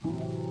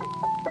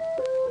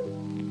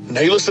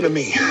Now you listen to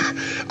me.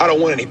 I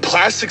don't want any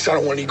plastics. I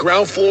don't want any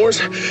ground floors.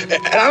 And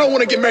I don't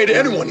want to get married to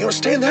anyone. You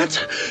understand that?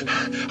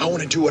 I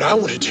want to do what I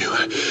want to do.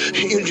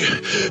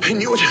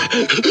 And you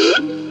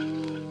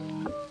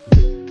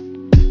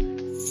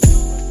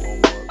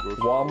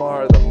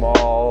Walmart, the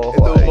mall.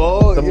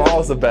 The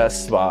mall's the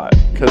best spot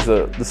because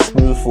of the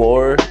smooth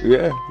floor.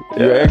 Yeah.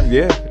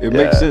 It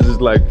makes sense. It's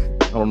like,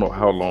 I don't know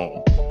how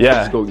long.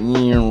 Yeah. Just go,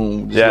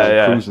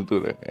 cruising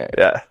through there.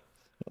 Yeah.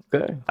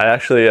 Okay. I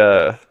actually,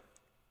 I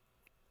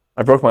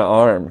broke my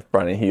arm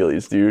riding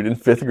Heelys, dude, in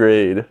 5th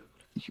grade.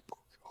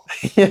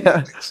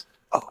 Yeah.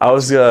 I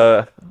was,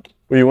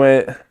 we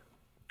went,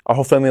 our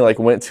whole family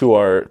went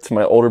to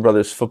my older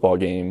brother's football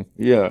game.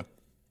 Yeah.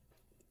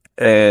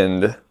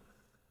 And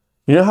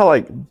you know how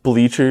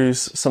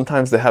bleachers,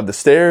 sometimes they have the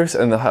stairs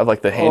and they'll have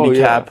the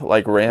handicap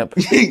ramp?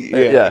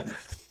 Yeah.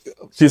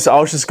 So I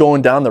was just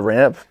going down the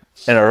ramp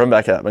and I run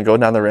back up and go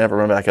down the ramp and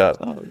run back up.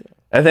 Oh, yeah.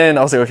 And then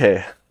I was like,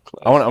 okay,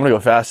 I'm gonna go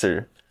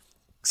faster.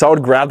 So I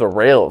would grab the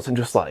rails and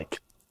just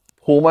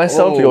pull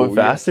myself to go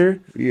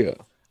faster. Yeah.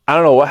 I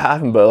don't know what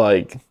happened,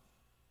 but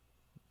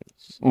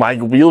my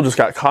wheel just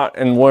got caught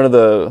in one of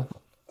the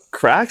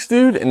cracks,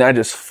 dude, and I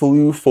just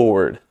flew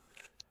forward.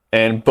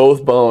 And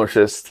both bones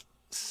just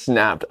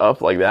snapped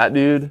up like that,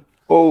 dude.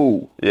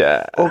 Oh.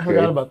 Yeah. Okay. I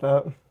forgot about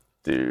that.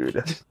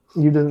 Dude.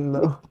 You didn't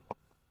know.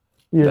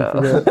 You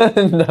didn't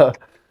forget. No.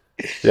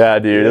 Yeah,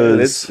 dude.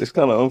 It's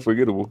kind of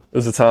unforgettable. It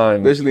was a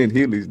time. Especially in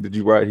Heelys. Did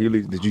you ride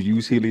Heelys? Did you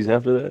use Heelys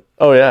after that?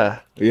 Oh, yeah.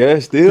 Yeah,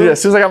 still? Dude,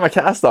 as soon as I got my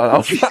cast on,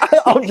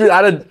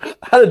 I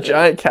had a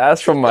giant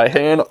cast from my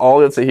hand all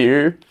the way to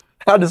here.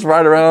 I just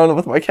ride around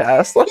with my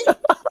cast.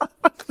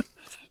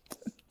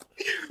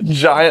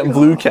 Giant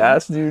blue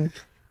cast, dude.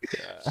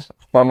 Yeah.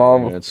 My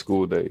mom at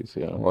school days,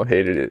 yeah. Well,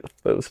 hated it,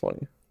 but it was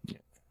funny. Yeah.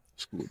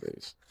 School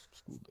days.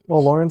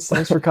 Well, Lawrence,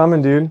 thanks for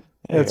coming, dude.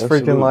 Yeah, it's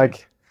absolutely.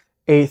 freaking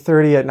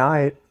 8:30 at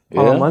night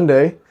on a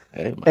Monday,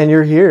 and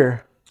you're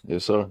here.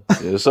 Yes, sir.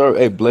 Yes, sir.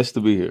 Hey, blessed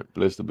to be here.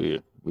 Blessed to be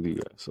here with you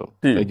guys. So,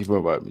 dude, thank you for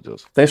inviting me,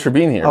 Joseph. Thanks for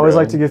being here. I always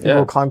like to give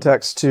people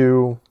context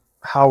to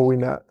how we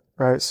met,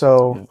 right?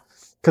 So,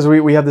 because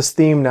we have this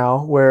theme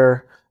now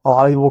where a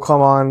lot of people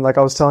come on, like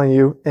I was telling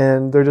you,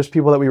 and they're just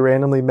people that we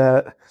randomly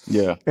met.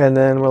 Yeah. And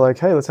then we're like,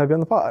 hey, let's have you on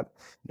the pod.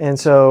 And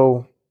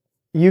so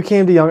you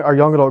came to our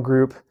young adult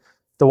group,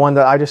 the one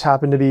that I just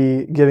happened to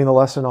be giving the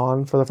lesson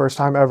on for the first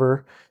time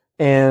ever.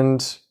 And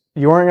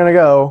you weren't going to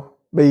go,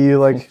 but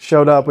you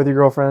showed up with your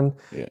girlfriend.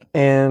 Yeah.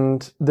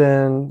 And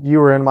then you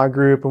were in my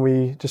group and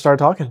we just started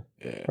talking.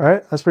 Yeah.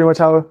 Right? That's pretty much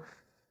how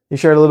you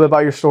shared a little bit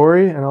about your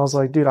story. And I was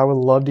like, dude, I would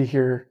love to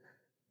hear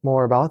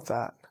more about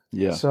that.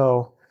 Yeah.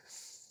 So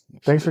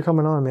thanks for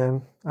coming on,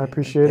 man. I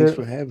appreciate it. Thanks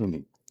for having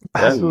me.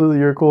 Absolutely.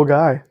 You're a cool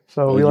guy.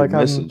 So we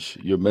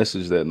your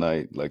message that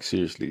night,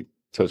 seriously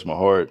touched my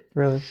heart.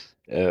 Really?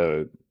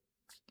 Yeah.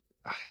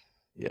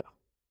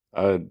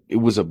 It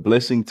was a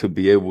blessing to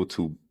be able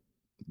to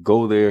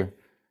go there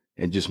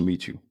and just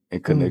meet you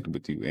and connect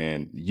with you.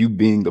 And you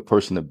being the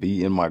person to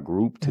be in my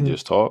group to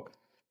just talk,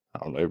 I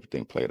don't know,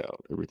 everything played out.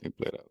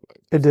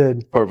 It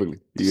did. Perfectly,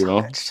 you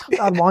know?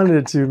 I wanted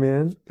it to,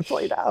 man. It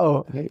played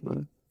out. Hey,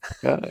 man.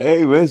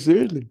 Hey, man,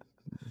 seriously.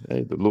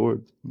 Hey, the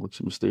Lord works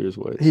in mysterious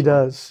ways. He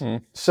does.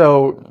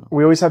 So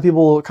we always have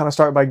people kind of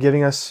start by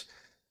giving us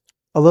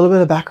a little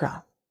bit of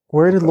background.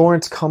 Where did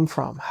Lawrence come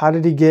from? How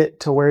did he get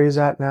to where he's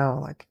at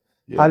now?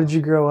 How did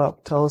you grow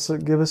up? Tell us,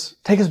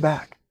 take us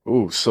back.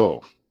 Oh,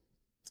 so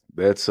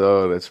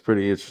that's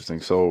pretty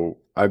interesting. So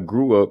I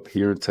grew up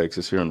here in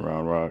Texas, here in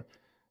Round Rock.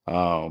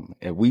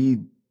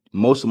 And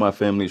most of my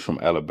family is from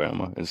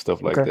Alabama and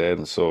stuff like that.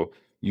 And so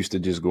used to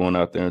just going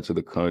out there into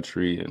the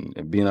country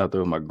and being out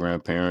there with my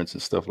grandparents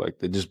and stuff like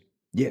that. Just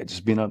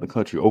being out in the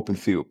country, open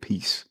field,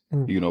 peace,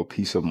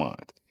 peace of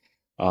mind.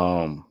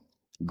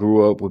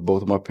 Grew up with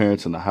both of my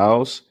parents in the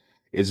house.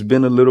 It's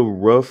been a little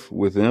rough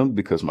with them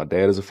because my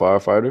dad is a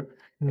firefighter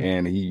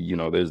and he,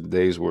 there's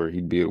days where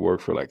he'd be at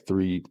work for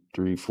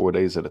 4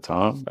 days at a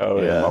time. Oh,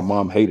 and yeah. my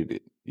mom hated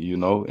it,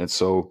 and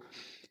so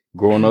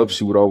growing up,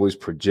 she would always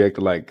project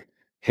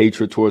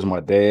hatred towards my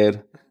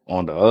dad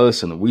onto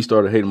us, and we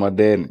started hating my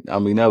dad.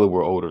 And, now that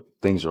we're older,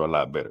 things are a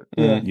lot better,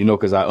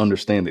 because I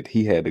understand that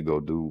he had to go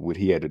do what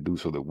he had to do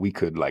so that we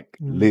could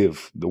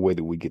live the way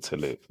that we get to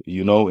live,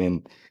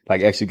 and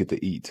actually get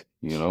to eat,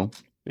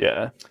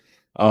 Yeah.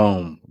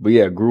 But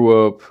yeah,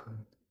 grew up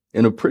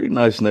in a pretty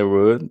nice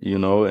neighborhood,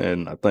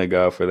 and I thank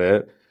God for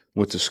that.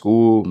 Went to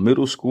school,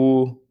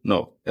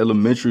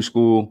 elementary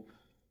school.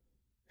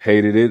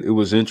 Hated it. It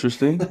was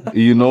interesting,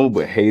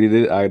 but hated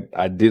it.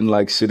 I didn't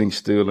like sitting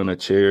still in a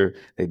chair.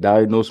 They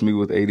diagnosed me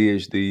with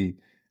ADHD,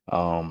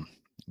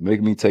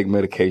 make me take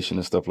medication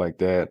and stuff like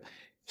that.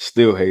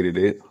 Still hated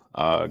it.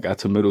 Got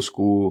to middle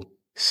school,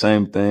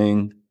 same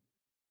thing.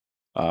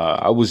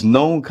 I was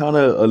known kind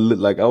of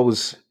I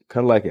was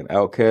kind of like an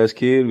outcast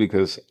kid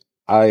because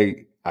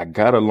I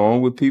got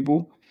along with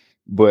people,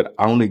 but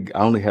I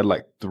only had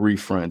 3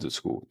 friends at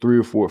school, 3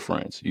 or 4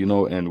 friends,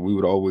 and we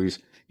would always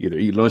either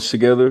eat lunch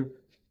together.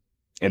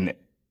 And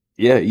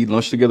Yeah, eat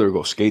lunch together or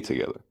go skate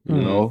together,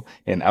 you know?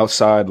 And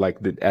outside, like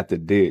at the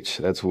ditch,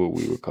 that's what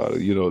we would call it,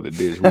 the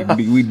ditch.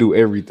 We do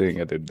everything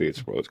at the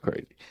ditch, bro. It's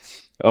crazy.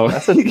 Oh,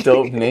 That's a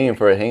dope name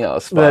for a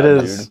hangout spot, That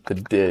is. dude.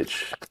 The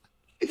ditch.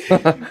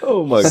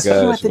 oh my See you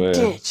at gosh, the man.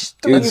 ditch,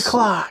 3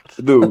 o'clock.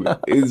 Dude,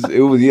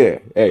 it was, yeah.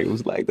 Hey, it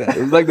was like that.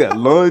 It was like that.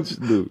 Lunch,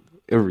 dude,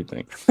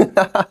 everything.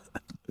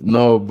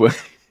 No, but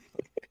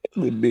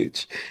the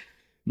ditch.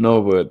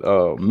 No,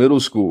 but middle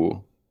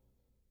school.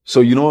 So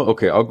you know what?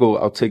 Okay,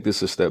 I'll take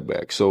this a step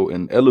back. So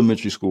in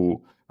elementary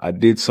school, I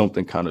did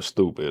something kind of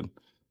stupid.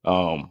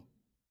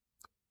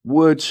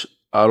 Which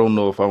I don't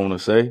know if I want to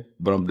say,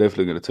 but I'm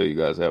definitely gonna tell you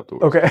guys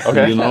afterwards.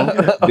 Okay. You know,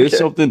 Okay.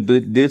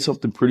 did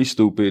something pretty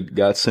stupid.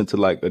 Got sent to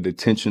like a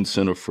detention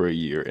center for a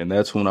year, and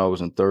that's when I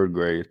was in 3rd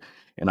grade.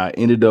 And I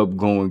ended up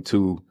going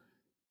to.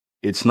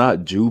 It's not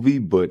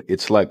juvie, but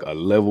it's like a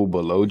level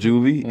below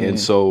juvie, and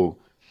so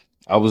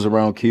I was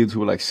around kids who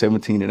were like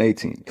 17 and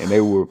 18, and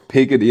they were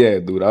picking. Yeah,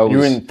 dude, I was. You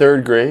were in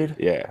 3rd grade?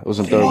 Yeah, I was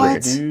in 3rd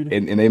grade, dude?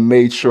 and they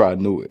made sure I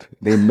knew it.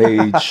 They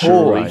made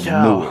sure Holy I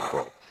cow. knew it,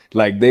 bro.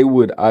 Like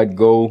I'd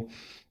go.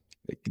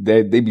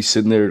 They'd be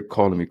sitting there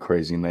calling me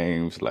crazy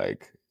names,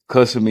 like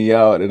cussing me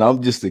out. And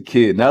I'm just a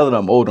kid. Now that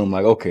I'm older, I'm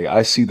like, okay,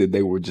 I see that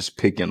they were just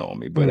picking on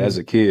me. But as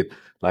a kid,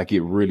 like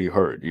it really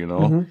hurt, you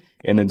know?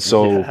 And then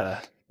so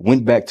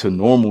went back to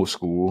normal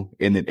school.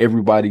 And then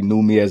everybody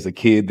knew me as a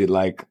kid that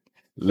like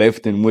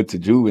left and went to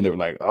Jew. And they were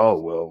like, oh,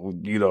 well,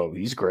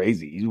 he's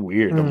crazy. He's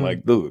weird. I'm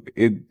like,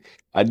 dude,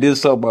 I did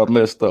something I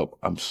messed up.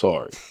 I'm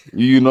sorry,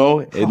 And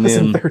I was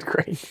in 3rd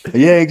grade.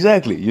 yeah,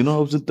 exactly. I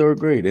was in 3rd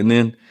grade. And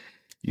then,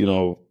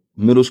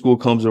 middle school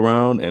comes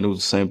around and it was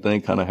the same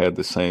thing, kind of had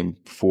the same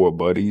 4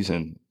 buddies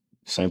and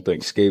same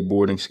thing,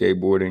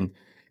 skateboarding.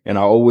 And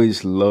I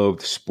always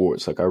loved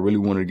sports. Like I really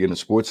wanted to get into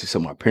sports,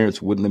 except my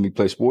parents wouldn't let me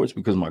play sports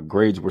because my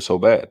grades were so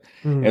bad.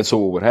 And so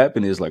what would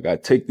happen is like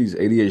I'd take these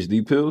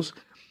ADHD pills,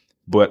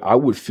 but I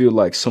would feel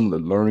like some of the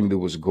learning that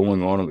was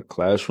going on in the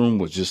classroom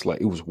was just like,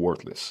 it was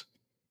worthless.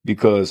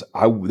 Because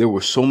there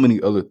were so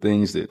many other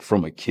things that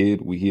from a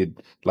kid we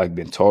had like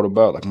been taught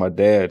about. Like my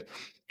dad,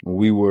 when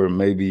we were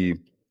maybe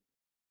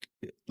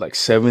like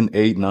 7,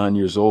 8, 9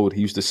 years old,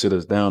 he used to sit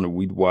us down and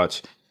we'd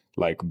watch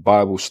like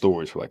Bible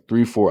stories for like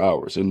 3 or 4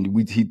 hours. And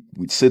we'd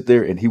sit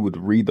there and he would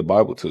read the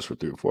Bible to us for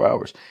 3 or 4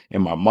 hours.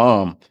 And my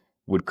mom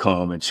would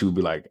come and she would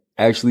be like,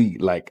 actually,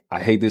 like,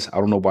 I hate this. I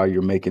don't know why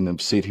you're making them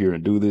sit here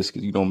and do this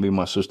because you don't me and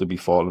my sister be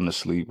falling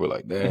asleep. We're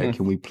like, Dad,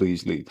 can we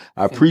please leave?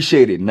 I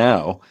appreciate it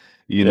now,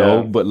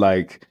 but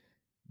like,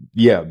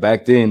 yeah,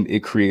 back then it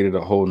created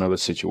a whole nother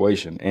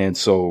situation. And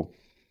so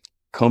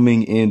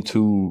coming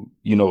into,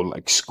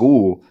 like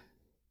school,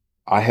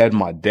 I had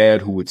my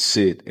dad who would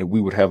sit and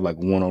we would have like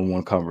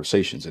one-on-one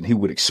conversations and he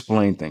would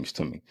explain things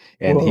to me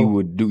and he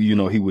would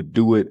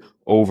do it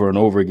over and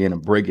over again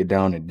and break it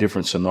down in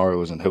different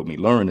scenarios and help me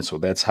learn. And so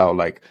that's how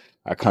like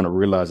I kind of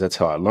realized that's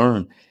how I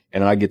learn.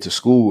 And then I get to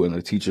school and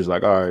the teacher's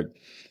like, all right,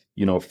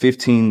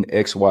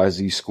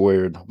 15xyz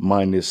squared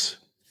minus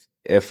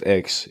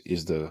fx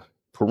is the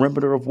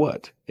perimeter of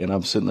what? And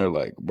I'm sitting there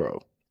like,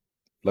 bro,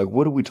 like,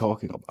 what are we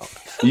talking about?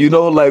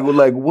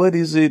 Like what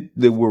is it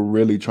that we're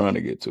really trying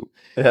to get to?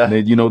 Yeah.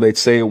 And then, they'd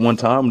say it one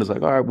time and it's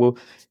like, all right, well,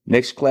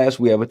 next class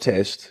we have a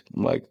test.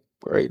 I'm like,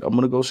 great, I'm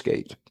going to go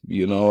skate.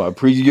 I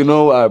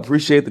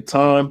appreciate the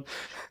time.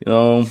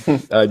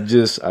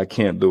 I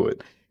can't do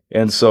it.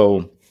 And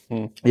so,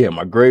 yeah,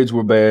 my grades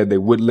were bad. They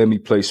wouldn't let me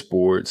play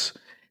sports.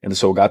 And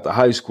so I got to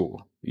high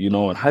school,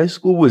 and high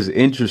school was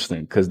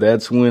interesting because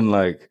that's when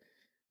like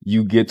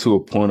you get to a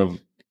point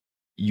of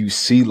you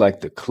see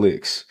like the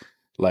cliques.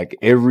 Like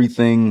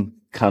everything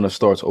kind of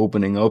starts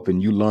opening up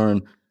and you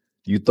learn,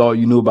 you thought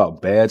you knew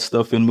about bad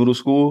stuff in middle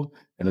school.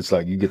 And it's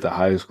like you get to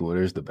high school,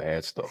 there's the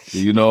bad stuff,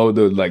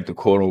 the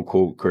quote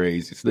unquote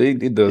crazy.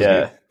 It does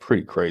get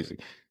pretty crazy.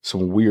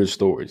 Some weird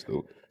stories,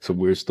 though. Some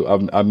weird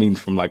stories. I mean,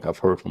 from like I've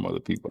heard from other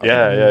people.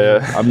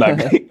 Yeah. I'm not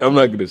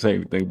going to say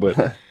anything,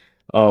 but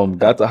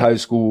got to high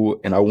school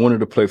and I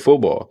wanted to play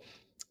football.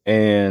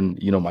 And,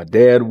 my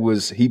dad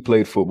he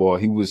played football.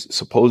 He was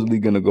supposedly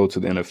going to go to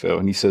the NFL.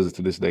 And he says it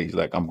to this day. He's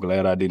like, I'm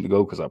glad I didn't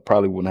go because I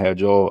probably wouldn't have had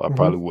y'all. I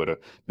probably would have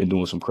been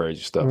doing some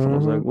crazy stuff. And I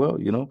was like, well,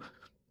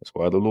 that's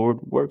why the Lord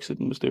works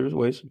in mysterious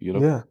ways,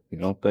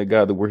 thank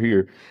God that we're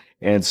here.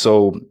 And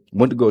so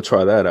went to go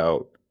try that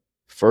out.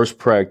 First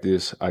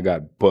practice, I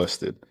got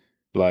busted,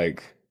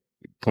 like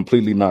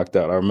completely knocked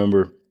out. I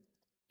remember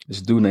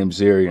this dude named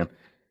Zarian,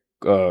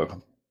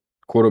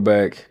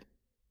 quarterback.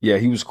 Yeah,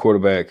 he was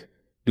quarterback.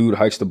 Dude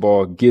hikes the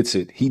ball, gets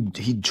it. He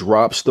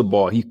drops the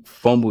ball. He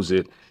fumbles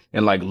it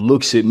and like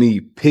looks at me,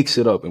 picks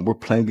it up, and we're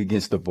playing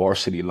against the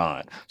varsity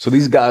line. So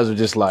these guys are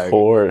just like, of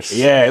course.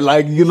 Yeah,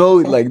 like,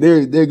 like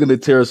they're going to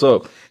tear us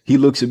up. He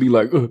looks at me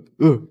like,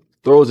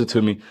 throws it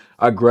to me.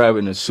 I grab it.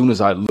 And as soon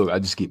as I look, I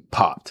just get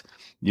popped,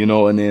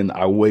 and then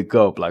I wake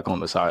up like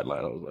on the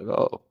sideline. I was like,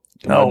 oh,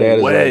 no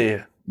way.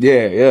 Like,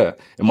 yeah.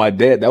 And my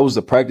dad, that was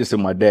the practice that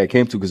my dad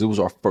came to because it was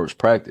our first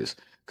practice.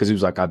 Because he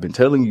was like, I've been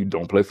telling you,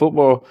 don't play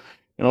football.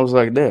 And I was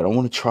like, Dad, I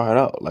want to try it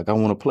out. Like, I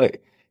want to play.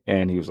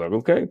 And he was like,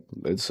 okay,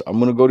 I'm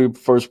going to go to your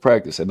first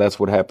practice. And that's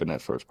what happened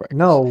at first practice.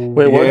 No.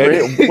 Wait, what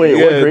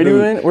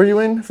grade were you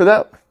in for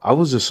that? I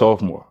was a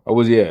sophomore.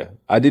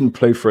 I didn't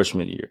play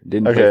freshman year.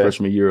 Didn't play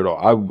freshman year at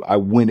all. I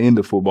went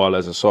into football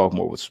as a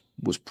sophomore, which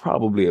was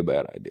probably a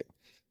bad idea.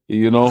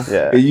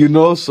 Yeah.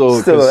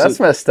 So still, that's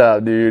messed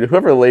up, dude.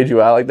 Whoever laid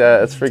you out like that,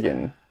 that's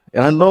freaking.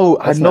 And I know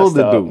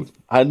the dude.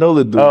 I know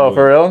the dude. Oh,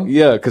 for real?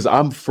 Yeah, because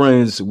I'm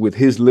friends with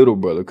his little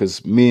brother.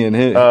 Because me and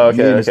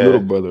his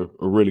little brother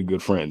are really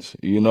good friends.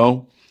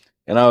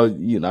 And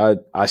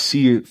I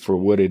see it for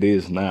what it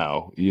is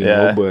now.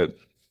 But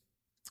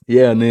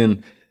yeah, and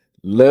then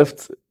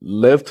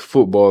left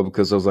football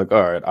because I was like,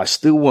 all right, I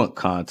still want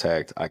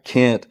contact. I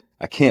can't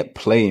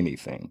play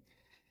anything.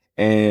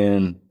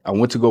 And I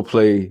went to go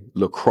play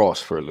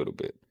lacrosse for a little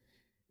bit.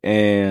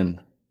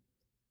 And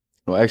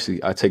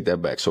actually, I take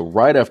that back. So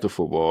right after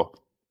football,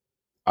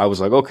 I was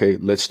like, okay,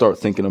 let's start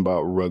thinking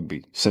about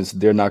rugby. Since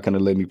they're not going to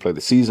let me play the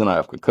season, I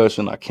have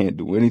concussion, I can't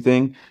do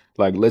anything.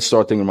 Like, let's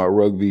start thinking about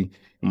rugby.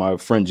 My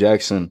friend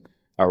Jackson,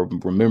 I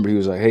remember he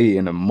was like, hey,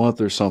 in a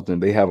month or something,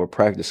 they have a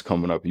practice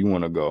coming up. You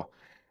want to go?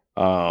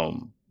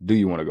 Do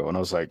you want to go? And I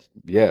was like,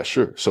 yeah,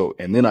 sure. So,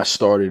 and then I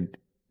started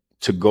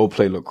to go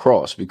play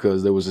lacrosse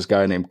because there was this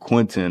guy named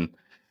Quentin,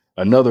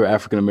 another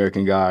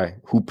African-American guy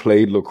who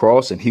played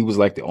lacrosse, and he was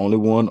like the only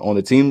one on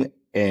the team.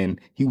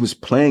 And he was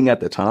playing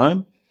at the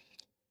time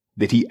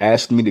that he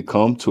asked me to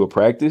come to a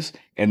practice,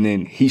 and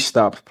then he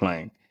stopped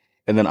playing.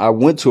 And then I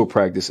went to a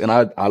practice, and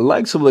I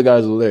liked some of the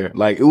guys who were there.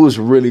 Like, it was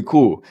really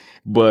cool.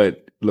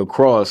 But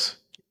lacrosse,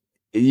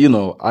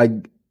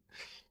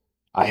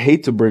 I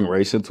hate to bring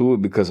race into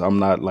it because I'm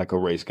not like a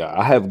race guy.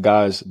 I have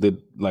guys that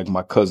like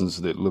my cousins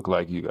that look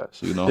like you guys,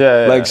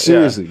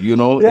 seriously,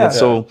 Yeah. And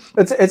so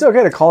it's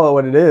okay to call it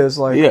what it is.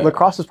 Like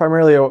lacrosse is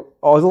primarily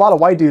there's a lot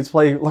of white dudes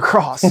play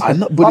lacrosse. I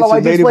know, but a lot of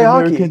white dudes play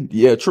American. hockey.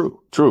 Yeah,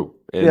 true.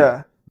 And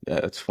yeah,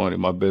 it's funny.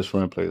 My best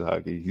friend plays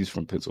hockey. He's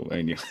from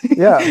Pennsylvania.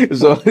 Yeah.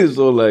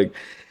 so like,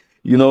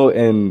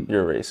 and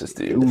you're racist,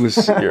 dude. It was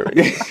you're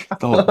racist.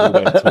 Don't do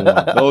that to him.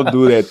 Don't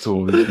do that to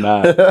him. It's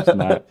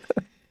not.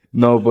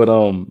 No, but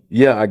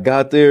I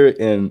got there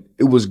and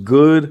it was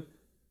good,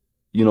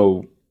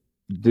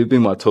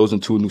 dipping my toes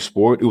into a new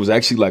sport. It was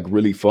actually like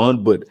really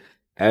fun, but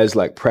as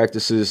like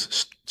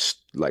practices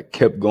like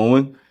kept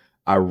going,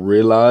 I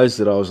realized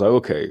that I was like,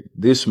 okay,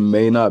 this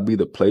may not be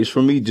the place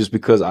for me just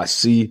because I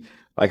see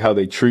like how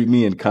they treat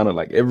me and kind of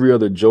like every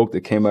other joke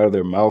that came out of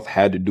their mouth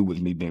had to do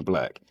with me being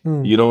black.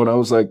 And I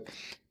was like,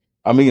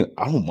 I mean,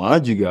 I don't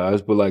mind you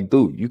guys, but like,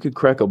 dude, you could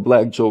crack a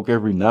black joke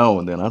every now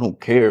and then. I don't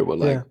care. But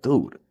like,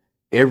 dude,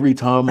 every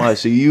time I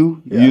see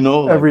you,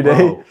 like, every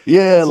day. Wow.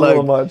 Yeah, it's like, a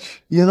little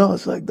much.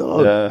 It's like,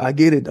 dog, I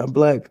get it. I'm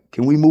black.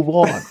 Can we move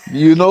on?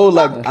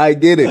 Like, I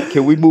get it.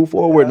 Can we move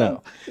forward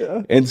now?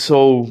 Yeah. And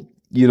so,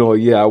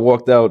 I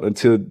walked out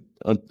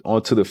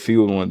onto the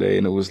field one day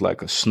and it was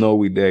like a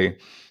snowy day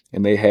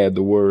and they had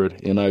the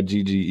word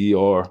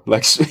NIGGER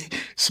like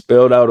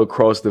spelled out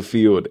across the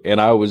field.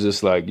 And I was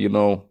just like,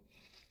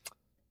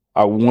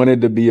 I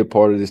wanted to be a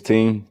part of this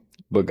team,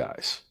 but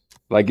guys,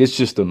 like, it's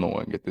just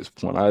annoying at this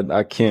point.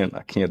 I can't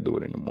do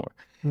it anymore.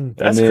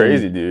 That's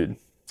crazy, dude.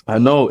 I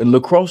know. And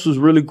lacrosse was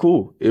really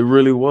cool. It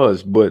really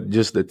was. But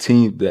just the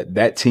team,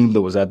 that team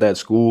that was at that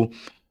school,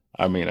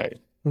 I mean,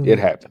 it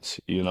happens,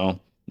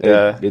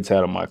 It's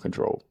out of my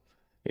control,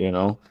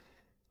 And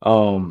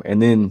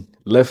then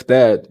left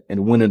that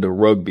and went into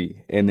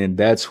rugby. And then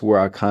that's where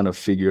I kind of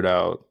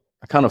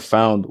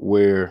found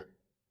where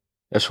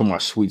that's where my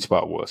sweet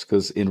spot was.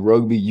 Because in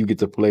rugby, you get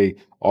to play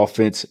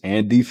offense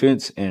and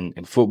defense. And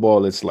in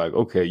football, it's like,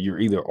 okay, you're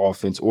either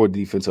offense or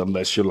defense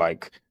unless you're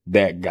like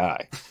that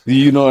guy.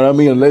 You know what I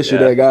mean? Unless you're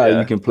that guy,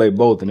 you can play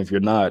both. And if you're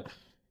not,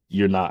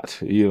 you're not,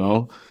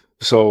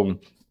 So,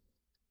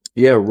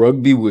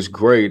 rugby was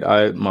great.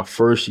 My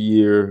first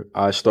year,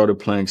 I started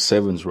playing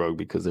sevens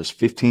rugby because there's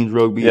 15s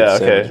rugby and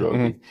sevens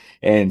rugby.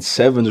 And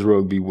sevens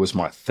rugby was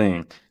my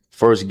thing.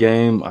 First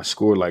game, I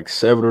scored like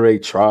 7 or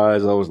 8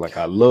 tries. I was like,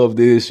 I love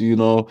this,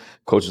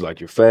 Coach is like,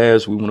 you're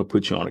fast. We want to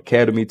put you on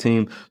academy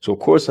team. So, of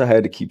course, I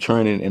had to keep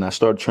training, and I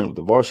started training with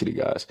the varsity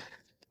guys.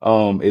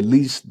 At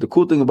least the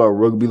cool thing about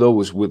rugby, though,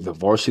 was with the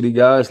varsity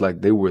guys, like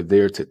they were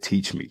there to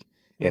teach me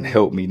and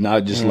help me,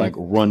 not just like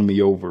run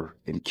me over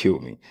and kill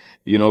me,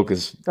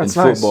 because in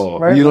football,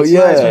 nice, right? That's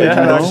nice when they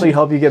can actually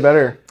help you get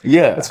better.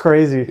 Yeah. That's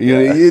crazy. Yeah,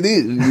 it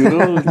is,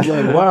 It's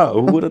like, wow,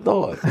 who would have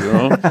thought,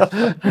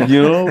 but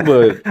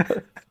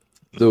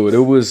dude, it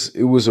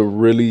was a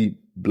really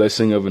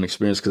blessing of an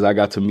experience because I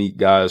got to meet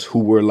guys who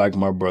were like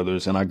my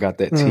brothers, and I got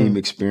that team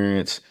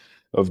experience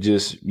of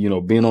just,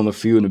 being on the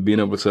field and being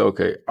able to say,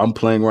 okay, I'm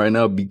playing right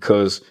now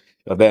because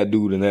of that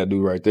dude and that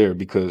dude right there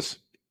because,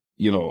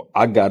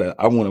 I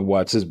want to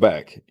watch his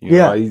back. He's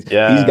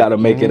got to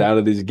make it out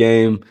of this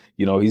game.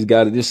 He's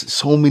got to just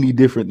so many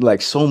different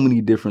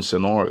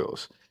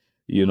scenarios.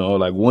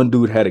 Like one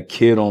dude had a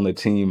kid on the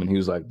team and he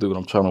was like, dude,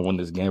 I'm trying to win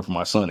this game for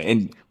my son.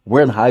 And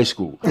we're in high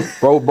school.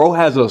 Bro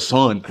has a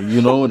son,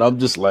 and I'm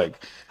just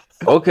like,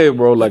 okay,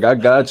 bro, like I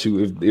got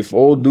you. If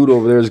old dude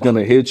over there is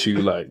gonna hit you,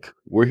 like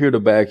we're here to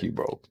back you,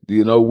 bro.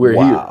 You know, we're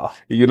Wow.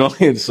 here. You know,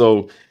 and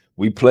so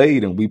we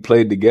played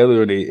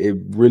together, and it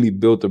really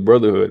built a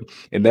brotherhood.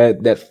 And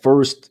that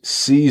first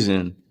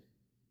season,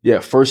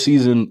 first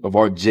season of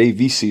our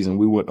JV season,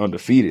 we went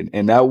undefeated.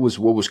 And that was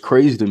what was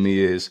crazy to me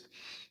is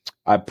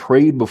I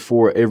prayed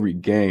before every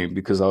game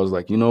because I was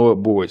like, you know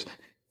what, boys,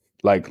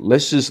 like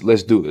let's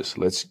do this.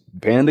 Let's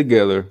band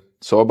together,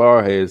 so bow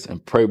our heads,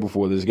 and pray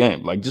before this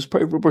game. Like just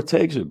pray for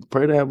protection.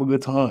 Pray to have a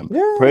good time.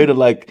 Yeah. Pray to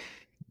like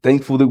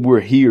thankful that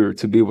we're here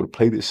to be able to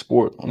play this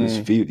sport on this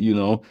field, you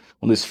know,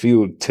 on this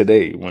field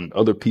today when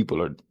other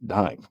people are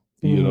dying.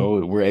 You know,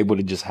 we're able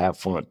to just have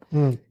fun.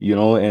 You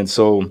know, and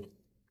so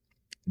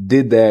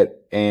did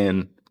that,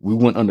 and we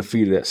went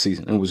undefeated that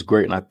season. It was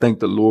great, and I thank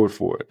the Lord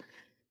for it.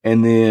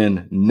 And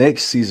then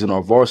next season,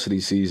 our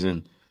varsity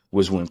season,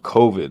 was when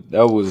COVID.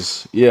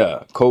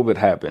 COVID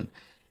happened.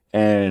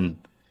 And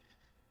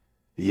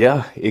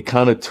it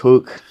kind of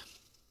took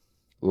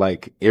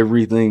like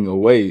everything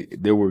away.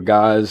 There were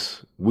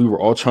guys, we were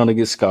all trying to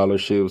get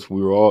scholarships.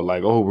 We were all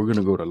like, oh, we're going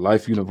to go to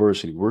Life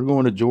University. We're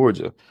going to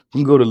Georgia. We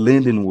can go to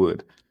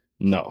Lindenwood.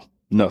 No,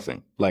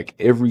 nothing. Like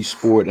every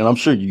sport, and I'm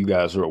sure you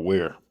guys are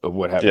aware of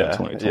what happened in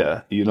 2020.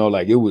 Yeah. You know,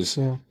 like it was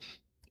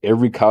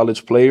every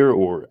college player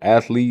or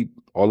athlete,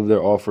 all of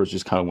their offers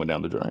just kind of went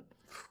down the drain.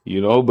 You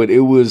know, but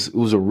it was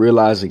a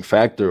realizing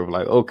factor of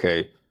like,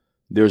 okay,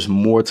 there's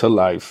more to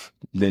life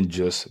than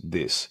just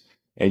this.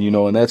 And, you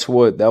know, and that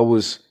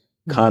was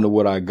kind of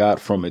what I got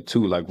from it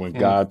too. Like when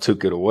God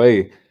took it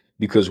away,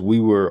 because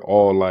we were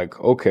all like,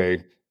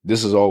 okay,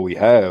 this is all we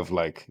have.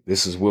 Like,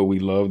 this is what we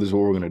love. This is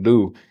what we're going to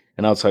do.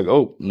 And I was like,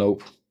 oh,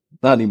 nope,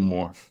 not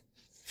anymore.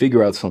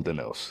 Figure out something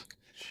else,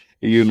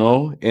 you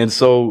know? And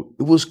so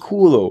it was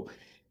cool though.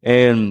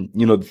 And,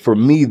 you know, for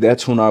me,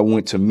 that's when I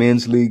went to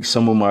men's league.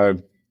 Some of my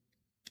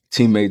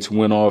teammates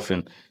went off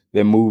and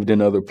they moved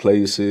in other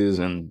places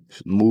and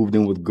moved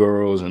in with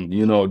girls and,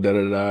 you know,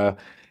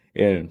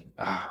 and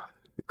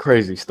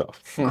crazy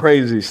stuff.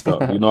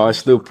 You know, I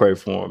still pray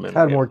for them. And,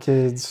 Had more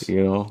kids.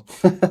 You know,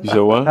 you said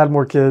what? Had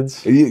more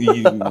kids.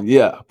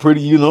 Yeah,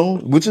 pretty, you know,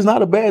 which is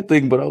not a bad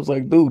thing, but I was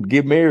like, dude,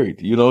 get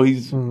married. You know,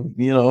 he's,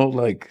 you know,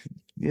 like,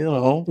 you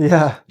know,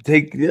 yeah.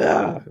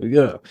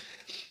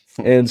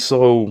 And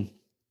so,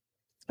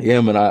 yeah,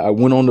 man, I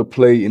went on to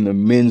play in the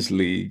men's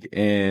league,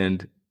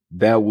 and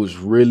that was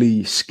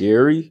really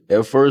scary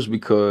at first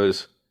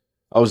because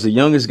I was the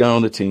youngest guy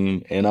on the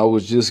team, and I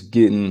was just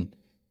getting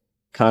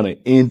kind of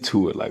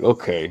into it. Like,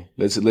 okay,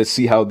 let's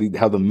see how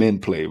the men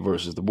play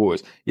versus the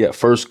boys. Yeah,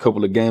 first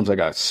couple of games I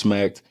got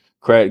smacked,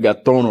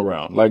 got thrown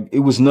around. Like it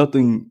was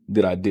nothing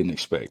that I didn't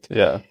expect.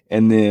 Yeah,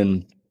 and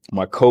then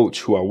my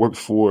coach, who I worked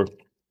for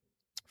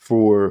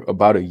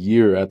about a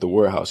year at the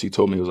warehouse, he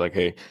told me, he was like,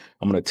 hey,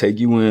 I'm going to take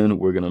you in.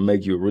 We're going to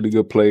make you a really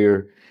good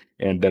player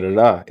and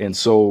da-da-da. And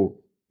so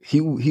he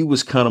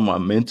was kind of my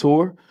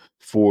mentor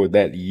for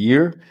that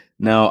year.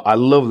 Now, I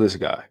love this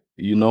guy,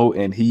 you know,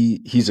 and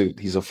he's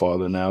a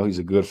father now. He's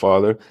a good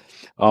father.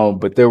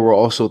 But there were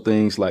also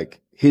things like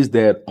his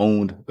dad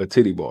owned a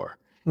titty bar.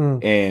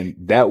 And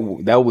that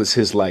was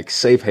his like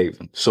safe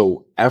haven.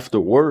 So after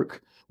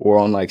work or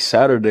on like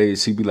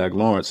Saturdays, he'd be like,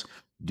 Lawrence,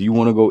 do you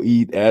want to go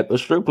eat at a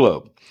strip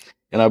club?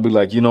 And I'd be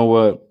like, you know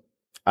what?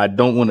 I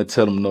don't want to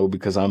tell him no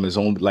because I'm his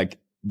only, like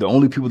the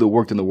only people that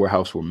worked in the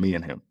warehouse were me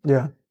and him.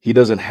 Yeah. He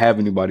doesn't have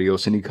anybody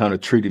else, and he kind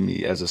of treated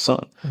me as a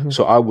son.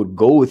 So I would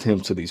go with him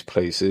to these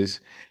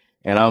places,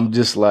 and I'm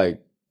just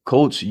like,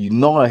 Coach, you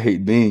know I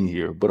hate being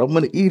here, but I'm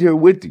going to eat here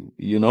with you,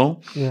 you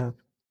know? Yeah.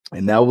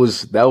 And that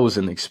was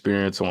an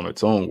experience on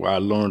its own where I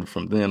learned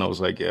from then. I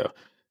was like, yeah,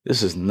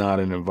 this is not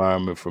an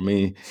environment for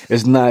me.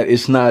 It's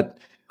not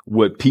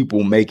what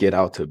people make it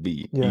out to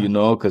be, you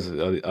know, because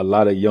a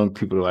lot of young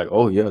people are like,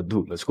 oh, yeah,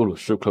 dude, let's go to a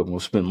strip club and we'll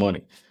spend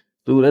money.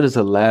 Dude, that is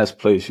the last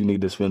place you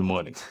need to spend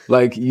money.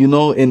 Like, you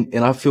know, and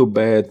I feel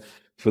bad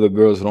for the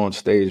girls that are on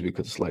stage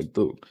because it's like,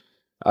 dude,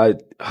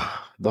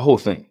 the whole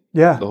thing.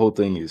 Yeah. The whole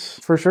thing is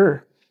for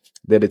sure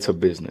that it's a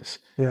business.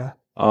 Yeah.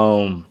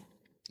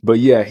 But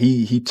yeah,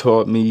 he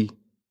taught me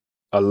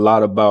a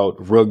lot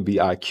about rugby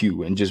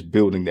IQ and just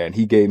building that. And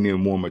he gave me a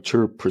more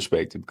mature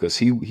perspective because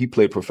he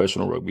played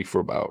professional rugby for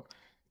about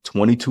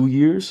 22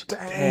 years.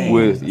 Dang,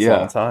 that's a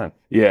long time.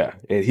 Yeah,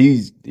 and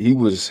he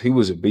was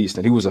a beast,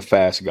 and he was a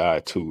fast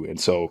guy too. And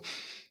so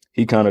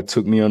he kind of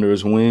took me under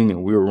his wing,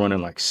 and we were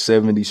running like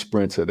 70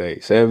 sprints a day,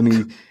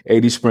 70,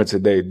 80 sprints a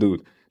day,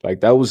 dude. Like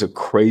that was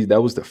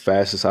the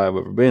fastest I've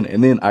ever been.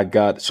 And then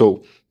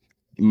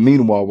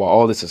meanwhile, while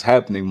all this is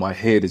happening, my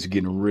head is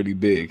getting really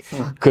big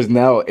because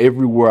now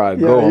everywhere I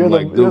go, I'm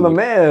like, dude, you're the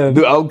man.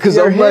 Because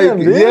I'm like,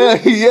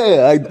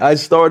 yeah.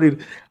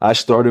 I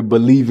started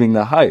believing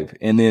the hype,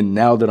 and then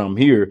now that I'm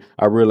here,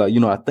 I realize, you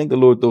know, I think the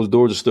Lord, those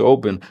doors are still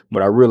open,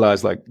 but I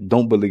realize like,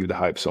 don't believe the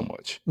hype so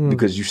much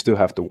because you still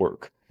have to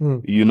work.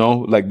 You know,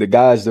 like the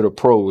guys that are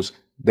pros,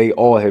 they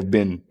all have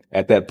been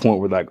at that point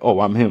where like,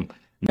 oh, I'm him.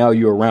 Now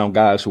you're around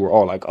guys who are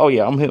all like, oh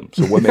yeah, I'm him.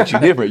 So what makes you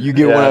different? You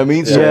get what I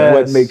mean?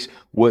 So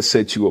what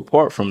sets you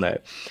apart from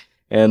that?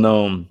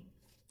 And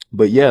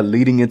But yeah,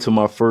 leading into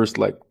my first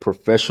like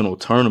professional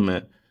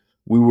tournament,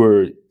 we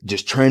were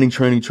just training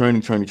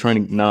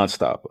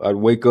nonstop. I'd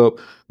wake up,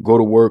 go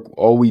to work.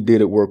 All we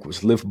did at work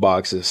was lift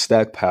boxes,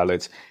 stack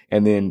pallets.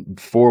 And then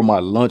for my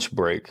lunch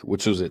break,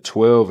 which was at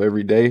 12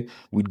 every day,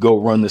 we'd go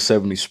run the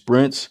 70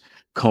 sprints,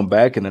 come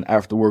back. And then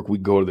after work,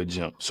 we'd go to the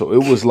gym. So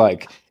it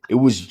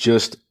was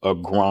just a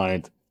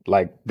grind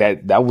like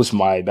that. That was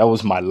my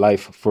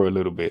life for a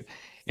little bit.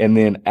 And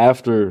then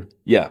after,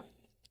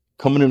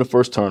 coming in the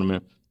first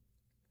tournament,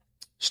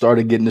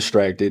 started getting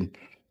distracted.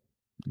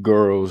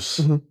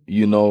 Girls,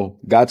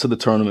 got to the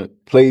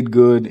tournament, played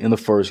good in the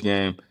first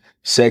game.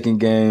 Second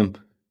game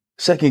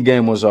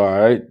was all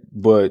right.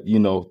 But,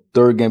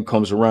 third game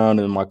comes around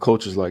and my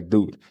coach is like,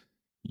 dude,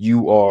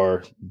 you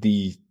are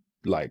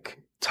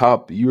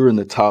you're in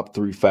the top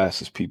 3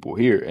 fastest people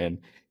here. And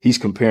he's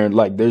comparing,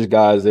 like, there's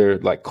guys there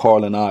like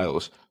Carlin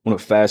Isles, one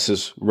of the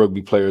fastest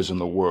rugby players in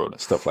the world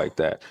and stuff like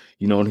that.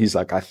 And he's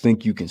like, I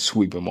think you can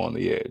sweep him on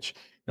the edge.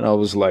 And I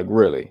was like,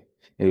 really?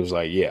 And he was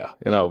like, yeah.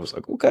 And I was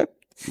like, okay,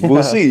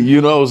 we'll see.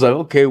 I was like,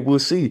 okay, we'll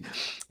see.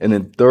 And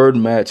then third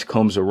match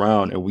comes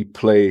around and we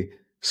play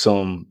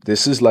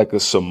this is like a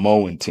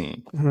Samoan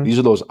team. Mm-hmm. These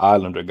are those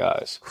Islander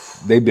guys.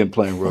 They've been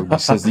playing rugby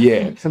since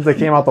they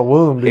came out the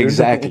womb, dude.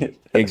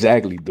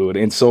 Exactly, dude.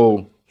 And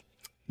so,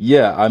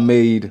 got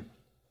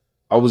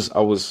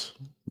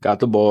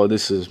the ball.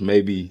 This is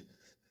maybe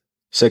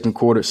second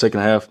quarter,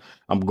 second half.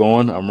 I'm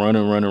running.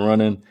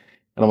 And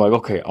I'm like,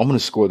 okay, I'm going to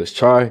score this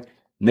try.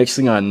 Next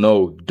thing I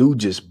know, dude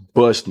just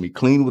bust me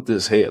clean with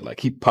his head. Like,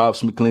 he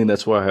pops me clean.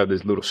 That's why I have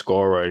this little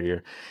scar right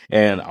here.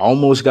 And I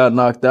almost got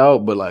knocked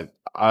out, but like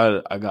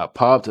I got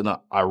popped and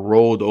I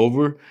rolled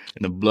over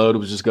and the blood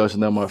was just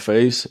gushing down my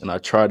face. And I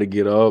tried to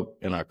get up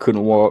and I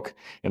couldn't walk.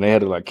 And they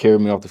had to like carry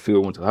me off the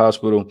field, went to the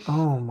hospital.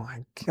 Oh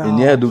my God. And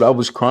yeah, dude, I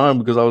was crying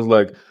because I was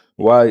like,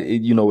 why?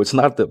 It's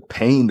not the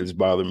pain that's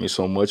bothering me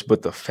so much,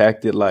 but the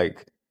fact that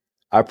like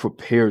I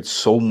prepared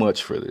so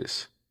much for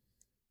this.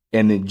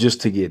 And then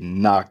just to get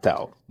knocked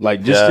out,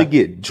 like just to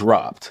get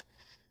dropped,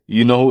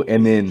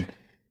 and then,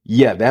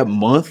 that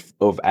month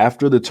of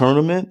after the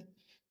tournament,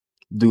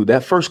 dude,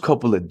 that first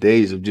couple of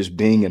days of just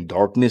being in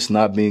darkness,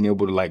 not being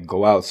able to like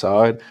go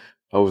outside,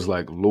 I was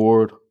like,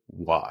 Lord,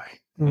 why?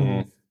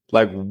 Mm-hmm.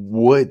 Like,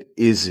 what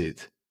is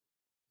it?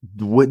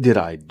 What did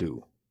I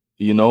do?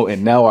 And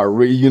now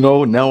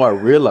now I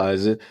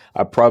realize it.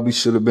 I probably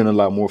should have been a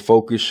lot more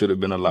focused, should have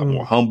been a lot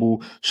more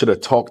humble, should have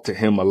talked to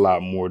him a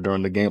lot more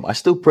during the game. I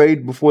still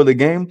prayed before the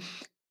game,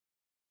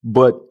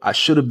 but I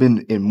should have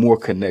been in more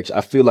connection.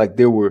 I feel like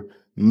there were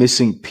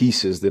missing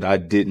pieces that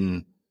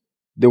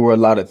there were a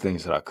lot of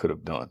things that I could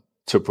have done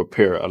to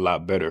prepare a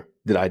lot better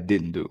that I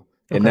didn't do.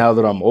 Okay. And now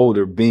that I'm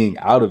older, being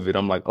out of it,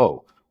 I'm like,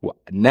 oh, well,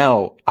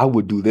 now I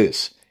would do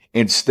this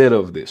instead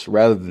of this,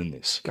 rather than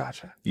this.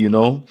 Gotcha.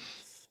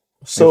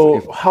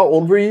 So how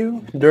old were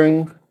you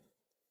during?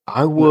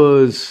 I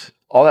was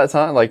all that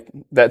time, like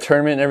that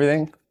tournament and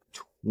everything.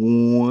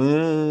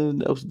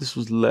 This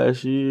was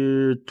last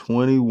year,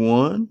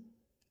 21,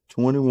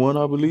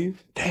 I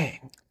believe.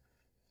 Dang.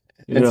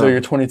 And so you're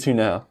 22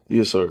 now.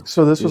 Yes, sir.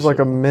 So this was like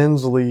a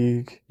men's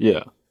league.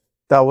 Yeah.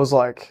 That was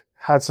like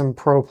had some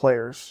pro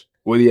players.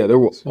 Well, yeah, there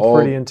were all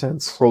pretty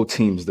intense pro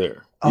teams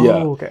there. Oh, yeah.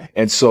 Okay.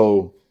 And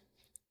so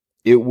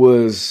it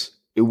was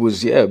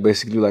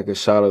basically like a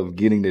shot of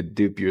getting to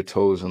dip your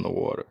toes in the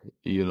water,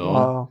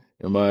 Wow.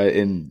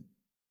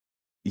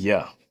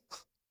 Yeah.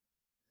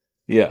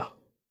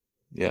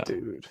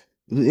 Dude.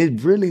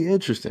 It's really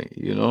interesting,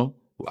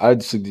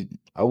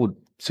 I would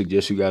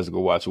suggest you guys to go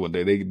watch it one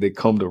day. They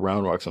come to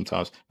Round Rock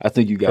sometimes. I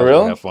think you guys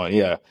will have fun.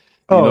 Yeah.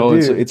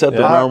 It's at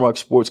the Round Rock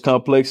Sports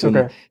Complex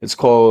and it's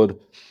called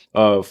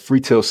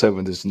Freetail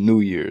 7th. It's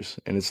New Year's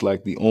and it's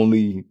like the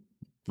only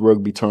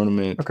rugby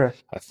tournament,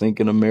 I think,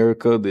 in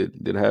America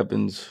that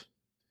happens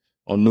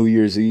on New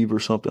Year's Eve or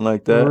something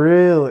like that.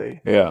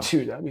 Really? Yeah.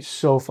 Dude, that'd be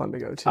so fun to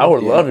go to. I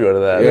would love to go to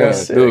that.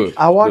 Yeah, dude.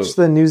 I watched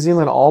the New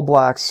Zealand All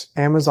Blacks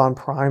Amazon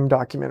Prime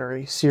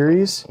documentary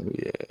series. Oh,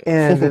 yeah.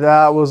 And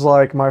that was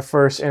like my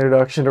first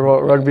introduction to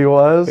what rugby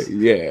was.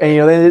 Yeah.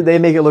 And they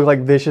make it look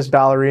like vicious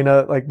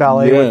ballerina, like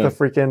ballet with the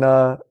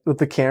freaking with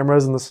the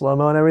cameras and the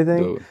slow-mo and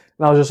everything. Dude.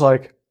 And I was just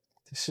like,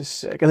 this is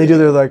sick. And they do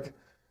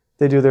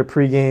their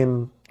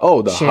pregame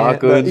the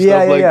haka and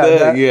stuff like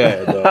that.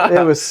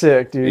 It was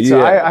sick, dude.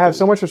 So I have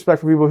so much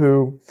respect for people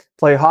who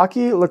play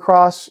hockey,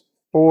 lacrosse,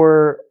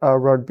 or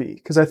rugby,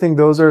 because I think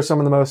those are some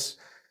of the most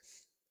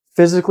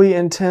physically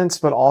intense,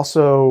 but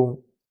also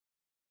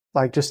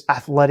like just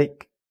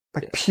athletic,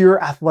 pure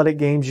athletic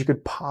games you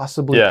could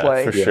possibly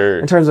play. For sure.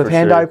 In terms of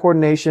hand-eye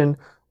coordination,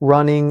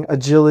 running,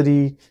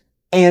 agility,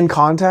 and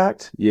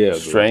contact. Yeah,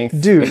 strength,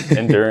 dude,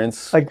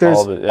 endurance. Like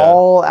there's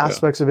all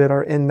aspects of it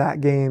are in that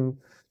game.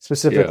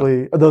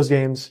 Specifically, those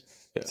games.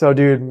 Yeah. So,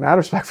 dude, mad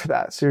respect for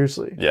that.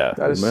 Seriously. Yeah.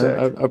 That is sick.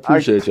 I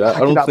appreciate you. I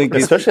don't think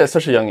especially at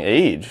such a young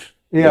age.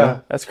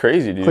 Yeah. That's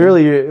crazy, dude.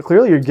 Clearly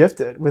you're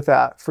gifted with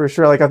that, for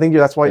sure. Like, I think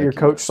that's what your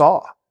coach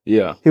saw.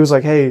 Yeah. He was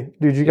like, hey,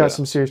 dude, you got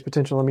some serious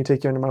potential. Let me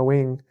take you under my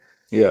wing.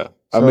 Yeah.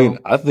 I So- mean,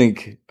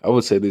 I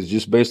would say this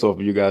just based off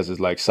of you guys'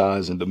 like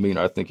size and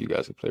demeanor. I think you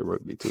guys could play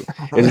rugby too.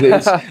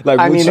 It's like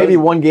I mean, maybe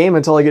one game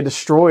until I get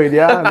destroyed,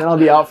 yeah, and then I'll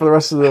be out for the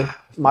rest of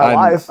my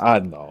life. I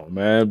know,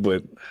 man,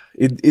 but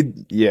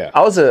yeah.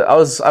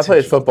 I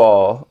played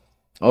football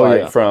Oh,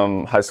 yeah.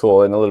 from high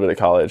school and a little bit of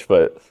college,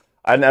 but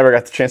I never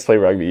got the chance to play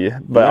rugby.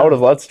 But I would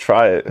have loved to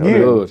try it.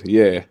 Good,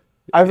 yeah.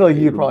 I feel like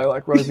you'd probably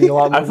like rugby a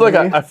lot more. I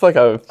feel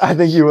like I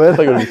think you would.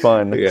 it would be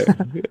fun. Yeah.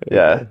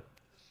 Yeah.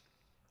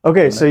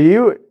 Okay, so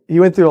you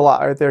went through a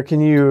lot right there. Can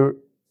you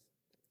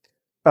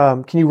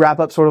wrap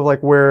up sort of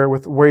like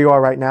where you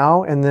are right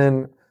now, and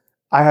then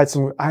I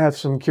have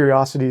some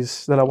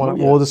curiosities that I want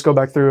to. We'll just go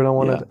back through, and I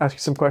want to ask you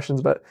some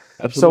questions. But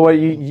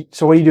Absolutely.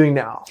 so what are you doing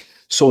now?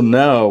 So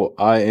now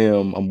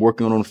I'm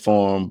working on a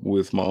farm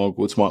with my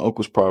uncle. It's my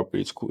uncle's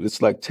property. It's cool.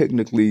 It's like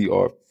technically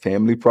our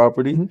family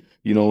property,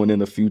 you know, and in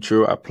the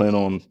future I plan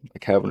on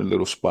like having a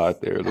little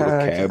spot there, a little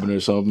cabin or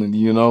something,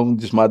 you know,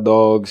 just my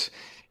dogs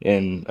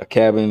and a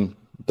cabin,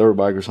 dirt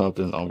bike or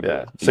something.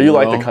 Yeah. So you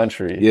like the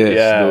country. Yes,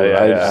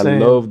 Yeah. I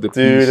love the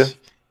Dude, peace.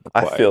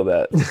 I feel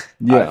that.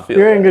 Yeah. I feel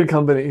You're in that. good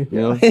company. You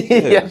know?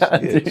 Yeah,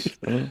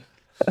 dude.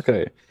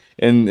 Okay.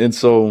 And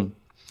so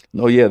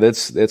no, yeah,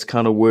 that's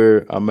kind of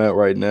where I'm at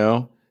right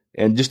now.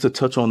 And just to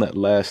touch on that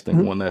last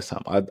thing one last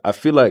time, I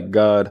feel like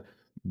God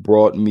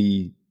brought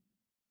me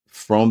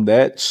from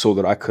that so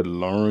that I could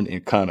learn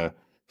and kind of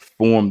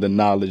form the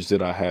knowledge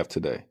that I have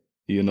today,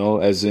 you know,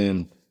 as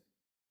in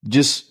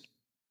just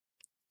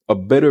a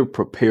better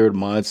prepared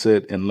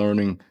mindset and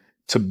learning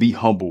to be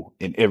humble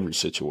in every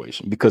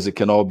situation because it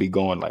can all be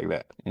going like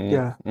that.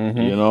 Yeah.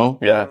 You know?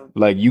 Yeah.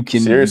 Like you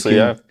can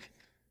Seriously,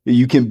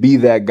 you can be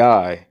that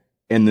guy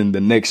and then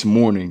the next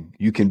morning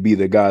you can be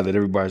the guy that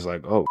everybody's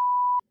like, oh,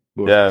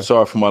 Yeah.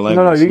 sorry for my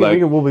language. No,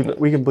 Like,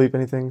 we can bleep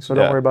anything, so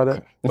don't worry about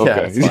it.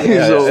 okay. it's fine.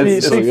 Yeah, So-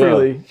 it's- Speak yeah.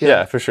 freely.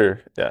 Yeah, for sure.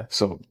 Yeah.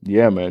 So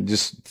yeah, man,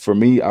 just for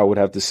me, I would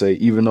have to say,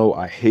 even though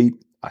I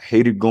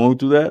hated going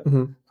through that,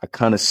 Mhm. I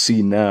kind of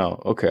see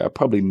now, okay, I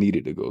probably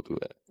needed to go through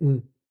that.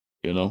 Mm.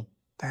 You know?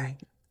 Dang.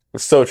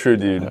 It's so true,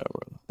 dude. Yeah,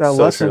 bro. That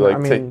So lesson, true, like, I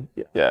mean,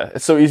 Yeah.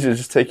 It's so easy to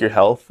just take your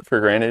health for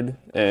granted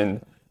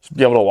and just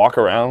be able to walk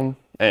around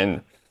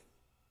and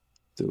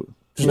Dude.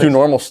 just do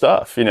normal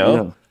stuff, you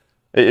know?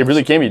 Yeah. It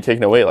really can be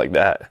taken away like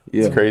that.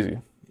 Yeah. It's crazy.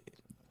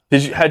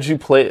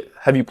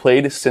 Have you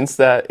played since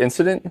that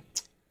incident?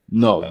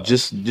 No,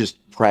 just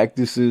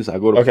practices. I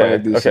go to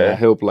practice and I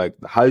help like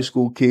the high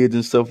school kids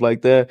and stuff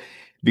like that.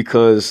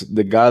 Because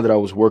the guy that I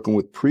was working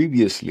with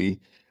previously,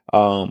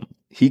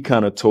 he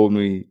kind of told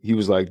me, he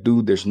was like,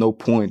 dude, there's no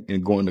point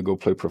in going to go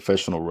play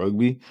professional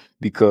rugby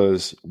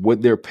because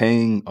what they're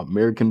paying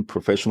American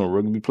professional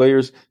rugby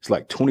players is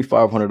like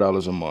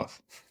 $2,500 a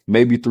month,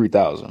 maybe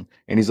 $3,000.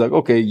 And he's like,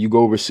 okay, you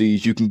go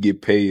overseas, you can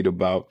get paid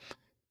about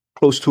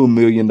close to $1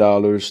 million,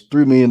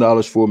 $3 million,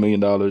 $4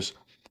 million.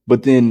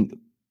 But then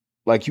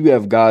like you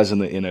have guys in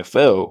the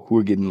NFL who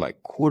are getting like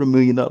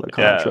 $250,000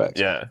 contracts,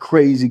 Yeah.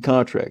 crazy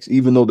contracts,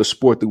 even though the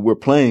sport that we're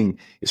playing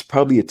is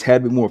probably a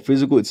tad bit more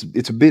physical.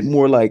 It's a bit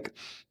more like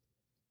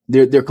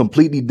they're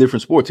completely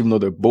different sports, even though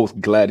they're both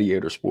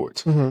gladiator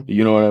sports.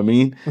 You know what I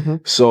mean?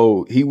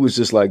 So he was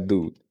just like,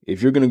 dude,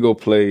 if you're going to go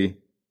play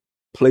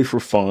for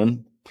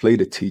fun, play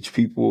to teach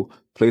people,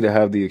 play to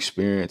have the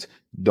experience,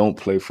 don't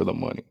play for the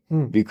money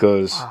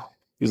because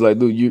he's like,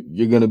 dude,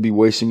 you're going to be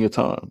wasting your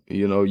time.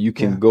 You know, you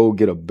can go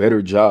get a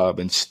better job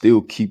and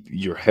still keep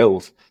your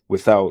health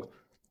without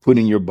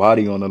putting your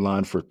body on the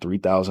line for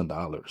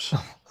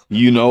 $3,000.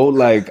 You know,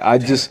 like I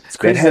just,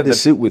 that had to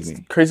sit with me.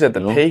 It's crazy that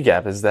the pay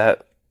gap is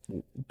that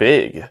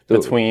big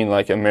between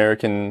like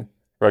American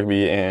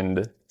rugby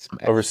and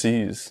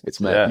overseas.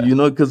 It's mad. You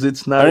know, because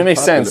it's not. I mean, it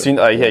makes sense. You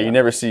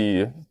never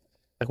see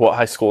like what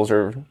high schools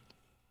are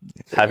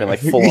having like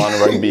full on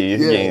rugby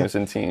games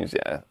and teams.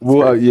 Yeah.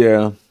 Well,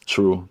 yeah,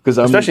 true. Because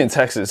especially in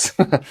Texas.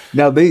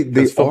 Now they are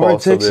in so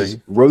Texas.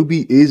 big.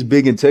 Rugby is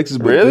big in Texas,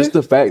 but Really? just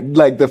the fact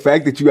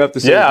that you have to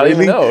say I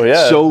didn't even know.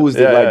 Yeah. shows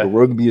that Yeah. like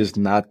rugby is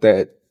not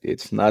that.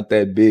 It's not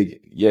that big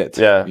yet.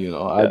 Yeah. You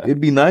know,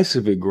 it'd be nice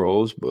if it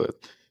grows, but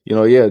you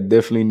know,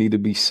 definitely need to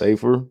be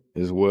safer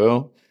as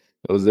well.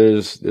 Because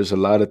there's a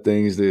lot of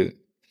things that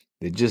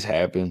just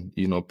happen.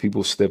 You know,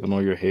 people stepping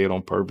on your head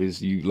on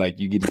purpose. You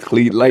get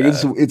cleat. Like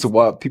it's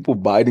wild. People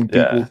biting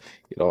people. Yeah.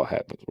 It all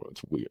happens, bro.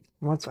 It's weird.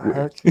 what the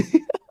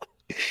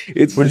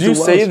heck? Would you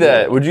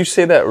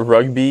say that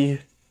rugby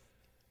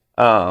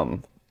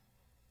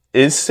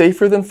is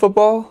safer than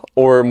football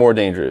or more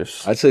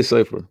dangerous? I'd say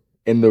safer.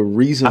 And the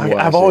reason why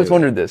I've always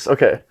wondered this.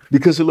 Okay.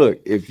 because look,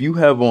 if you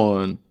have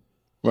on,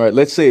 right,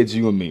 let's say it's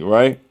you and me,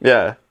 right?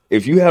 Yeah.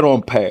 If you had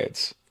on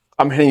pads,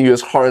 I'm hitting you as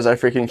hard as I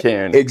freaking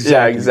can. exactly.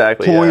 Yeah,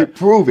 exactly. Point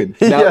proven.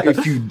 Now, Yeah.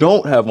 if you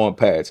don't have on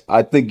pads,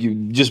 I think you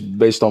just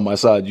based on my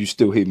size, you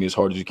still hit me as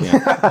hard as you can.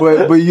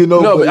 but you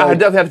know, No, but I like,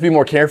 definitely have to be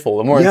more careful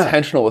and more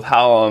intentional with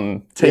how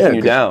I'm taking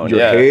you 'cause down. Your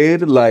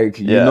head, like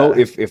you Yeah. know,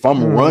 if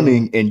I'm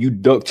running and you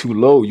duck too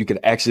low, you could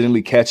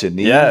accidentally catch a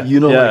knee. Yeah. You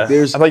know, like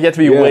there's I feel like you have to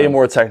be way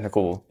more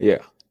technical. Yeah.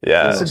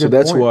 Yeah. That's a So good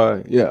that's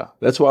point. why,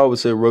 that's why I would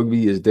say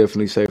rugby is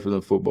definitely safer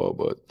than football.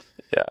 But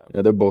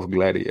Yeah, they're both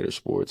gladiator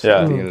sports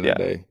Yeah. at the end of the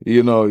day.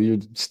 You know, you're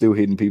still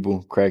hitting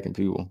people, cracking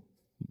people.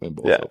 In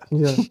both of them.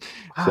 Yeah.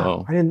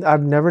 So Wow,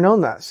 I've never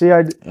known that. See, I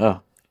had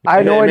no it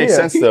idea. makes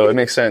sense though. It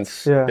makes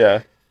sense. Yeah.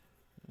 Yeah.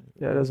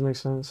 Yeah, it does make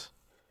sense.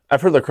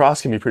 I've heard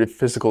lacrosse can be pretty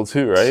physical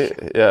too, right?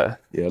 Yeah.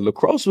 yeah,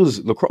 lacrosse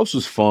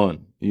was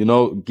fun. You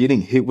know,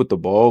 getting hit with the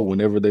ball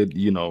whenever they,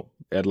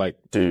 at like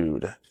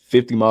Dude.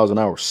 50 miles an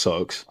hour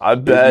sucks. I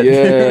bet.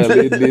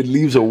 It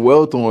leaves a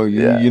welt on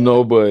you,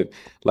 Yeah. but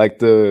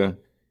like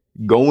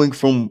going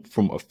from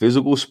a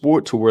physical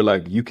sport to where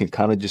like you can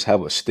kind of just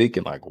have a stick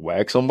and like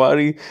whack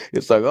somebody,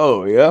 it's like,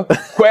 oh yeah,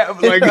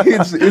 crap. Like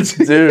it's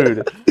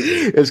Dude.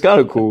 it's kind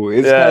of cool.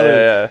 It's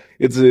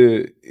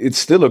it's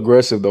still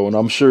aggressive though, and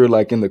I'm sure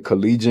like in the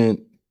collegiate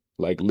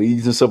like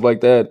leagues and stuff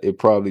like that, it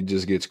probably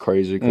just gets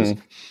crazy because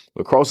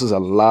lacrosse is a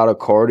lot of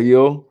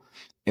cardio.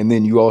 And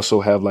then you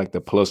also have like the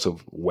plus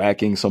of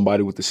whacking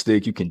somebody with the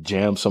stick. You can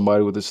jam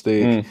somebody with a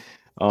stick.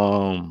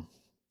 And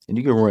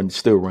you can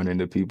still run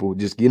into people.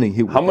 Just getting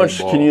hit with How much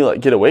that ball. can you like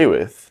get away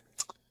with?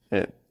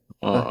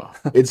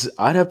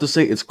 I'd have to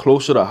say it's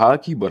closer to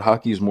hockey, but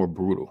hockey is more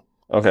brutal.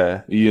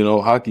 Okay.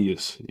 Hockey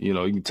is, you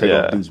can take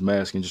off dude's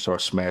mask and just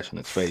start smashing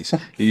his face.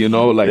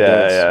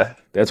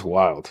 That's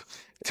wild.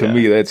 To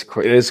me, that's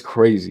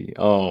crazy.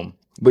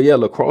 But yeah,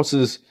 lacrosse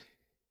is,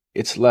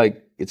 it's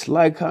like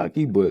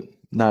hockey, but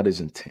not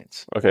as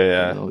intense. Okay,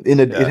 yeah.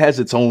 And it has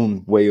its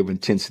own way of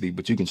intensity,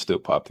 but you can still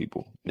pop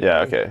people.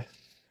 Yeah, okay.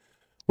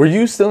 Were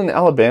you still in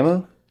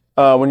Alabama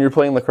when you were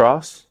playing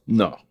lacrosse?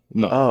 No.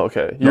 Oh,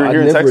 okay.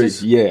 You're in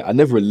Texas? Yeah, I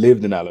never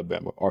lived in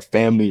Alabama. Our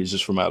family is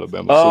just from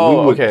Alabama.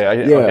 Oh, okay. I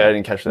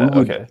didn't catch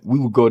that. We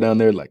would go down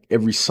there like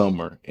every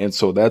summer. And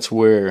so that's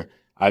where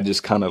I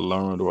just kind of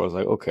learned where I was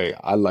like, okay,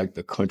 I like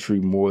the country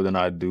more than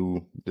I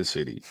do the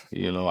city.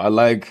 I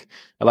like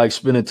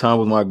spending time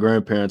with my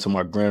grandparents and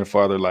my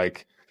grandfather,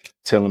 like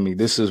telling me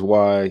this is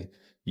why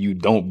you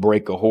don't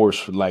break a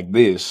horse like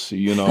this.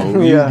 You get what I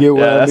mean?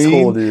 That's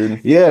cool,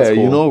 dude. Yeah, that's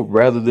cool.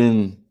 Rather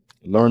than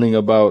learning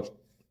about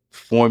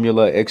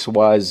formula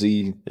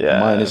XYZ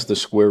minus the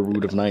square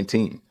root of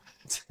 19.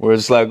 Where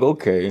it's like,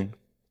 okay,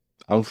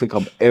 I don't think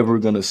I'm ever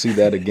gonna see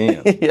that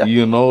again. I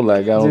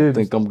don't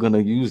think I'm gonna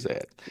use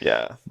that.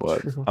 Yeah.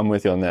 But I'm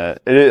with you on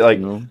that.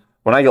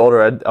 When I get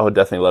older, I would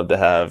definitely love to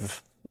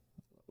have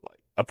like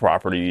a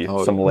property,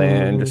 some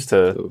land, just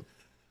to.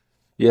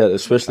 Yeah,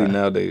 especially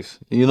nowadays.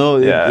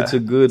 It's a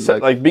good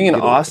like being in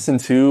Austin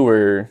too,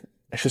 where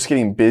it's just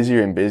getting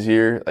busier and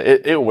busier.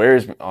 It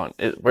wears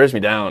me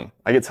down.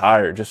 I get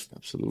tired just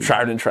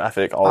driving in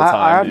traffic all the time.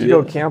 I have to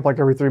go camp like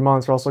every 3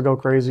 months, or else I'll go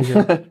crazy.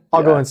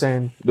 I'll go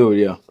insane. Dude,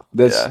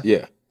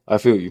 yeah, I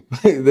feel you.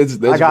 that's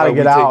I gotta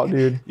get out,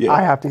 dude. Yeah.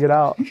 I have to get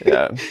out.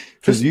 Yeah,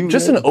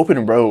 just an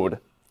open road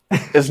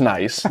is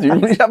nice. Dude,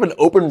 when you have an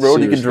open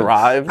road, you can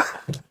drive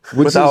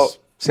without.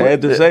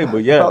 Sad to say,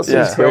 but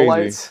it's crazy.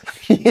 Lights.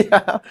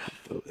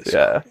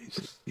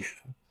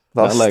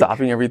 Without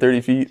stopping every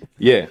 30 feet.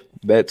 Yeah,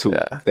 that too.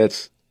 Yeah.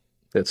 That's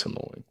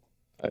annoying.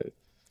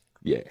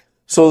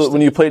 So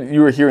when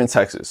you were here in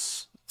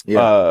Texas.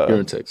 Yeah, here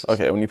in Texas.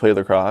 Okay, when you played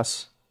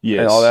lacrosse.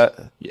 Yes. And all that.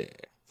 Yeah.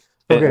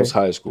 That was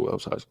high school.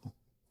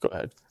 Go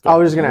ahead. I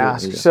was just gonna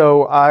ask. Yeah.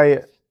 So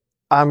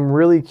I'm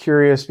really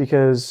curious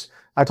because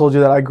I told you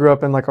that I grew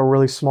up in like a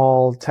really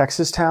small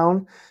Texas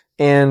town,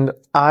 and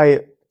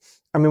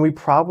I mean, we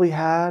probably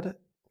had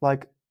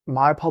like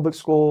my public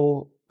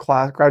school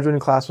graduating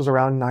class was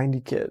around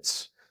 90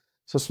 kids.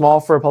 So small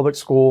for a public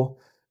school.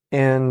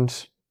 And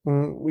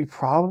we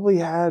probably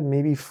had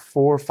maybe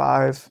 4 or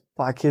 5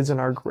 black kids in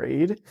our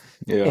grade.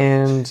 Yeah.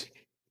 And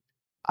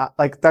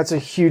that's a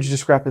huge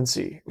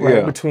discrepancy,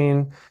 right?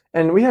 Between,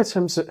 and we had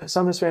some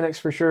Hispanics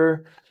for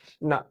sure,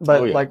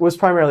 like was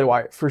primarily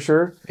white for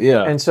sure.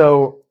 Yeah. And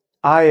so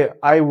I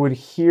would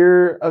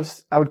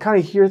kind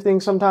of hear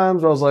things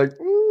sometimes where I was like,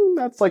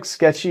 that's like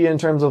sketchy in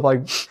terms of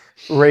like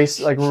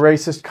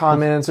racist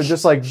comments or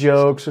just like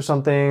jokes or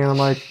something. And I'm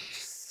like,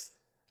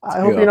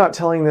 I hope you're not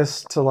telling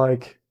this to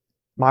like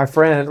my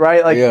friend,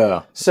 right?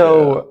 Like,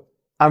 so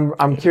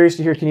I'm curious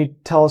to hear, can you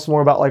tell us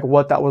more about like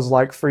what that was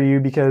like for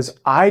you? Because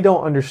I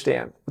don't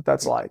understand what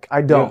that's like.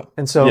 I don't.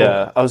 And so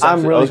I was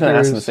going to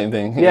ask them the same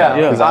thing.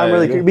 Because I'm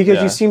really curious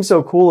because you seem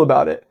so cool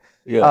about it.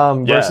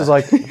 Versus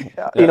like,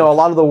 a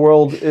lot of the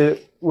world,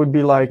 it would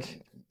be like,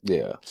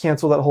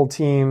 cancel that whole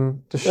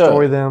team,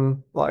 destroy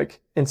them, like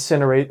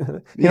incinerate.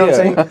 You know what I'm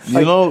saying?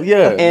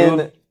 Like,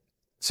 And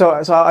so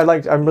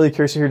I'm really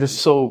curious to hear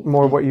just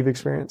more of what you've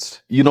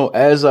experienced.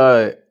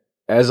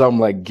 As I'm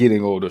like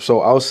getting older,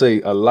 so I'll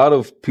say a lot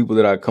of people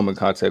that I come in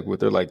contact with,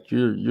 they're like,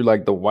 you're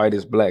like the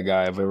whitest black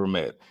guy I've ever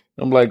met.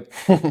 I'm like,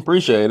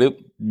 appreciate it.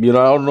 I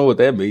don't know what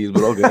that means,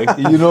 but okay.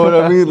 You know what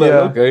I mean? Like,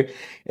 okay.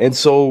 And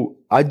so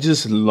I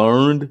just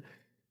learned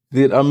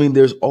that,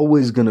 there's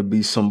always going to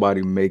be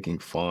somebody making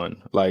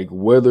fun. Like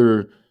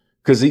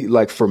because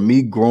like for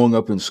me growing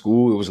up in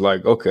school, it was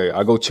like, okay,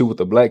 I go chill with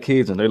the black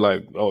kids and they're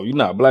like, oh, you're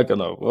not black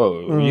enough.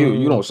 Oh,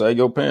 you don't sag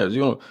your pants.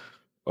 You don't.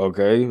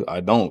 Okay, I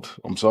don't.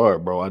 I'm sorry,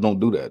 bro. I don't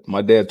do that.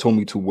 My dad told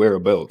me to wear a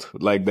belt.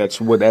 Like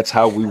that's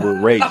how we were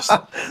raised.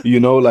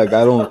 Like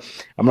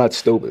I'm not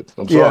stupid.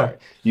 I'm sorry.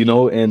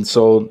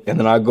 And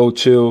then I go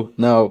chill.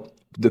 Now,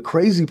 the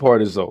crazy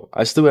part is though,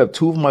 I still have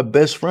two of my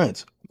best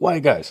friends,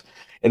 white guys.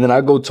 And then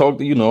I go talk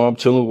to, I'm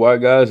chilling with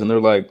white guys and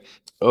they're like,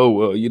 oh,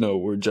 well,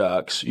 we're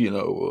jocks, yeah,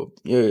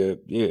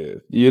 yeah.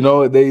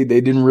 They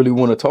didn't really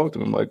want to talk to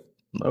me. I'm like,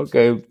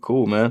 okay,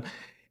 cool, man.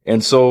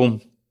 And so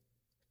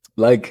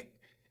like,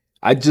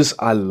 I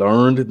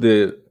learned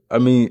that, I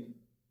mean,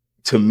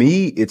 to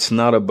me, it's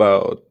not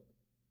about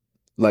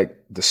like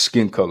the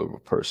skin color of a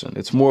person.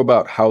 It's more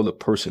about how the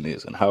person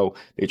is and how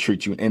they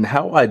treat you. And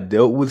how I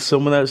dealt with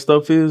some of that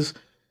stuff is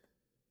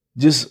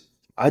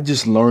I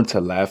just learned to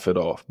laugh it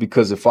off,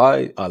 because if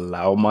I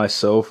allow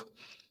myself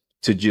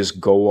to just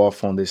go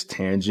off on this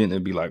tangent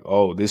and be like,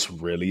 oh, this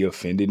really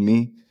offended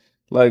me,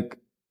 like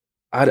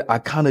I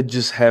kind of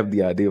just have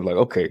the idea of like,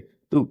 okay,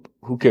 dude,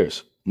 who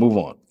cares? Move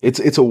on.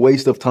 It's a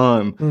waste of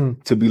time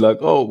to be like,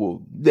 oh,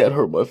 well, that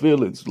hurt my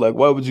feelings. Like,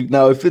 why would you?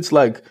 Now, if it's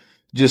like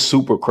just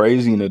super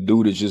crazy and a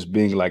dude is just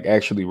being like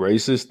actually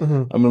racist,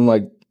 I mean,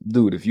 like,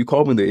 dude, if you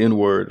call me the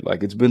N-word,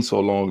 like, it's been so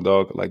long,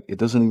 dog, like, it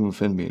doesn't even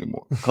offend me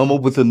anymore. Come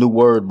up with a new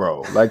word,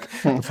 bro. Like,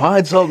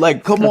 find something.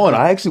 Like, come on.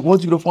 I actually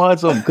want you to find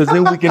something, because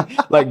then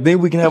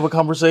we can have a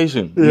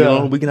conversation.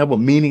 We can have a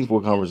meaningful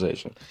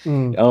conversation.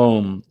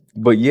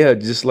 But yeah,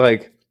 just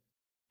like,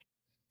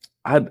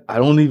 I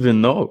don't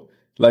even know.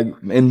 Like,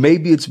 and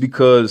maybe it's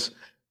because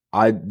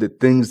the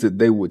things that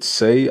they would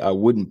say, I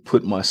wouldn't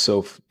put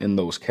myself in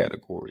those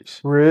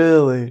categories.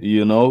 Really?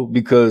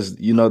 Because,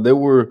 there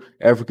were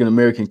African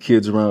American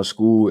kids around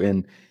school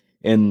and,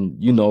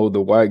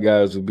 the white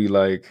guys would be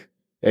like,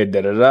 hey,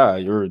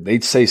 or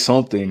they'd say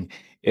something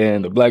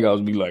and the black guys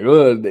would be like,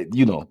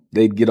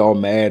 they'd get all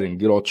mad and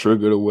get all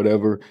triggered or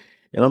whatever.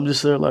 And I'm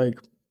just there like,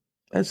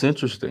 that's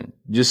interesting.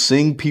 Just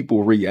seeing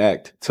people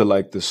react to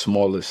like the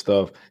smallest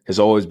stuff has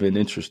always been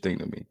interesting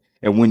to me.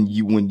 And when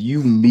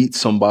you meet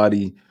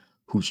somebody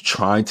who's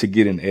trying to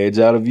get an edge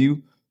out of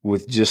you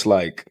with just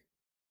like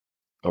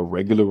a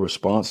regular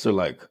response, they're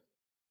like,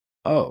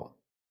 oh,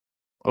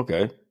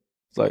 okay.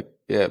 It's like,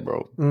 yeah,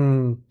 bro.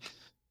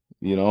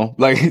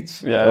 Like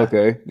it's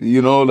okay.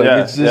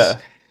 It's just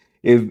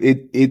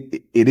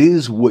it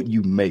is what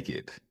you make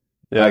it.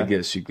 I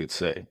guess you could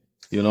say.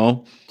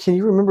 Can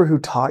you remember who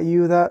taught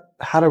you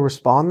how to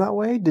respond that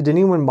way? Did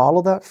anyone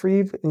model that for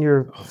you in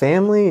your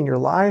family, in your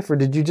life, or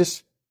did you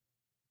just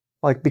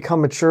like become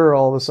mature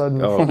all of a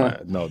sudden? Oh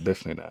man, no,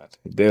 definitely not.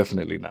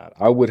 Definitely not.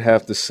 I would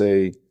have to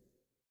say,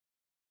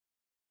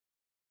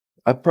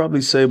 I'd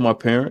probably say my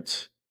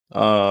parents.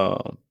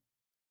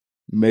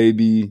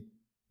 Maybe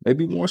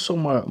more so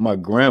my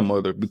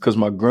grandmother, because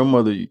my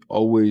grandmother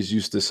always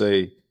used to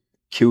say,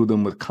 kill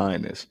them with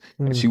kindness.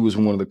 And she was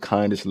one of the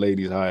kindest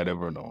ladies I had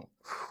ever known.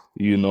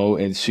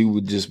 And she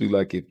would just be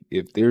like,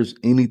 if there's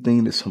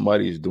anything that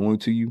somebody is doing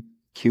to you,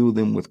 kill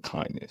them with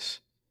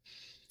kindness.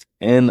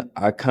 And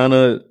I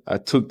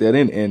took that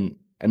in. And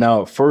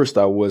now at first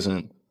I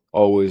wasn't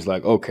always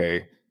like,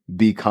 okay,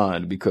 be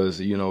kind, because,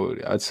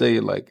 I'd say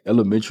like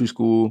elementary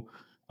school,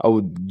 I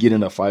would get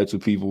into fights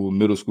with people.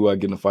 Middle school, I'd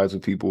get into fights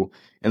with people.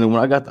 And then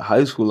when I got to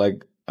high school,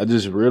 like, I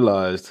just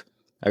realized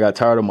I got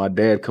tired of my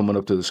dad coming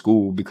up to the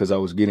school because I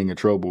was getting in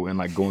trouble and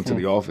like going to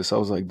the office. I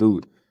was like,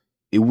 dude,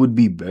 it would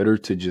be better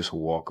to just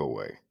walk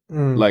away.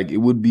 Like, it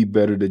would be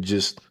better to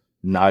just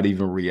not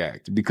even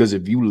react, because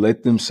if you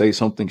let them say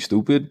something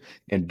stupid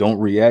and don't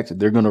react,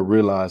 they're going to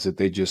realize that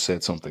they just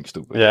said something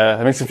stupid. Yeah,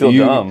 it makes you feel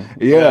dumb.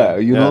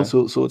 Yeah,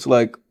 so it's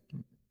like,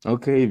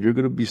 okay, if you're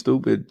going to be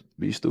stupid,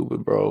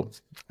 bro.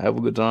 Have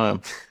a good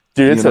time.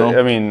 Dude,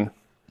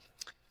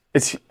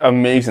 it's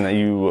amazing that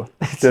you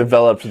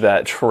developed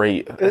that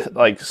trait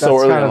like so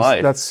early in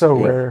life. That's so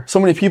rare. So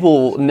many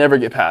people never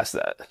get past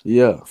that.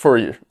 Yeah.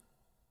 For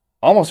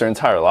almost their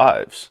entire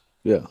lives.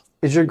 Yeah.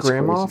 Is your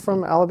grandma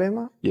from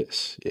Alabama?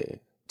 Yes. Yeah.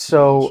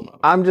 So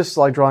I'm just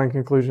like drawing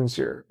conclusions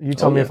here. You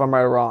tell me if I'm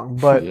right or wrong.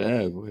 But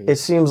it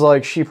seems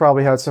like she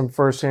probably had some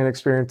firsthand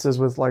experiences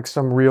with like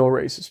some real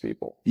racist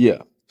people. Yeah.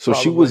 So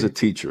she was a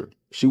teacher.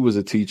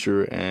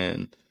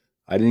 And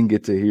I didn't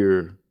get to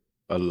hear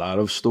a lot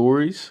of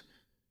stories.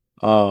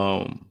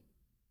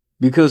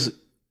 Because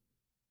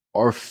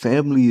our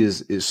family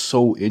is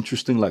so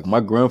interesting. Like my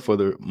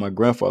grandfather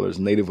is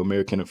Native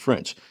American and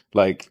French.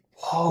 Like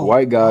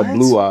white guy,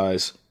 blue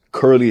eyes,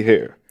 curly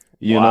hair,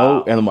 you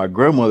know, and my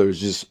grandmother is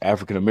just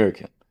African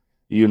American,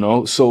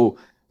 so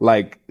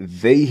like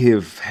they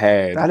have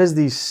had. That is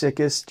the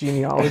sickest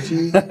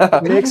genealogy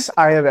mix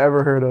I have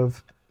ever heard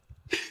of.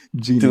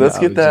 Dude, let's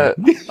get that.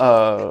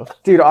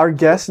 Dude, our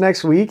guest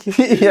next week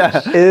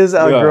is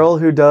a girl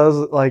who does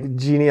like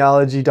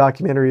genealogy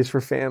documentaries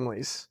for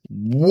families.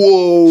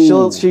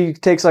 Whoa. She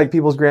takes like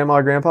people's grandma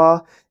or grandpa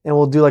and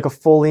will do like a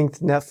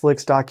full-length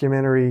Netflix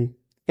documentary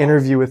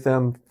interview with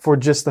them for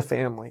just the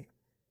family.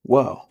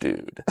 Wow.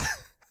 Dude.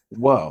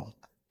 Wow.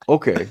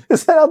 Okay.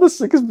 Is that how the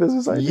sickest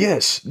business idea?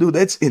 Yes. Dude,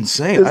 that's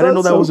insane. I didn't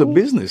know that was a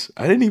business.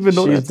 I didn't even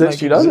know that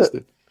she does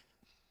existed.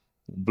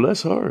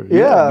 Bless her.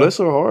 Yeah. Bless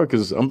her heart,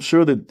 because I'm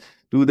sure that,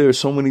 dude, there's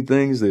so many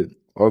things that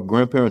our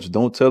grandparents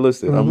don't tell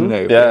us that, I mean,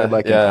 if they had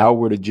like an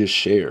hour to just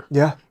share,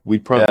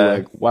 we'd probably be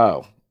like,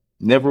 wow,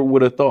 never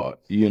would have thought,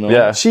 you know?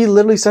 Yeah. She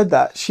literally said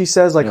that. She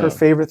says like her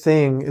favorite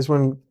thing is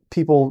when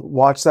people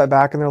watch that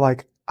back and they're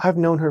like, I've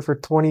known her for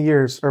 20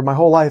 years or my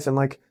whole life, and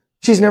like,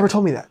 she's never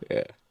told me that.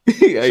 Yeah.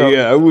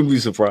 I wouldn't be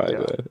surprised.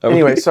 Man.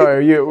 Anyway,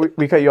 sorry,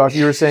 we cut you off.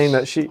 You were saying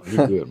that You're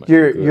good,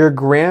 man. your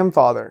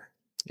grandfather.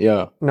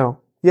 Yeah. No.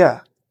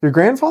 Yeah. Your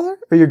grandfather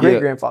or your great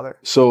grandfather?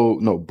 So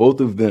no,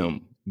 both of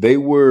them.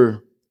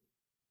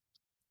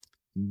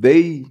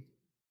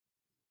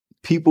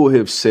 People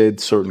have said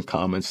certain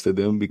comments to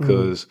them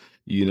because,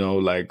 you know,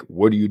 like,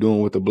 what are you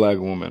doing with a black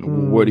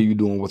woman? What are you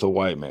doing with a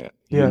white man?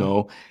 You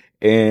know?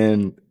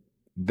 And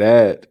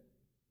that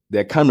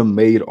kind of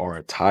made our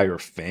entire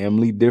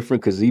family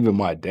different, because even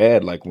my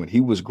dad, like when he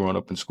was growing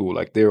up in school,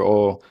 like they're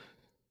all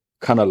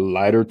kind of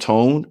lighter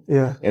toned.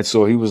 Yeah. And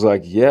so he was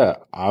like, he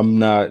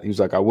was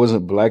like, I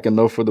wasn't black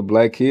enough for the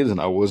black kids and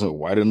I wasn't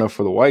white enough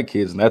for the white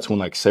kids. And that's when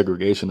like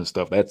segregation and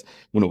stuff, that's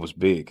when it was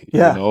big, you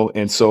know?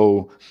 And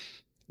so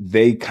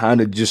they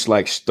kind of just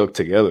like stuck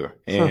together.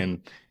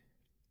 And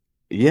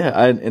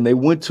and they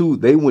went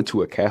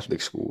to a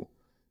Catholic school.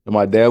 And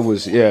my dad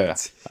was, I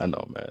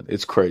know, man,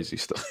 it's crazy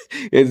stuff.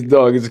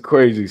 It's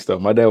crazy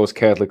stuff. My dad was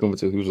Catholic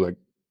until he was like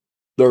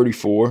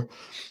 34.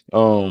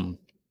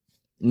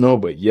 No,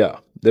 but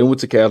they went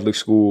to Catholic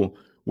school,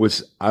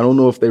 which I don't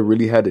know if they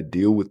really had to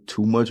deal with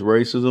too much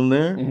racism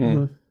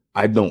there.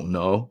 I don't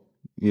know,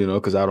 you know,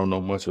 because I don't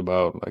know much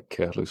about like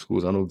Catholic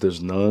schools. I know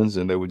there's nuns,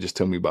 and they would just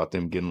tell me about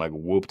them getting like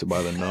whooped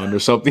by the nun or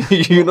something,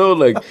 you know,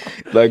 like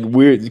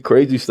weird,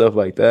 crazy stuff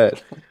like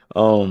that.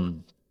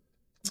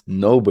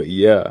 No, but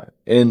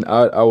and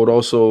I would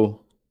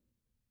also,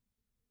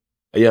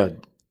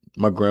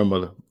 my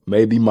grandmother,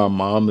 maybe my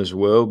mom as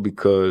well,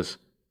 because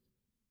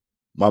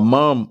my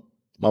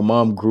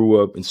mom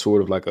grew up in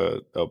sort of like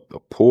a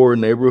poor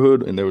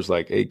neighborhood, and there was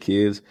like 8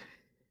 kids.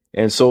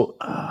 And so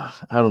I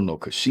don't know,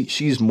 because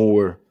she's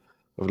more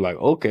of like,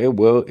 okay,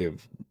 well,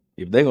 if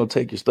they're going to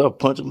take your stuff,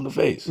 punch them in the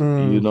face,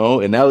 you know?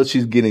 And now that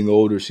she's getting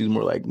older, she's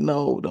more like,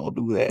 no, don't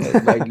do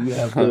that. Like, you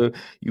have to,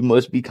 you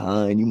must be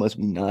kind, you must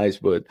be nice.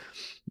 But,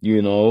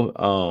 you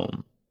know,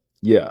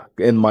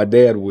 And my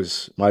dad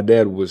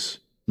was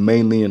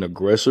mainly an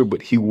aggressor,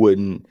 but he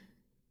wouldn't,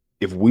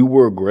 if we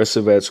were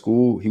aggressive at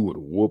school, he would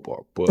whoop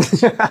our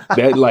butts.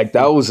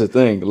 that was the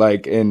thing.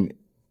 Like, and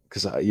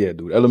because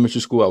dude,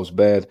 elementary school, I was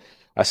bad.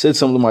 I said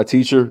something to my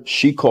teacher.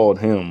 She called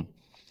him.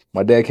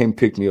 My dad came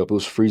pick me up. It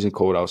was freezing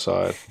cold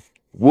outside.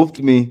 Whooped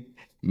me.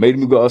 Made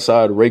me go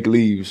outside, rake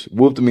leaves,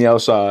 whooped me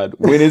outside,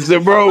 went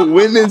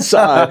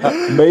inside,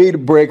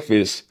 made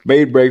breakfast,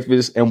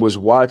 and was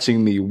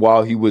watching me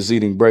while he was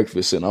eating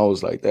breakfast. And I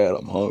was like, Dad,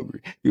 I'm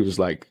hungry. He was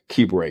like,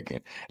 keep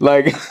raking.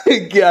 Like,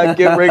 I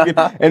kept raking.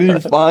 And he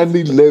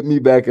finally let me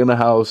back in the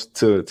house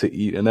to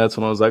eat. And that's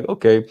when I was like,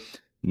 okay,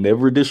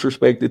 never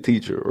disrespect the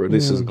teacher or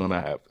this is going to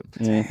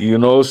happen. You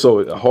know, so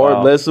a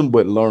hard lesson,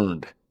 but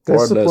learned.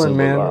 Discipline,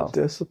 man.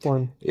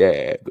 Discipline.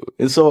 Yeah. Dude.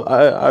 And so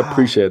I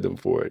appreciate them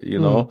for it, you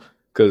know?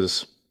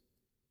 Because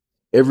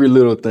every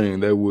little thing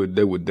they would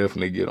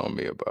definitely get on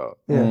me about.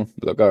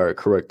 Like, all right,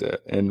 correct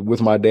that. And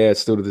with my dad,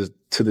 still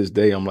to this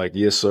day, I'm like,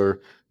 yes, sir,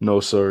 no,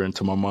 sir. And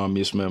to my mom,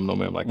 yes, ma'am, no,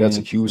 ma'am. Like, that's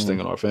a huge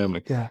thing in our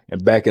family.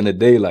 And back in the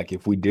day, like,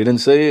 if we didn't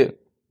say it,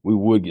 we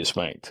would get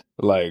spanked.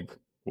 Like,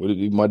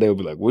 my dad would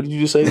be like, what did you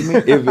just say to me?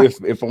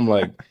 if I'm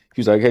like,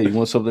 he's like, hey, you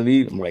want something to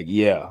eat? I'm like,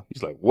 yeah.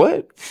 He's like,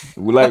 what?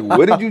 We're like,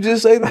 what did you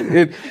just say to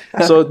me?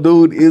 So,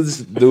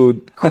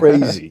 dude,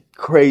 crazy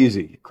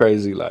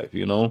life,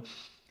 you know?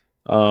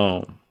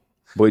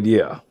 But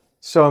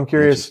So I'm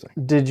curious,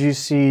 did you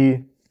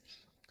see,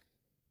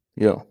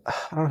 I don't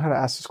know how to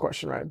ask this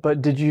question right,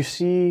 but did you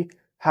see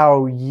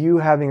how you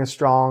having a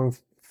strong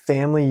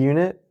family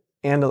unit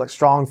and a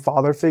strong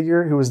father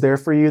figure who was there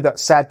for you, that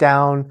sat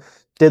down,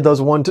 did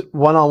those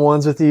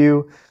one-on-ones with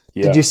you,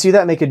 did you see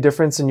that make a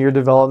difference in your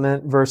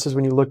development versus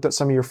when you looked at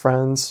some of your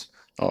friends,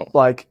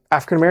 like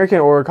African-American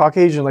or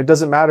Caucasian, like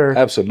doesn't matter.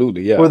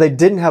 Absolutely, yeah. Or they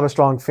didn't have a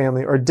strong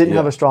family or didn't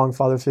have a strong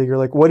father figure.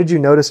 Like, what did you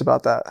notice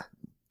about that?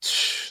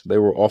 They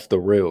were off the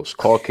rails.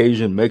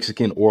 Caucasian,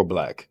 Mexican, or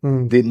black.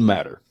 Didn't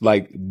matter.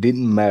 Like,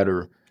 didn't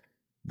matter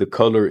the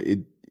color.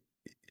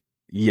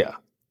 The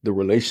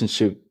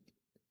relationship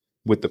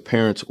with the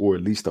parents, or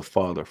at least the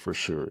father for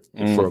sure.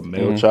 And for a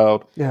male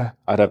child,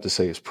 I'd have to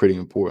say it's pretty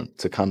important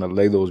to kind of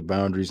lay those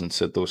boundaries and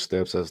set those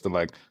steps as to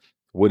like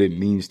what it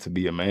means to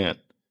be a man,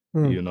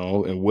 you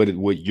know, and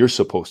what you're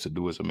supposed to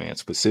do as a man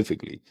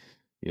specifically,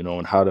 you know,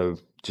 and how to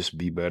just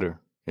be better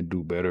and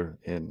do better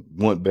and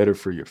want better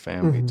for your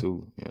family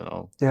too, you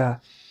know? Yeah.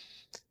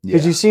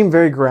 Because you seem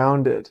very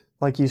grounded.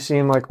 Like you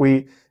seem like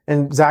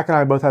and Zach and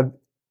I both had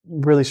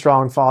really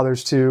strong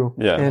fathers too.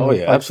 Yeah. And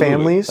absolutely.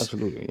 families.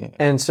 Absolutely. Yeah.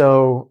 And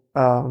so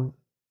I'm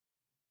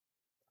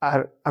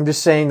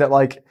just saying that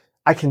like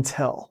I can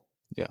tell.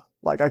 Yeah.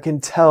 Like I can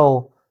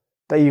tell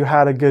that you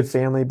had a good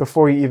family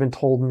before you even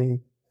told me.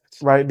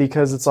 Right?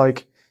 Because it's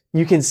like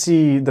you can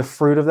see the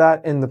fruit of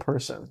that in the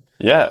person.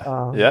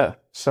 Yeah.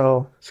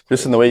 So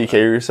just in the way you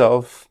carry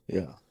yourself.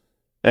 Yeah.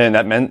 And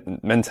that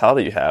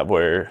mentality you have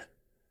where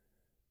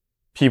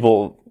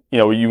people,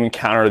 you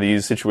encounter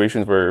these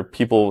situations where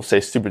people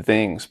say stupid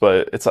things,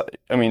 but it's like,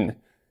 I mean,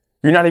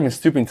 you're not even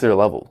stooping to their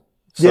level.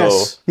 So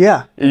yes.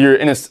 Yeah.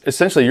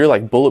 Essentially you're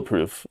like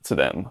bulletproof to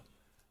them.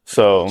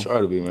 So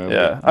Try to be, man.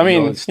 yeah. But, I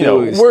mean,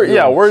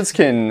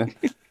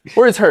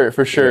 words hurt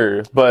for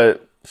sure,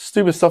 but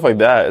stupid stuff like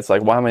that, it's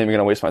like, why am I even going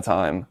to waste my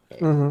time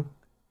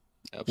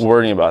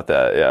worrying about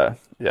that? Yeah.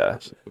 Yeah.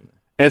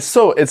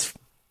 Absolutely. And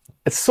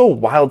it's so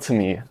wild to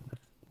me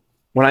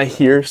when I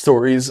hear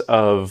stories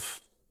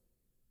of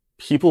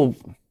people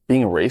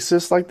being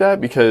racist like that,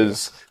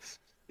 because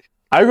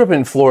I grew up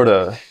in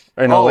Florida,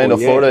 in Orlando,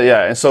 Florida.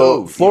 Yeah. And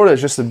so Florida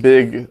is just a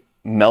big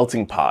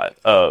melting pot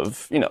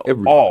of,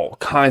 all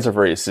kinds of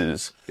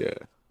races. Yeah.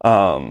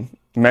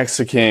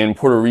 Mexican,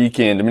 Puerto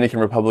Rican, Dominican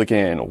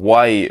Republican,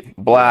 white,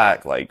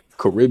 black, like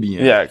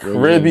Caribbean. Yeah,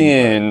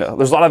 Caribbean.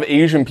 There's a lot of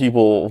Asian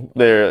people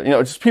there,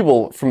 just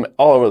people from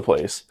all over the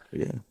place.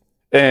 Yeah.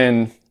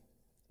 And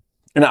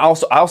I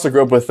also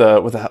grew up with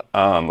an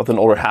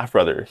older half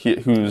brother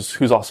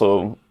who's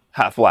also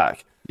half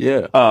black.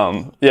 Yeah.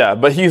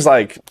 But he's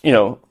like, he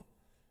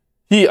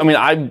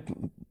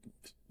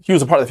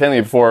was a part of the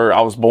family before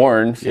I was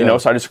born, so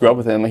I just grew up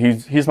with him.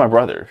 He's my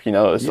brother,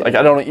 It's like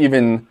I don't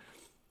even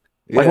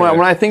like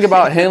when I think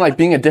about him like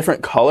being a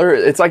different color,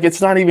 it's like it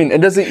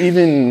doesn't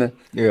even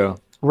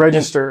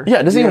register. Yeah,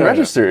 it doesn't even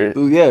register.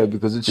 Yeah,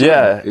 because it's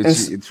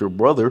it's your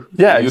brother.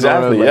 Yeah,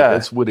 exactly.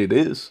 That's what it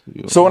is.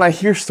 So when I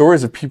hear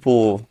stories of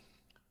people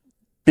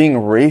being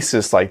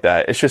racist like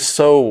that, it's just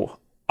so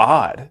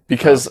odd,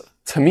 because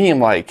to me, I'm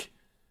like,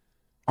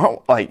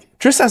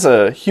 just as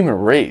a human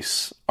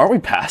race, aren't we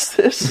past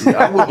this? It's like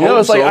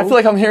I feel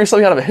like I'm hearing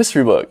something out of a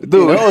history book.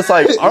 Dude. It's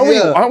like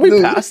aren't we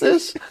past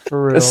this?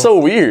 For real. It's so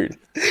weird.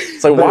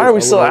 It's like, why are we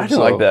still acting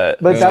like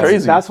that? But that's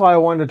crazy. That's why I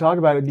wanted to talk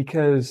about it,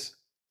 because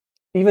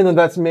even though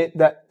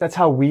that's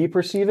how we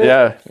perceive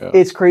it,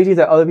 it's crazy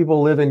that other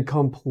people live in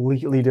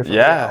completely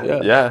different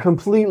ways.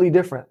 Completely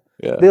different.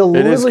 Yeah. They'll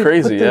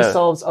literally put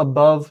themselves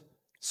above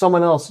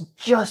someone else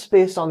just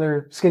based on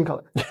their skin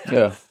color.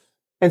 Yeah.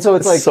 And so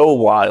it's like so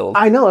wild.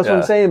 I know, that's what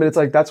I'm saying, but it's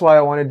like that's why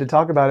I wanted to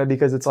talk about it,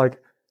 because it's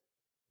like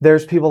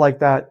there's people like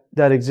that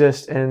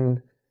exist,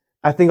 and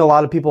I think a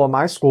lot of people at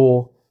my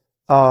school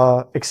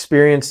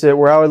experienced it,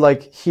 where I would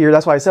like hear,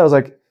 that's why I said, I was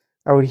like,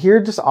 I would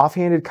hear just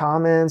offhanded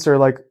comments or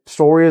like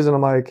stories, and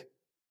I'm like,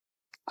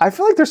 I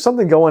feel like there's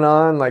something going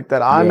on like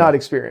that I'm not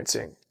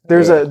experiencing.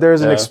 There's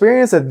an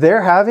experience that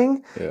they're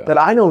having that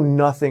I know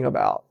nothing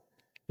about.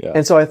 Yeah.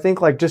 And so I think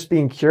like just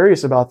being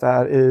curious about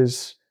that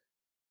is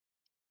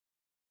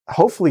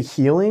hopefully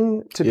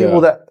healing to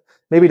people that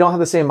maybe don't have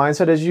the same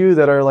mindset as you,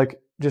 that are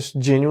like just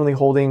genuinely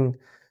holding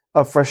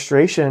a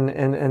frustration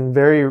and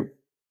very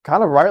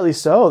kind of rightly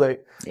so. They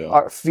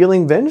are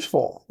feeling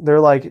vengeful. They're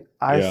like,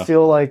 I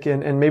feel like,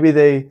 and maybe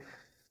they,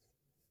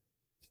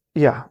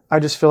 I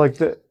just feel like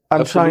that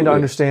I'm trying to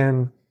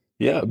understand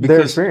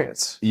their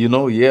experience.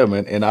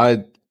 Man. And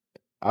I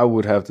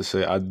would have to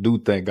say, I do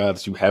thank God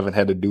that you haven't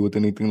had to deal with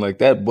anything like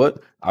that.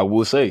 But I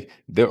will say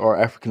there are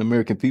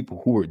African-American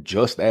people who are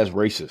just as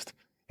racist.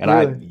 And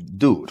really?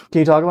 Dude. Can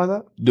you talk about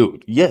that?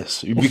 Dude,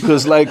 yes.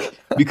 Because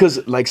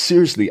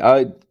seriously,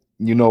 I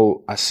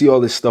see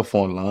all this stuff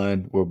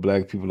online where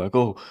black people are like,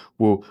 oh,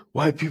 well,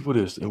 white people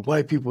this and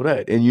white people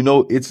that. And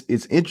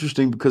it's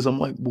interesting, because I'm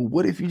like, well,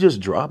 what if you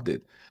just dropped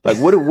it? Like,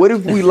 what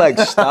if we like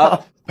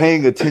stop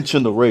paying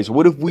attention to race?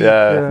 What if we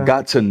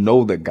got to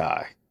know the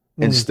guy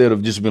instead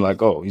of just being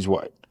like, oh, he's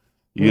white,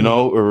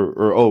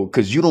 or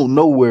because you don't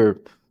know where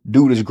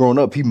dude has grown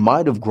up. He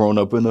might have grown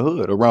up in the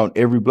hood around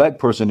every black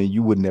person, and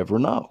you would never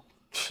know.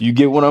 You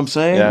get what I'm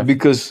saying? Yeah.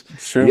 Because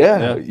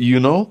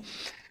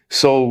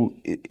So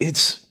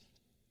it's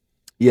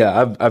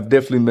I've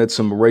definitely met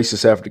some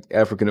racist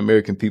African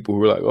American people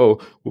who are like,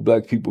 oh, well,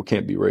 black people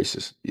can't be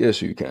racist.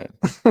 Yes, you can.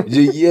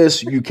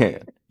 Yes, you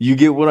can. You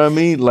get what I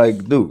mean?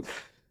 Like, dude,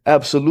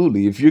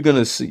 absolutely. If you're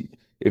gonna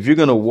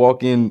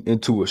walk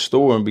into a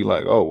store and be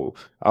like, oh, well,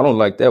 I don't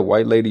like that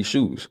white lady's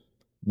shoes.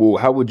 Well,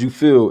 how would you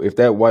feel if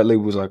that white lady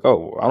was like,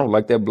 oh, I don't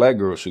like that black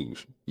girl's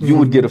shoes? You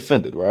would get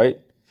offended, right?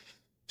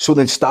 So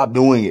then stop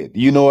doing it.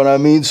 You know what I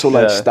mean? So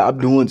like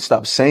stop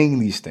saying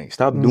these things.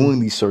 Stop doing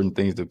these certain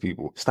things to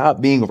people.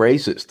 Stop being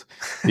racist.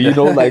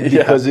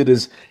 Because it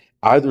is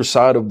either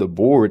side of the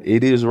board,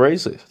 it is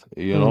racist,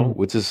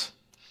 which is,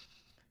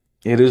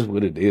 it is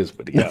what it is.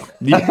 But dog,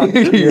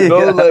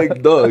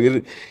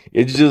 it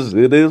is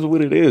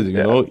what it is,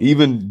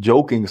 even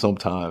joking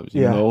sometimes,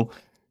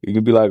 you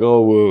can be like,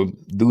 oh, well,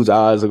 dude's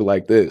eyes look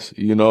like this,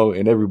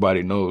 and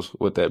everybody knows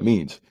what that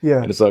means.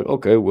 Yeah. And it's like,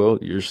 okay, well,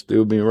 you're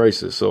still being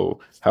racist. So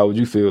how would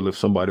you feel if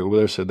somebody over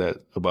there said that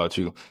about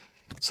you?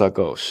 It's like,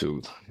 oh,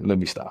 shoot, let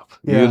me stop.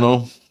 Yeah,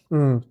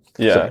 so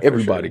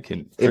everybody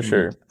can. For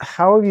sure.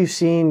 How have you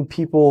seen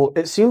people,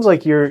 it seems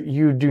like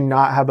you do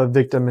not have a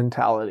victim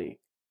mentality.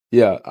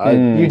 Yeah.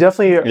 You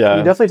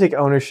definitely take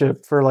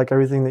ownership for like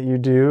everything that you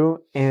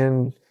do.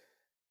 And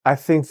I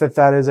think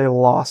that is a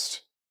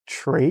lost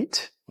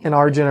trait in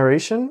our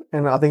generation,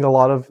 and I think a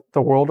lot of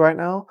the world right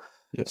now.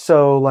 Yeah.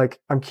 So, like,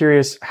 I'm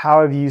curious,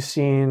 how have you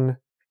seen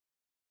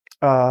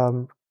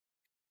anyone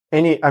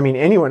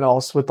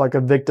else with like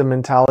a victim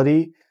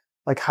mentality?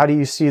 Like, how do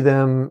you see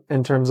them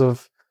in terms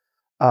of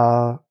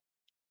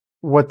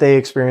what they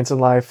experience in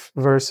life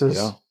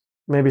versus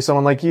maybe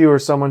someone like you or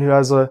someone who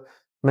has a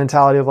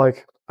mentality of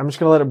like, I'm just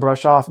going to let it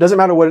brush off. Doesn't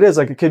matter what it is.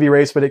 Like, it could be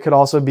race, but it could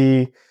also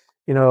be,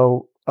 you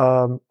know,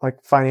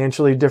 like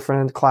financially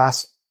different,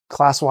 class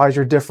wise,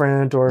 you're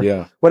different,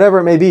 or whatever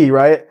it may be.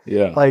 Right.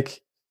 Yeah.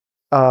 Like,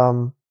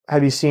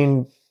 have you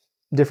seen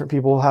different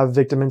people have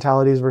victim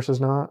mentalities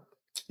versus not?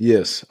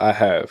 Yes, I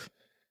have.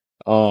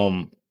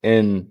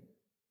 And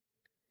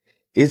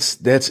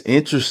that's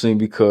interesting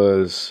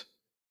because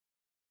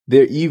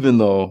even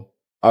though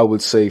I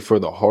would say for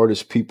the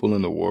hardest people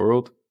in the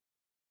world,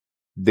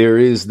 there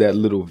is that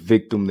little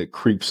victim that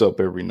creeps up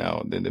every now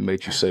and then that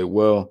makes you say,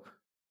 well,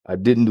 I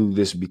didn't do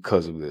this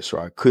because of this, or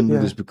I couldn't do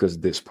this because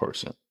of this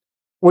person.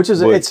 Which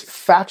is, it's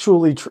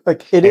factually true.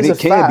 Like, it is a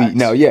fact. It can be.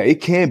 Now,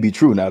 it can be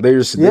true. Now, there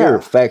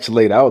are facts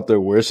laid out there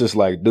where it's just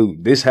like,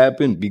 dude, this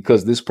happened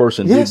because this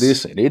person did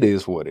this, and it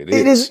is what it is.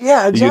 It is,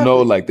 exactly. You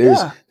know, like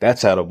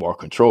that's out of our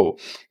control.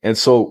 And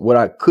so what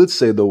I could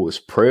say, though, is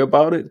pray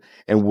about it.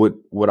 And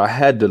what I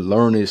had to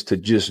learn is to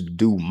just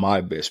do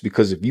my best,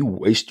 because if you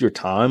waste your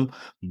time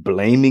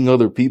blaming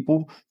other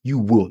people, you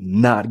will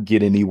not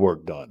get any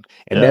work done.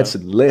 And that's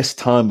less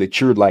time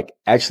that you're like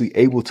actually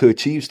able to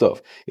achieve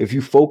stuff. If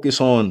you focus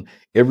on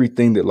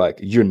everything that like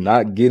you're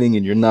not getting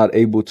and you're not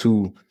able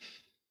to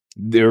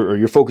or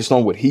you're focused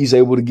on what he's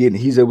able to get and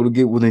he's able to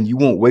get, well, then you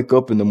won't wake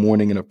up in the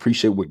morning and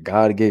appreciate what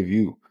God gave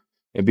you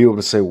and be able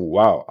to say, well,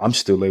 wow, I'm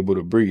still able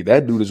to breathe.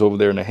 That dude is over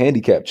there in a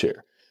handicap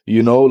chair,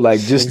 you know, like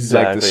just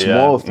like the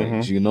small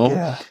things, you know?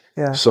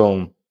 Yeah.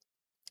 So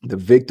the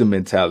victim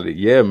mentality,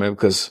 man,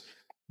 because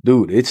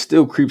dude, it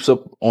still creeps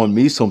up on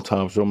me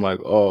sometimes where I'm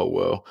like, oh,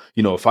 well,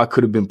 you know, if I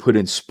could have been put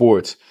in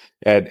sports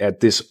at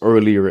this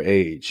earlier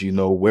age, you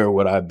know, where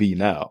would I be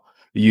now?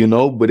 You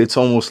know, but it's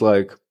almost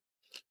like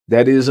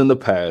that is in the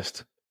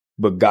past,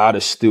 but God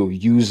is still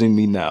using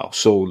me now.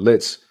 So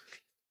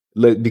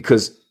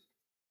because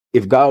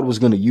if God was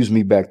going to use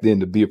me back then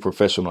to be a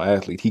professional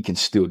athlete, he can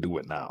still do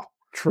it now.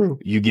 True.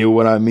 You get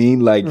what I mean?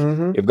 Like,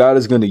 if God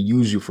is going to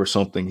use you for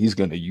something, he's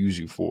going to use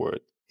you for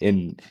it.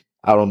 And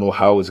I don't know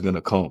how it's going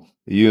to come,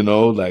 you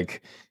know,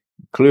 like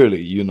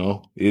clearly, you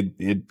know,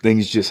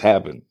 things just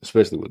happen,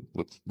 especially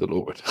with the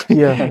Lord.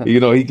 Yeah. You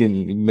know, he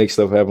can make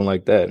stuff happen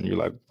like that. And you're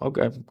like,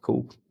 okay,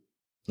 cool.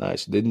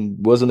 Nice.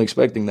 Wasn't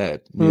expecting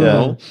that, you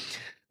know?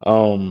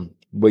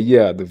 But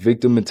yeah, the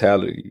victim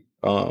mentality.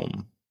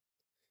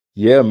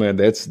 Yeah, man,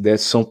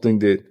 that's something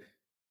that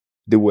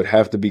would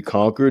have to be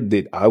conquered,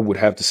 that I would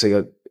have to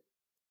say,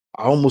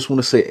 I almost want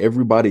to say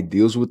everybody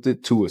deals with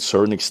it to a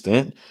certain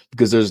extent,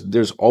 because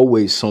there's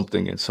always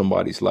something in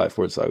somebody's life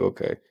where it's like,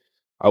 okay,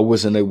 I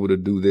wasn't able to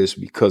do this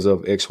because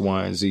of X,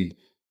 Y, and Z,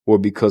 or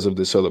because of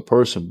this other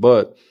person.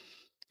 But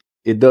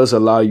it does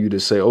allow you to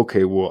say,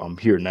 okay, well, I'm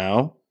here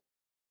now,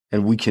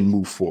 and we can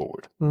move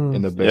forward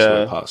in the best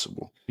way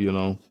possible, you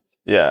know?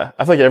 Yeah.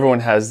 I feel like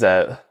everyone has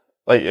that,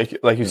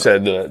 like you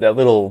said, that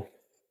little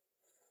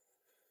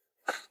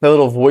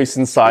voice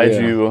inside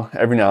you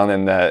every now and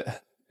then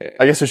that,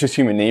 I guess it's just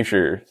human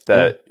nature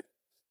that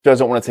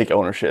doesn't want to take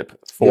ownership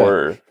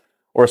for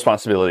or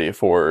responsibility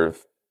for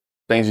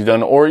things you've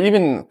done or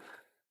even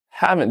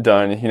haven't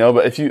done, you know.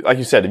 But if you, like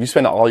you said, if you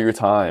spend all your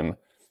time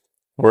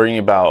worrying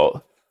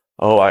about,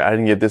 oh, I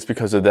didn't get this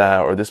because of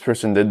that, or this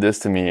person did this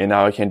to me and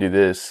now I can't do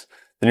this,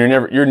 then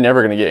you're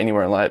never going to get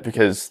anywhere in life,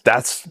 because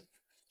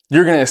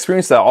you're going to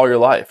experience that all your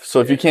life.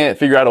 So if you can't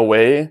figure out a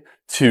way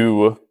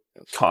to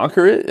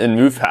conquer it and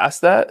move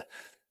past that,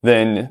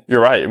 then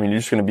you're right. I mean, you're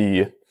just going to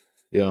be,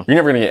 you're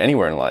never going to get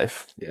anywhere in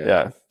life.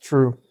 Yeah.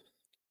 True.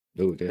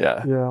 Dude,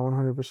 Yeah,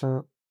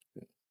 100%.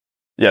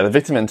 Yeah, the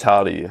victim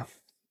mentality,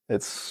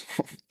 it's...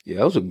 Yeah,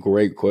 that was a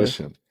great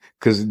question.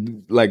 Because,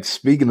 like,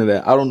 speaking of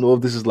that, I don't know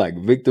if this is, like,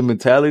 victim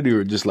mentality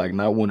or just, like,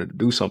 not wanting to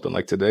do something.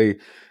 Like, today,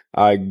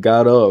 I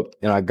got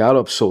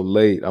up so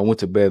late. I went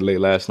to bed late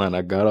last night, and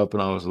I got up,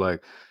 and I was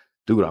like,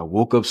 dude, I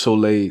woke up so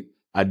late.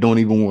 I don't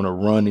even want to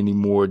run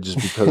anymore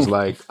just because,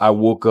 like, I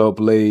woke up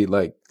late,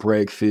 like,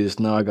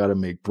 breakfast. Now I got to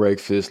make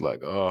breakfast.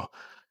 Like,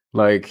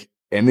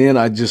 and then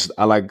I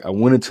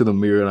went into the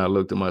mirror and I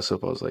looked at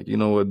myself. I was like, you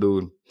know what,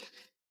 dude?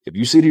 If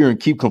you sit here and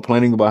keep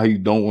complaining about how you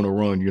don't want to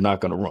run, you're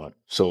not going to run.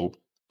 So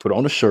put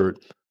on a shirt,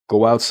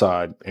 go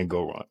outside and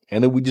go run.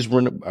 And then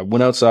I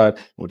went outside,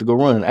 went to go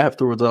run. And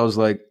afterwards I was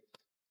like,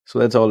 so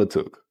that's all it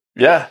took.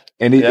 Yeah.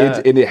 And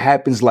it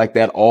happens like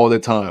that all the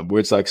time,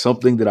 where it's like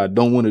something that I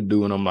don't want to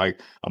do. And I'm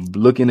like, I'm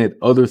looking at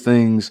other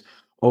things.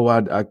 Oh,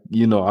 I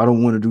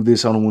don't want to do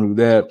this. I don't want to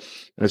do that.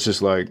 And it's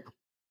just like,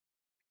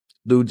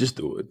 dude, just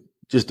do it.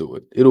 Just do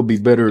it. It'll be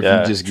better if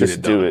you just get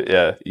it done. Do it.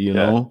 Yeah. You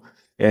know?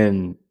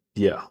 And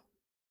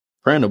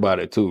praying about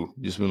it too.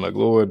 Just being like,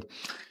 Lord,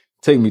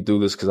 take me through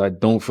this because I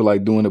don't feel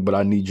like doing it, but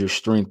I need your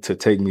strength to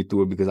take me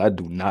through it because I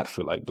do not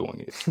feel like doing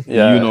it.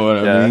 Yeah, you know what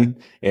I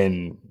mean?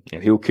 And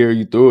he'll carry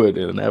you through it.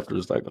 And after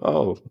it's like,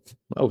 oh,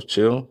 that was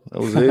chill.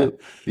 That was it.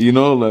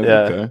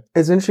 Okay.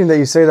 It's interesting that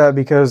you say that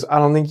because I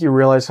don't think you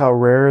realize how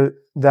rare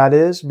that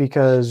is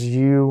because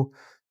you,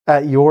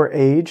 at your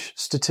age,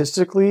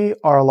 statistically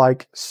are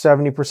like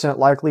 70%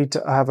 likely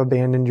to have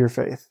abandoned your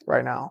faith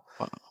right now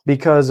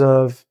because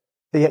of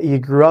you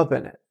grew up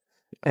in it.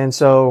 And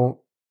so,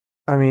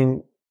 I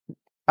mean,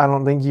 I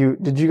don't think you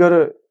didn't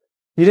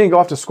go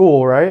off to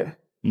school, right?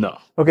 No.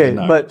 Okay,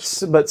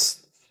 but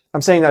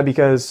I'm saying that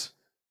because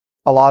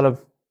a lot of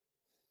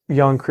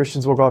young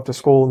Christians will go off to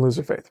school and lose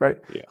their faith, right?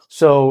 Yeah.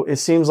 So it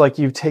seems like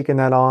you've taken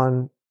that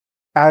on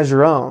as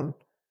your own.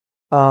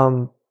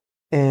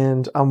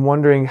 And I'm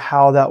wondering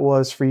how that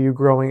was for you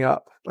growing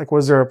up. Like,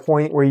 was there a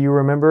point where you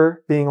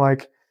remember being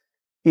like,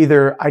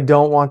 either I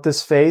don't want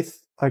this faith,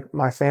 like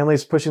my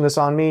family's pushing this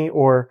on me,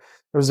 or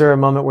was there a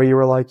moment where you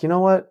were like, you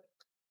know what?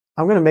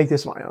 I'm going to make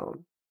this my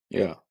own.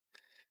 Yeah.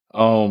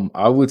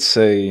 I would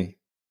say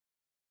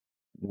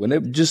when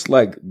it just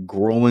like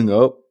growing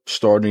up,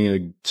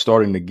 starting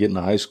to get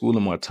into high school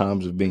and my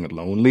times of being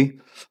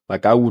lonely,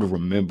 like I would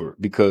remember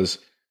because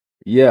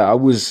I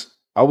was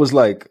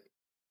like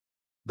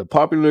the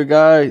popular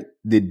guy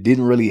that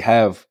didn't really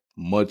have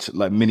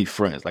many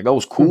friends. Like I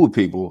was cool with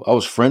people. I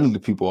was friendly to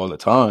people all the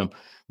time,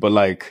 but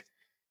like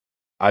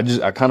I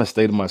kind of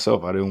stayed to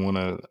myself. I didn't want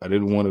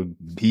to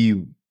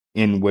be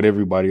in what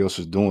everybody else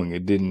was doing.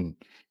 It didn't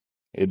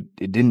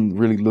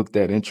really look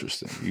that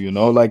interesting,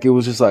 like it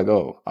was just like,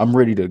 oh, I'm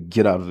ready to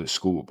get out of this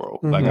school, bro.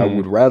 Mm-hmm. Like I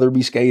would rather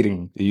be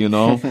skating,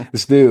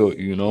 still,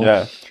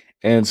 Yeah.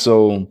 And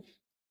so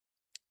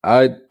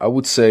I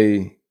would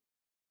say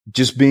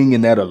just being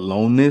in that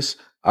aloneness,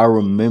 I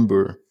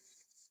remember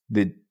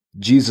that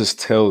Jesus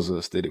tells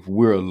us that if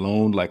we're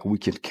alone, like we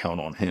can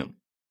count on him.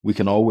 We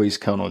can always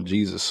count on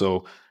Jesus.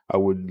 So I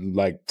would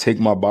like take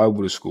my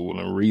Bible to school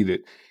and read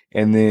it.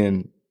 And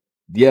then,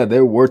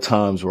 there were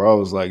times where I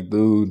was like,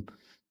 dude,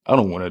 I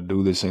don't want to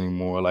do this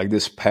anymore. Like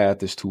this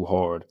path is too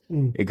hard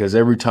because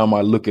every time I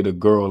look at a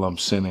girl, I'm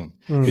sinning.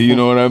 You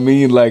know what I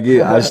mean? Like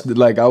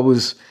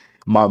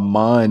my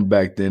mind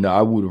back then,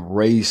 I would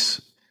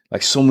race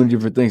like so many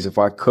different things. If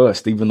I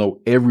cussed, even though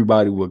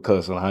everybody would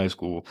cuss in high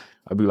school,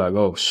 I'd be like,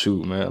 oh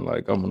shoot, man,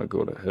 like I'm going to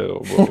go to hell,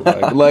 bro.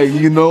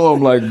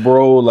 I'm like,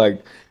 bro,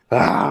 like,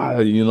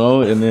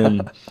 and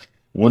then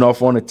went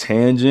off on a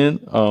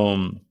tangent.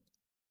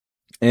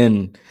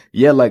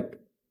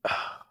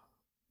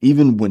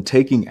 Even when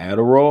taking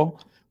Adderall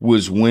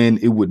was when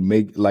it would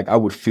make, like, I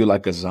would feel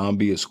like a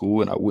zombie at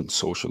school and I wouldn't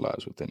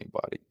socialize with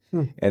anybody.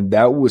 And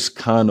that was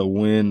kind of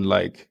when,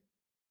 like,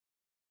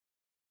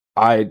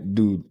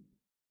 it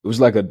was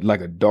like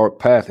a dark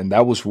path. And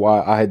that was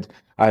why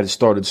I had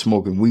started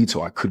smoking weed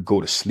so I could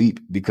go to sleep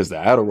because the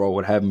Adderall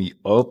would have me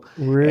up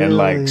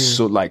and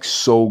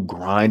so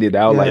grinded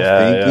out,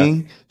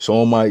 thinking.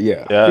 So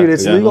dude,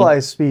 it's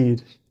legalized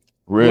speed.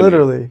 Really?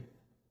 Literally.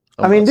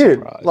 I mean,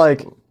 dude,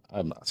 like,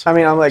 I'm not. I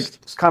mean, I'm like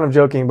kind of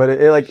joking, but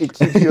it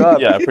keeps you up.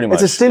 Yeah, pretty much.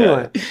 It's a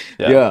stimulant.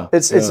 Yeah.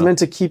 It's meant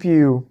to keep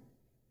you.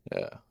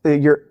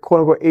 Your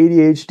quote unquote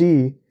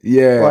ADHD.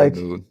 Yeah. Like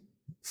dude.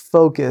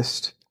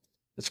 Focused.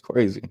 It's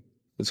crazy.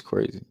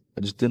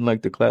 I just didn't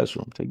like the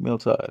classroom. Take me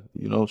outside.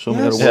 Show me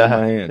how to work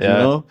my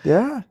hands.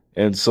 Yeah.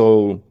 And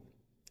so,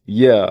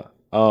 that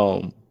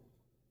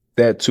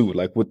too.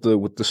 Like with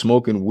the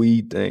smoking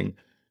weed thing.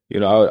 I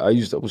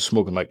was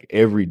smoking like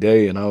every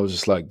day, and I was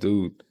just like,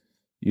 dude,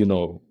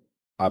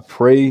 I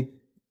pray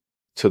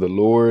to the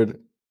Lord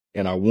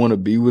and I want to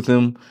be with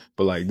him,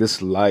 but like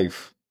this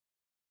life,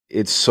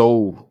 it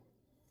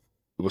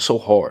was so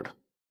hard,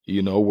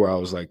 where I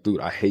was like,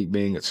 dude, I hate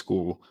being at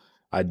school.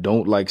 I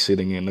don't like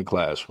sitting in the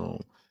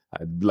classroom.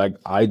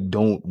 I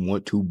don't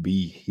want to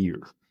be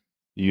here,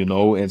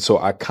 And so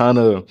I kind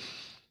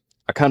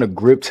of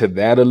gripped to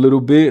that a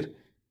little bit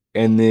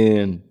and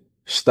then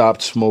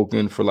stopped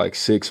smoking for like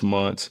 6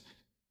 months.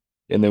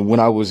 And then when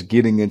I was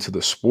getting into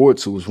the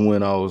sports, it was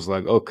when I was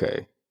like,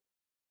 okay,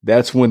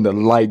 that's when the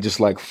light just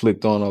like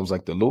flicked on. I was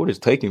like, the Lord is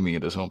taking me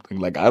into something.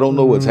 Like, I don't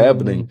know what's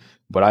happening,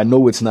 but I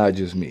know it's not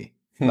just me.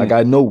 Like,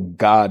 I know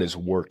God is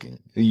working,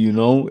 and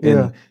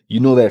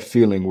that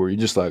feeling where you're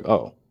just like,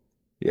 oh,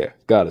 yeah,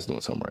 God is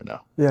doing something right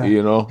now. Yeah.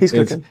 He's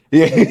cooking.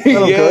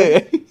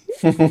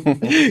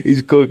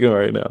 He's cooking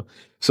right now.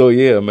 So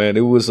yeah, man,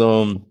 it was,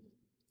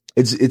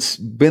 it's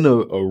been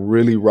a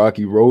really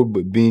rocky road,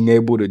 but being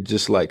able to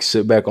just like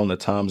sit back on the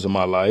times of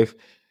my life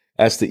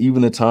as to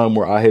even the time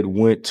where I had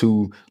went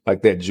to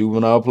like that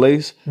juvenile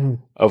place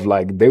of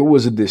like, there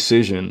was a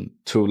decision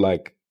to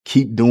like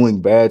keep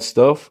doing bad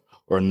stuff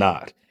or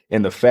not.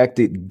 And the fact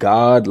that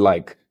God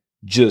like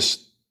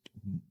just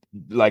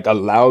like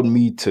allowed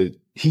me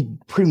he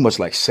pretty much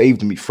like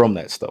saved me from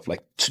that stuff.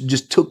 Like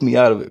just took me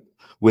out of it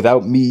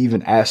without me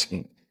even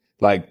asking.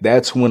 Like,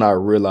 that's when I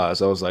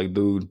realized, I was like,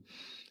 dude,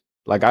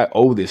 like I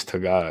owe this to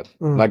God.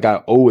 Like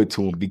I owe it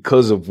to him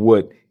because of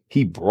what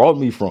he brought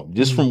me from,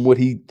 just from what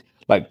he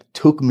like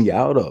took me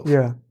out of.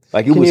 Yeah.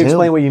 Like Can you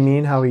explain what you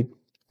mean? How he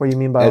What do you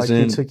mean by As like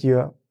he in, took you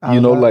out?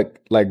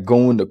 like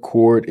going to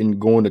court and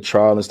going to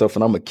trial and stuff.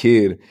 And I'm a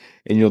kid,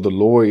 and the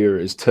lawyer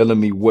is telling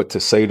me what to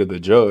say to the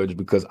judge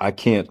because I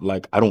can't,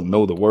 like, I don't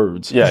know the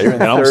words. Yeah, you're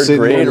in and third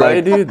grade,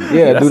 right, dude?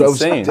 Yeah, That's dude.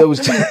 insane. I was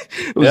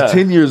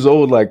 10 years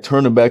old, like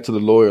turning back to the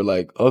lawyer,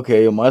 like,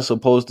 okay, am I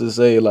supposed to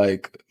say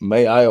like,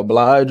 may I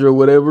oblige or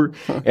whatever?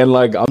 And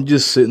like, I'm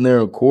just sitting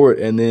there in court,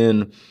 and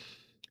then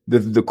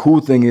the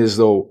cool thing is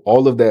though,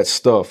 all of that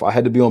stuff, I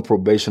had to be on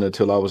probation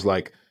until I was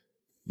like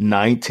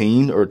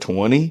 19 or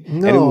 20.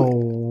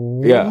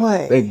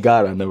 Way. Thank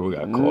God I never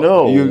got caught.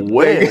 No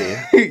way.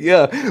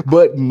 Yeah,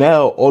 but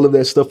now all of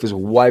that stuff is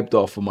wiped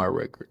off of my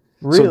record.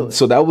 Really?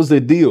 So that was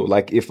the deal.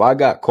 Like if I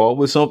got caught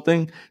with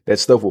something, that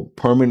stuff will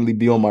permanently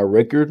be on my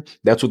record.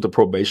 That's what the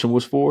probation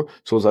was for.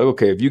 So it's like,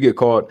 okay, if you get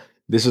caught,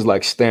 this is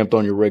like stamped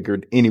on your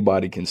record.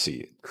 Anybody can see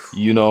it,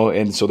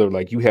 And so they're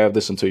like, you have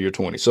this until you're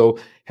 20. So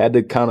had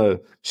to kind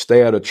of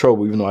stay out of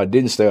trouble. Even though I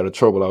didn't stay out of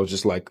trouble, I was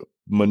just like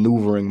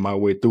maneuvering my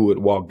way through it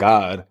while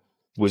God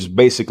was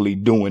basically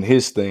doing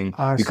his thing.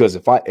 Because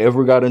if I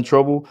ever got in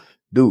trouble,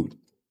 dude, I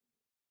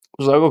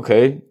was like,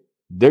 okay,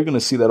 they're going to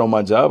see that on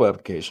my job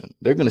application.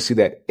 They're going to see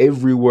that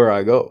everywhere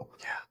I go.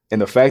 Yeah.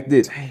 And the fact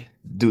that,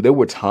 dude, there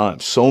were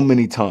times, so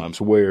many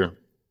times where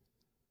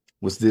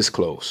was this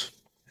close.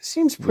 It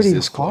seems pretty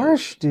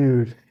harsh,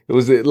 dude. It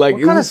was like,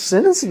 what kind of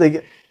sentence did they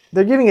get?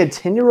 They're giving a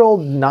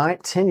 10-year-old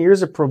 10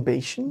 years of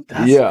probation?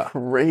 That's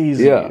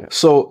crazy. Yeah.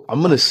 So I'm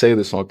going to say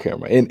this on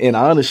camera. And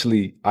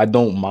honestly, I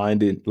don't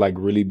mind it like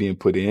really being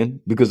put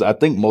in because I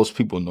think most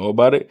people know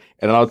about it.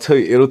 And I'll tell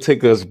you, it'll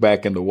take us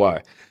back into why.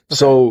 Okay.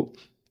 So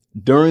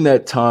during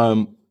that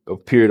time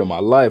of period of my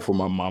life where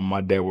my mom and my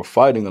dad were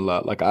fighting a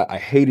lot, like I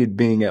hated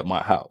being at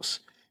my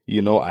house.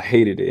 I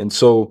hated it. And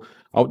so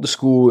I went to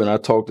school and I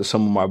talked to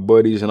some of my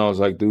buddies and I was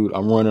like, dude,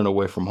 I'm running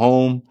away from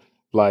home.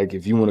 Like,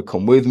 if you want to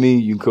come with me,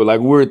 you could.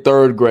 Like, we're in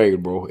third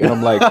grade, bro. And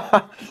I'm like,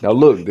 now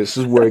look, this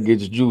is where it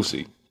gets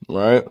juicy,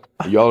 right?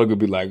 Y'all are going to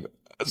be like,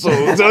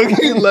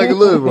 like,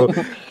 look,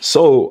 bro.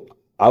 So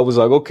I was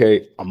like,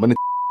 okay,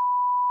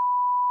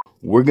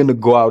 we're going to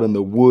go out in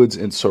the woods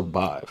and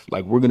survive.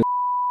 Like, we're going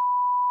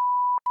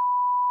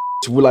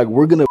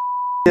to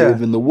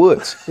live in the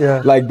woods.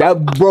 Yeah. Like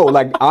that, bro,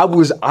 like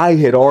I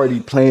had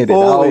already planned it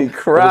out. Holy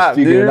crap,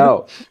 figuring dude. it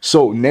out.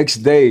 So next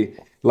day,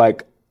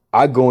 like,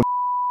 I go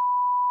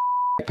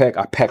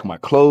I pack my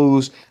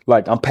clothes,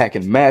 like I'm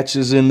packing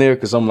matches in there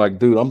because I'm like,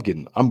 dude,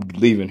 I'm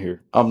leaving here.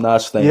 I'm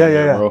not staying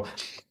here, bro.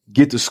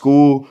 Get to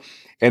school,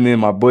 and then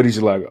my buddies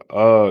are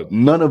like,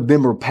 none of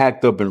them are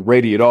packed up and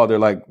ready at all. They're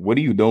like, what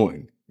are you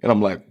doing? And I'm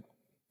like,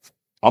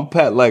 I'm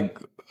packed. Like,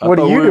 what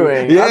are you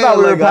doing? Yeah, I thought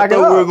we were packing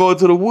up. We were going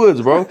to the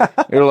woods, bro.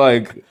 They're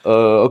like,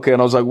 okay.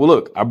 And I was like, well,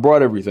 look, I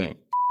brought everything.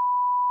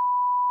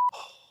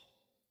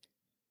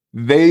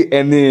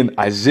 And then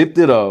I zipped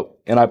it up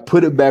and I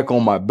put it back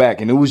on my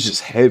back and it was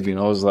just heavy. And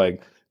I was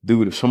like,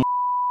 dude, if something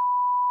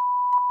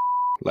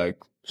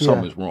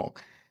is wrong.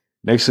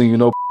 Next thing you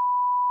know,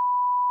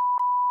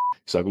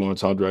 it's like,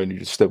 Lawrence Andre, I need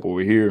to step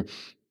over here.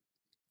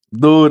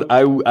 Dude,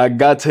 I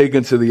got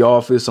taken to the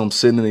office. I'm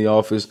sitting in the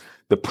office.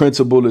 The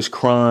principal is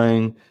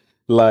crying.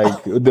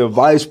 Like the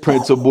vice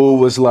principal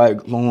was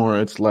like,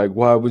 Lawrence, like,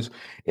 why was,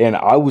 and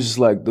I was just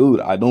like, dude,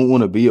 I don't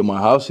want to be at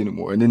my house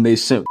anymore. And then they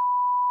sent,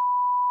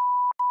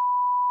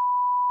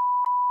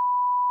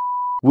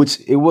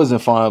 which it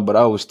wasn't fine, but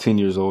I was 10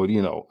 years old.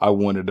 I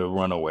wanted to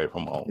run away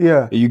from home.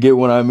 Yeah. You get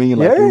what I mean?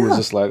 Like, it was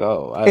just like,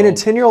 oh. In a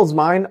 10-year-old's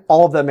mind,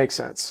 all of that makes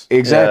sense.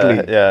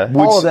 Exactly. Yeah.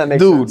 All of that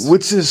makes sense. Dude,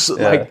 which is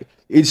like,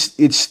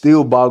 it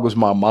still boggles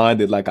my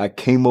mind that like I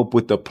came up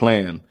with the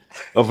plan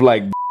of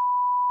like,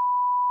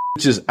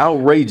 which is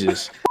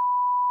outrageous.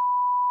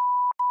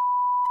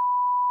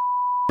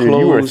 Dude,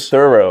 you were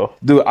thorough.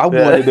 Dude, I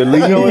wanted to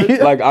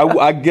leave. Like,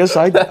 I guess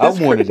I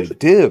wanted to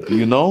dip,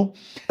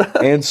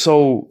 And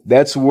so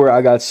that's where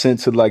I got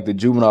sent to like the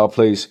juvenile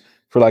place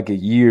for like a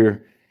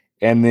year.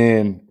 And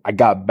then I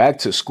got back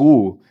to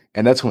school.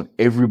 And that's when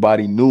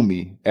everybody knew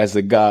me as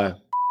the guy.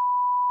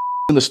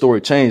 And the story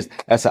changed.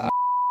 That's how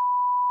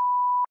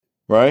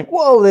right?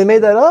 Whoa, they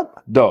made that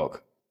up? Dog.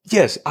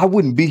 Yes, I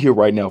wouldn't be here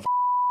right now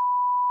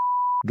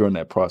during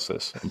that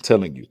process. I'm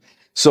telling you.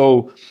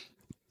 So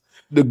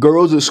the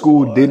girls at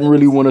school didn't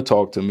really want to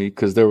talk to me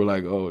because they were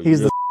like, "Oh,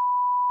 he's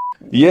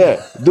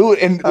yeah, dude."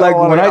 And like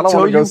when I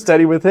tell you, go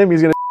steady with him,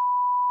 he's gonna.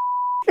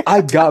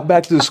 I got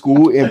back to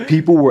school and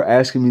people were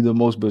asking me the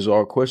most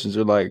bizarre questions.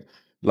 They're like,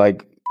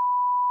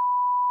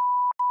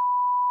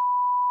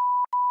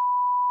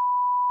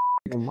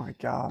 oh my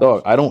god,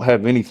 dog, I don't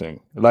have anything.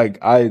 Like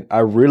I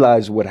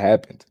realized what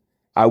happened.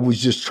 I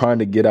was just trying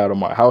to get out of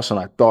my house, and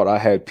I thought I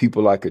had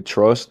people I could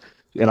trust.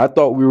 And I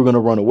thought we were going to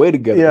run away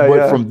together. Yeah,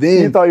 but from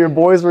then... You thought your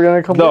boys were going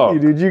to come with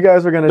you, dude. You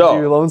guys were going to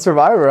do Lone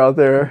Survivor out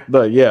there.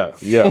 Yeah,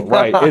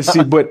 right. And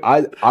see, but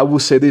I will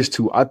say this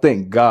too. I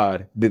thank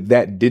God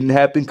that didn't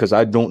happen because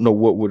I don't know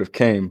what would have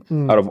came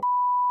out of...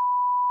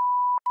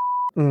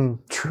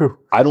 True.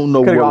 I don't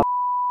know what...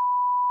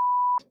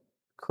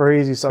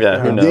 Crazy stuff.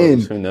 Yeah, who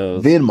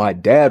knows? Then my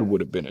dad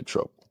would have been in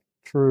trouble.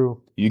 True.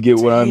 You get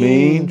what I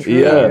mean? True.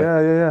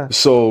 Yeah.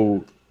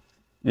 So...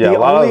 Yeah, a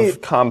lot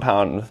of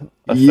compound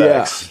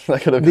effects.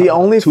 Yeah. The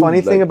only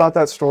funny thing about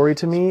that story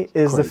to me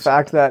is the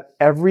fact that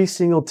every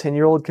single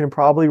 10-year-old can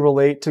probably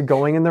relate to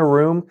going in their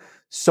room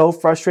so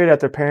frustrated at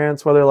their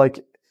parents, whether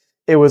like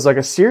it was like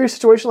a serious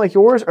situation like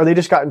yours, or they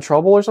just got in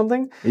trouble or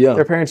something. Yeah.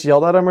 Their parents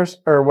yelled at them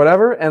or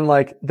whatever, and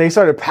like they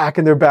started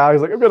packing their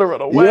bags, like I'm gonna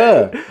run away.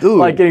 Yeah, dude.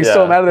 Like getting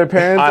so mad at their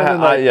parents.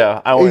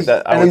 I went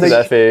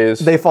that phase.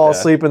 They fall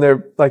asleep and their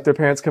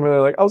parents come in,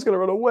 they're like, I was gonna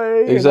run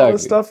away. Exactly. And all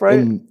this stuff, right?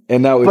 And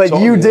now but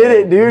you did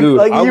it, dude.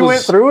 Like you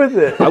went through with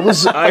it.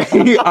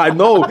 I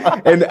know.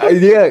 And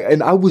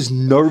and I was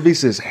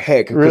nervous as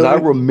heck because I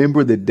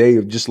remember the day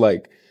of just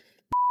like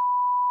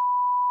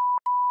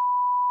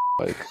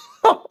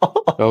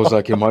I was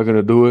like, am I going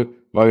to do it?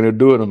 Am I going to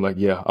do it? I'm like,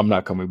 yeah, I'm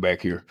not coming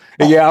back here.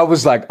 And yeah, I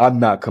was like, I'm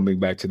not coming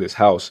back to this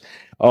house.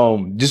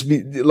 Just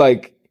be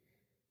like,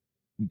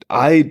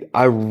 I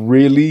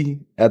really,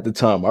 at the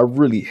time, I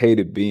really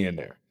hated being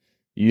there,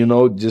 you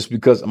know, just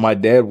because my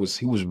dad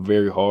he was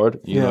very hard.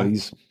 You know,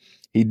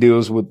 he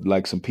deals with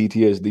like some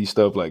PTSD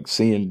stuff, like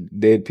seeing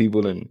dead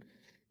people and,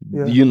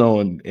 you know,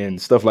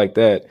 and stuff like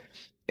that.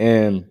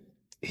 And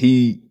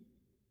he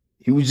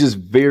was just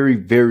very,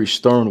 very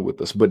stern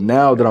with us. But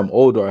now that I'm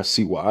older, I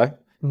see why.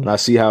 And I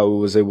see how it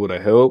was able to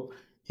help,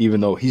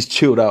 even though he's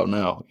chilled out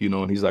now, you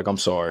know, and he's like, I'm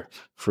sorry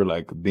for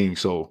like being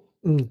so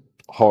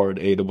hard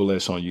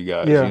AWS on you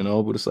guys, you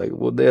know, but it's like,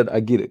 well, Dad, I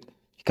get it.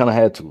 You kind of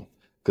had to,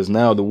 because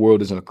now the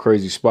world is in a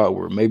crazy spot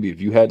where maybe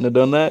if you hadn't have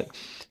done that,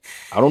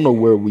 I don't know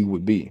where we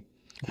would be,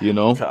 you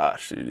know?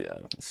 Gosh, dude, yeah.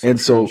 And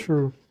so,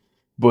 true.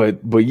 But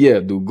yeah,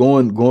 dude,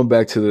 going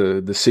back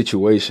to the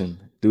situation,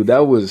 dude,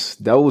 that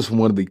was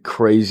one of the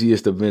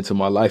craziest events of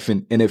my life.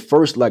 And at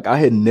first, like, I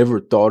had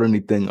never thought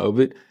anything of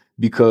it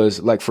because,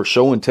 like, for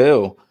show and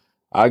tell,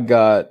 I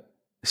got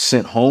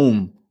sent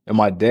home and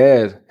my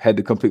dad had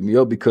to come pick me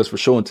up because for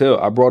show and tell,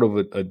 I brought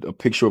over a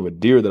picture of a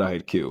deer that I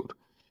had killed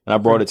and I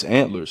brought its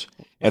antlers.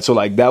 And so,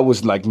 like, that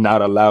was, like,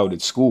 not allowed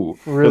at school.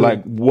 Really? They're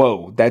like,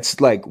 whoa, that's,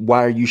 like,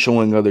 why are you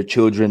showing other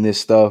children this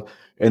stuff?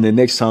 And the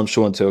next time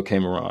show and tell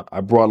came around,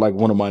 I brought like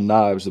one of my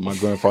knives that my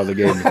grandfather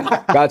gave me.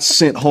 Got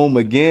sent home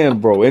again,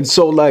 bro. And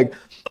so like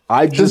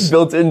I just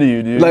built into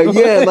you, dude. Like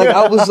like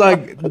I was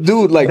like,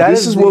 dude, like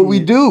this is what we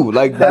do.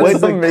 Like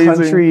that's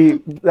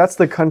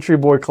the country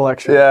boy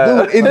collection.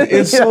 Yeah. Dude,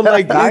 and so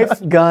like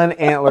knife, gun,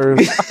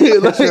 antlers,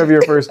 picture of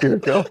your first deer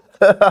kill.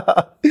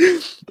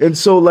 And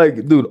so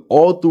like, dude,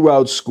 all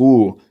throughout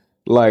school,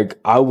 like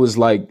I was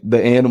like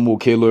the animal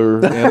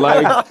killer and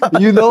like,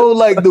 you know,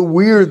 like the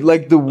weird,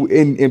 like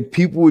and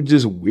people were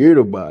just weird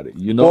about it,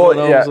 you know? Well,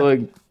 I was like,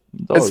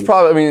 it's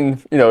probably, I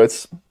mean, you know,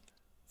 it's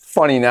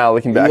funny now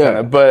looking back on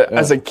it, but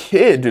as a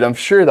kid, dude, I'm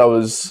sure that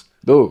was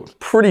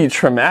pretty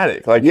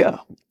traumatic. Like, yeah,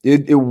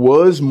 it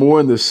was more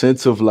in the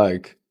sense of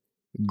like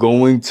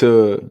going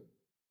through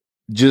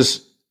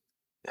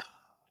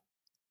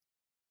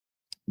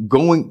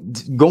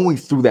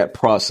that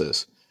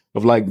process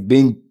of like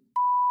being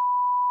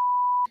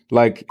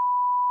like,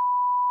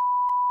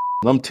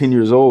 I'm 10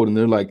 years old and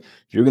they're like,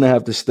 you're going to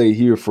have to stay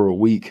here for a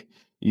week,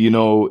 you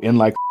know, and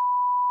like,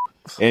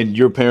 and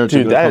your parents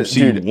are going to come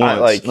see you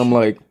once. And I'm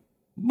like,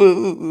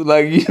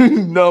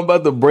 you know, I'm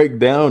about to break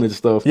down and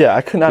stuff. Yeah, I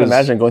could not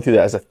imagine going through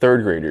that as a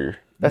third grader.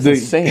 That's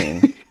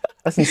insane.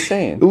 That's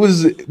insane. It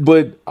was,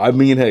 but I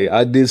mean, hey,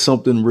 I did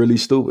something really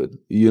stupid,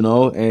 you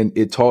know, and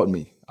it taught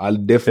me. I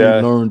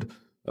definitely learned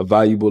a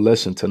valuable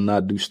lesson to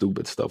not do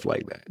stupid stuff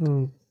like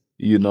that,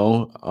 you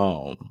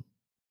know.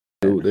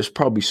 Dude, there's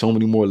probably so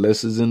many more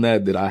lessons in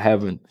that I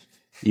haven't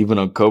even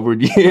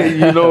uncovered yet.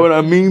 You know what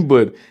I mean?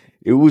 But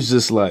it was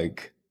just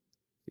like,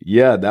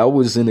 yeah, that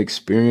was an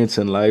experience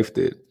in life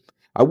that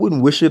I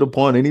wouldn't wish it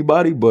upon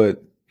anybody,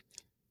 but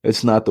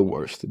it's not the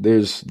worst.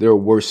 There are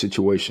worse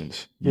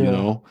situations, you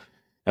know?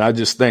 And I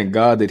just thank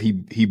God that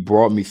he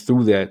brought me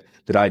through that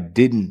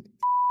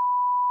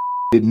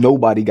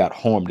nobody got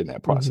harmed in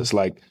that process.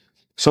 Like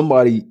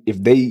somebody,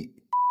 if they,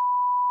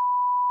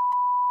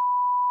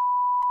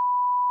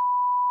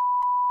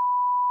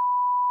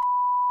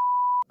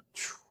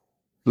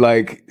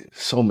 like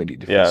so many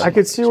different I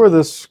could see where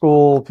the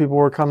school people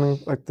were coming,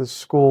 like the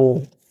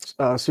school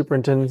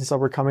superintendents and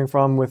stuff were coming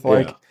from with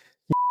like,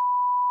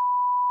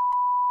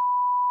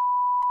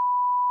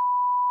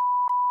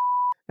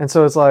 and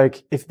so it's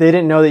like, if they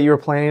didn't know that you were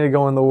planning to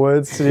go in the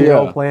woods to do your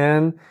whole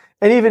plan,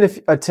 and even if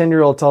a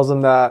 10-year-old tells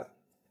them that,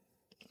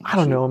 I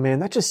don't know, man,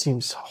 that just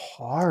seems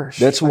harsh.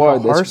 That's like why a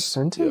harsh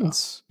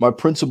sentence. My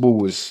principal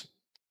was,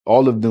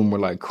 all of them were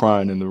like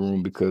crying in the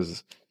room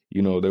because,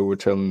 you know, they were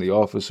telling the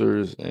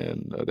officers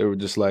and they were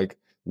just like,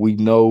 we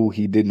know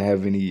he didn't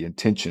have any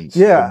intentions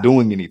of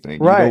doing anything.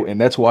 Right. You know?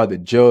 And that's why the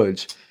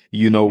judge,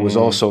 you know, was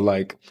also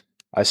like,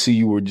 I see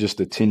you were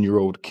just a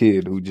 10-year-old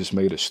kid who just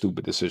made a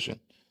stupid decision.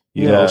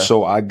 You know,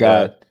 so I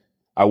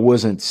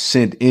wasn't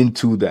sent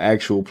into the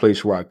actual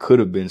place where I could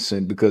have been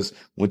sent because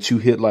once you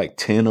hit like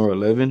 10 or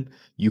 11,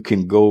 you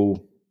can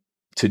go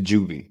to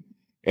juvie.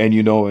 And,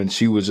 you know, and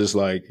she was just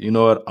like, you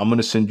know what, I'm going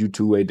to send you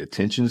to a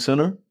detention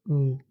center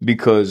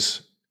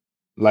because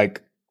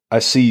like I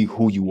see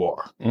who you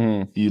are.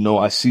 Mm. You know,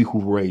 I see who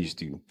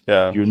raised you.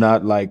 Yeah. You're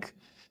not like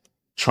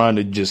trying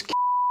to just,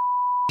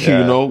 Yeah.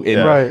 you know?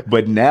 And, Right.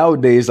 But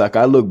nowadays, like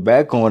I look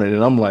back on it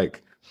and I'm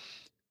like,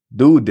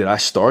 dude, did I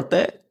start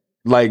that?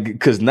 Like,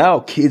 because now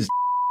kids,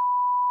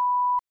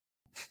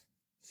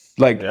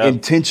 like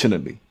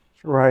intentionally.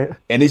 Right.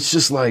 And it's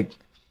just like,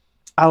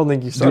 I don't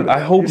think you started. dude, I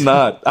hope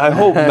not. I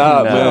hope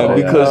not, No, man.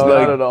 Because no,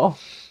 like, not at all.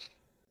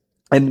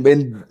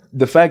 and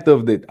the fact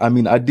of that, I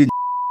mean, I did,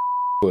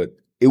 but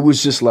it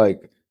was just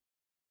like,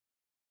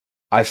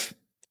 I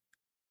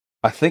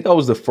think I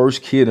was the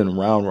first kid in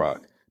Round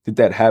Rock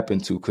that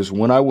happened to. Because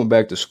when I went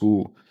back to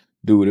school,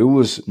 dude, it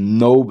was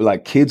no,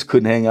 like kids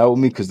couldn't hang out with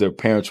me because their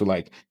parents were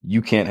like,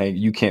 you can't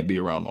be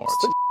around Lawrence.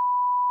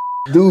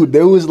 Dude,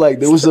 there was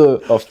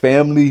a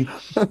family.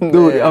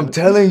 Dude, I'm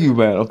telling you,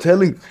 man. I'm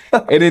telling you.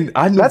 And then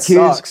I knew That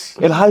kids sucks.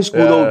 in high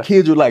school, though,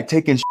 kids were like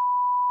taking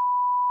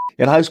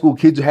in high school,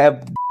 kids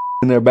have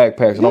in their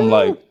backpacks. And I'm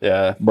like,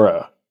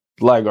 bruh,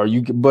 like, are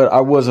you, but I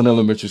was in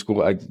elementary school,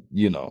 like,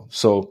 you know,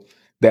 so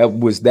that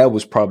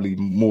was probably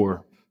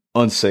more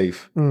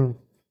unsafe.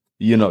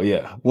 You know,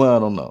 yeah. Well, I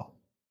don't know.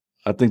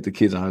 I think the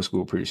kids in high school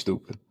were pretty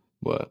stupid.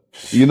 But,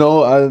 you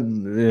know,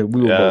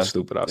 we were both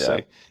stupid, I'll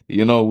say.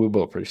 You know, we were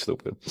both pretty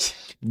stupid.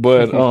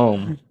 But,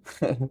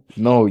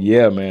 no,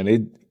 yeah,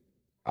 man.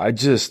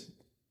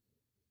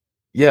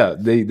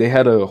 They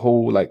had a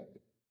whole, like,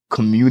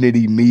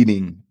 community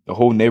meeting, a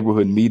whole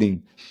neighborhood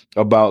meeting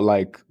about,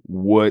 like,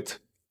 what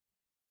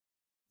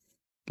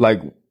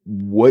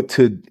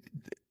to,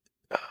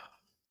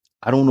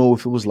 I don't know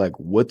if it was, like,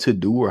 what to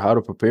do or how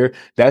to prepare.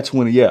 That's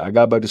when, I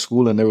got back to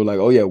school and they were like,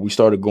 oh, yeah, we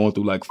started going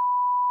through, like,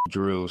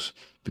 drills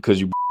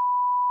because you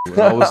and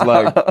I was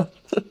like,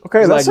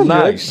 okay, that's like,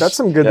 nice. That's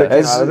some good that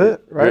came out of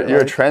it, right?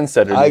 You're a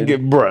trendsetter. I dude.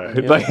 get, bruh.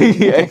 Like,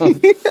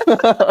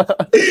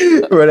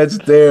 bro, that's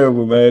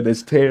terrible, man.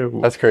 That's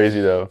terrible. That's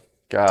crazy, though.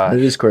 God,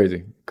 it is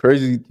crazy.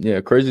 Crazy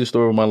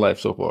story of my life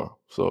so far.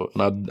 So,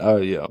 and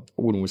I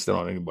wouldn't wish that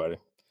on anybody.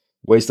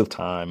 Waste of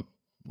time.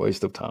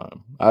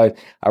 I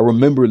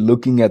remember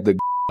looking at the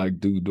like,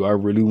 dude, do I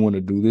really want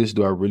to do this?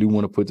 Do I really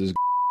want to put this?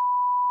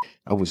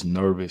 I was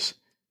nervous,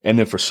 and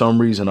then for some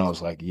reason, I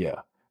was like,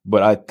 yeah.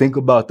 But I think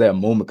about that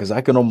moment because I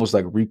can almost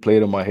like replay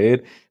it in my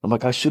head. I'm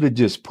like, I should have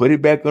just put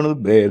it back under the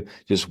bed,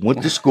 just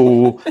went to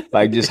school,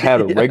 like just had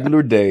a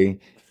regular day,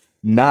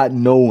 not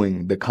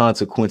knowing the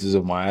consequences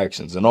of my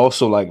actions. And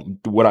also like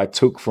what I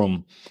took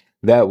from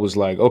that was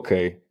like,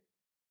 okay,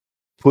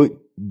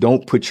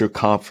 don't put your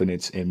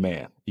confidence in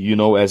man, you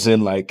know, as in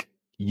like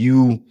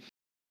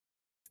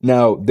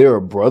now there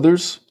are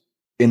brothers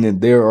and then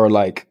there are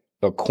like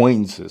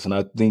acquaintances. And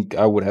I think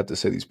I would have to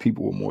say these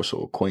people were more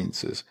so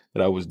acquaintances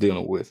that I was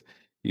dealing with,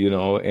 you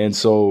know? And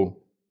so,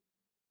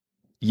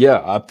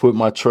 yeah, I put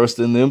my trust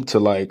in them to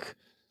like,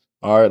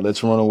 all right,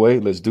 let's run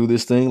away. Let's do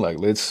this thing. Like,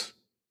 let's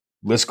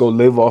go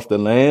live off the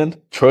land.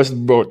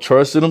 Trusted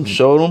them,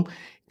 showed them.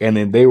 And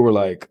then they were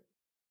like,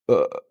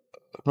 I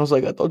was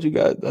like, I thought you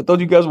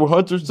guys were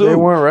hunters too. They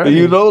weren't ready.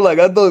 You know, like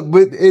I thought,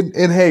 but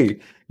and hey,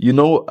 you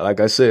know,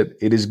 like I said,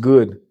 it is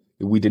good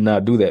that we did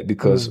not do that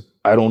because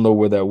I don't know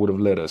where that would have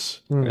led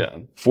us. yeah,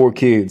 4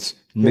 kids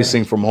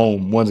missing from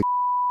home. One's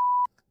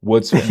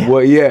what?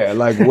 Yeah,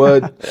 like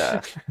what?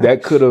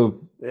 That could have.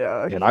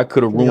 Yeah, and I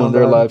could have ruined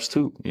their lives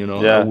too. You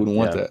know, I wouldn't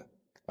want that.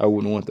 I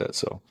wouldn't want that.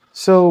 So,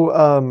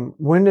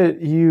 when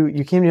did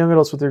you came to Young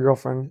Adults with your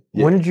girlfriend?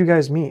 Yeah. When did you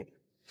guys meet?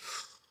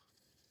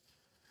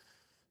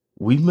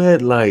 We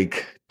met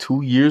like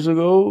 3 years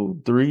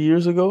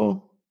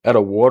ago at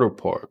a water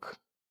park.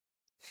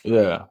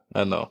 Yeah,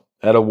 I know.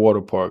 At a water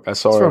park. I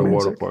saw her at a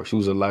water park. She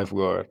was a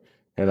lifeguard.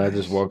 And I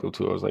just walked up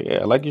to her. I was like, yeah,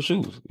 I like your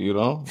shoes, you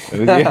know?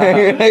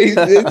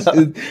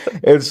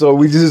 And so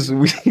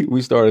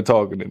we started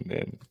talking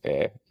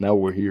and now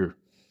we're here.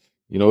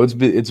 You know, it's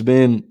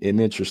been an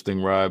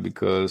interesting ride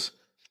because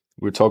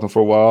we were talking for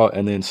a while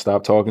and then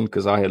stopped talking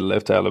because I had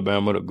left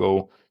Alabama to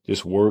go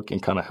just work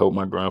and kind of help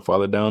my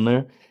grandfather down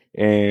there.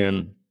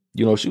 And,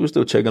 you know, she was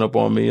still checking up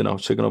on me and I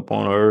was checking up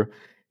on her.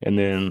 And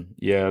then,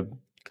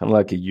 kind of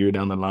like a year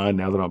down the line,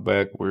 now that I'm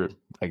back, we're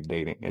like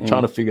dating and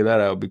trying to figure that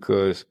out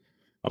because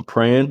I'm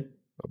praying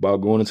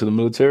about going into the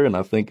military and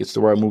I think it's the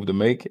right move to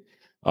make.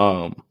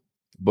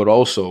 But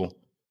also,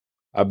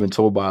 I've been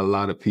told by a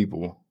lot of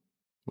people,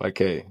 like,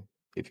 hey,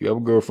 if you have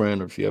a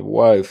girlfriend or if you have a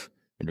wife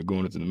and you're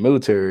going into the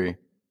military,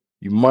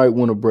 you might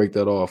want to break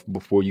that off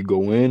before you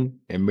go in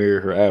and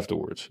marry her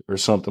afterwards or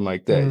something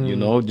like that, you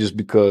know, just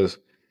because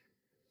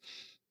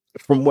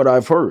from what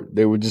I've heard,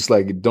 they were just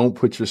like, don't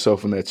put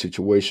yourself in that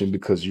situation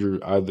because you're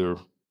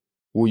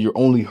you're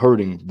only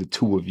hurting the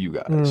two of you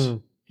guys,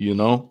 you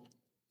know?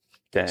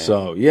 dang.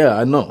 So, yeah,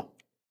 I know.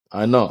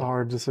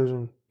 Hard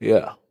decision.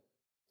 Yeah.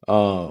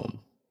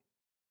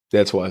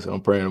 That's why I said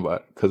I'm praying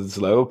about it because it's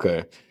like,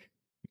 okay,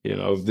 you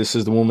know, if this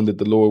is the woman that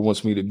the Lord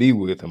wants me to be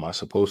with, am I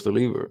supposed to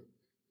leave her?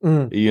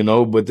 You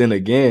know, but then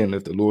again,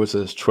 if the Lord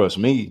says, trust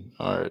me,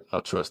 all right,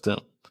 I'll trust him.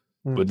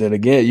 But then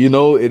again, you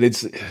know,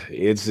 it's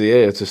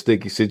a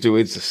sticky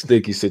situation. It's a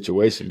sticky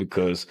situation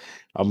because,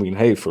 I mean,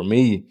 hey, for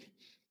me,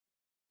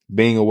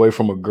 being away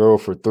from a girl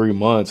for 3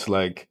 months,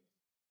 like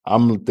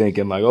I'm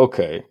thinking like,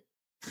 okay,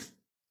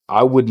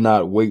 I would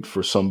not wait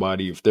for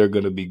somebody if they're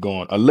going to be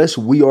gone unless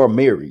we are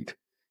married.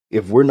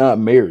 If we're not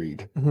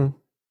married,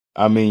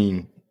 I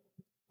mean,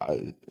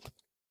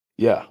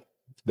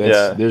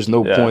 there's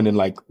no point in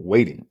like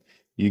waiting.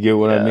 You get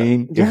what I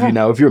mean?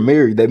 If you're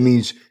married, that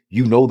means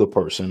you know the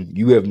person,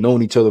 you have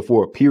known each other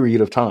for a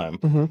period of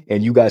time,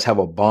 and you guys have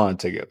a bond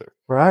together,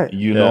 right?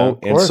 You know,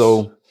 and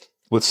so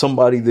with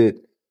somebody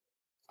that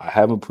I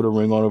haven't put a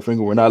ring on her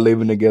finger, we're not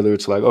living together.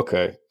 It's like,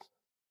 okay,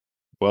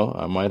 well,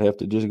 I might have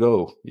to just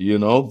go, you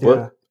know,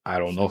 but I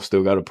don't know.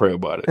 Still got to pray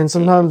about it. And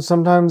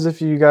sometimes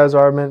if you guys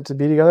are meant to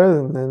be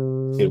together,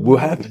 then it will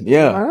happen.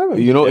 Yeah.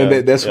 You know,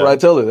 and that's what I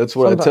tell her. That's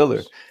what I tell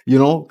her, you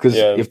know, because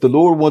if the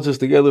Lord wants us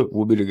together,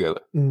 we'll be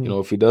together. You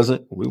know, if he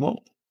doesn't, we won't.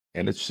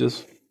 And it's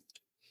just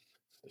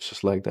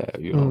like that,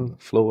 you know,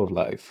 flow of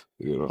life,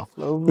 you know.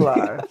 Flow of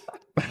life.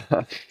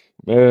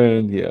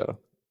 Man, yeah.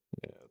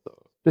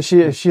 Has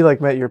she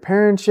like met your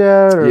parents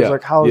yet? Or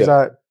like, how is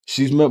that?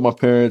 She's met my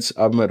parents.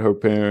 I've met her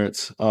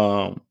parents.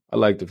 I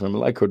like the family.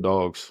 I like her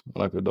dogs. I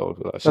like her dogs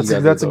a lot.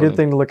 That's a good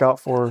thing to look out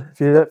for. If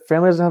your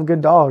family doesn't have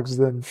good dogs,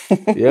 then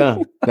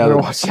better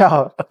watch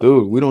out.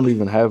 Dude, we don't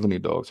even have any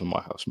dogs in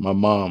my house. My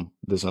mom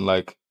doesn't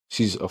like.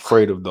 She's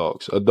afraid of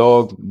dogs. A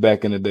dog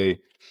back in the day.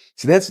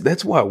 See,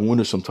 that's why I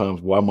wonder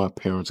sometimes why my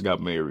parents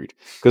got married.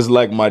 Because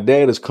like my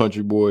dad is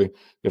country boy.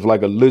 If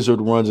like a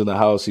lizard runs in the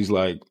house, he's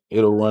like,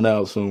 it'll run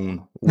out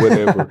soon,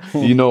 whatever.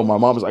 You know, my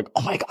mom was like,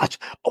 oh my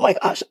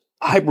gosh,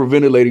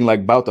 hyperventilating,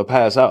 like about to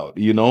pass out,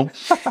 you know?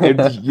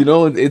 And, you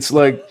know, it's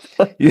like,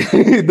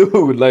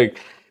 dude, like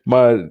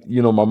my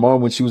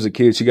mom, when she was a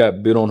kid, she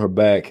got bit on her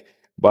back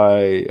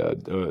by,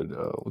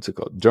 what's it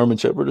called? German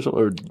Shepherd or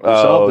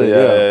something?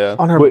 Yeah.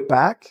 On her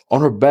back? On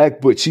her back,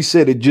 but she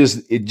said it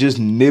just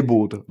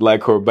nibbled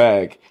like her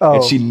back,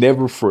 and she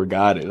never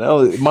forgot it.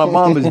 My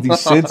mom is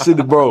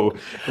desensitive, bro.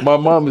 My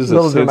mom is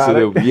a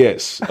sensitive,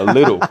 yes, a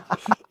little.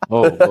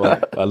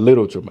 A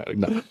little dramatic.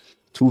 No,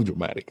 too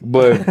dramatic.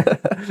 But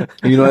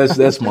you know,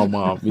 that's my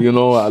mom. You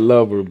know, I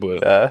love her,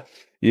 but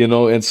you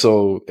know, and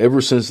so ever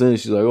since then,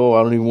 she's like, oh,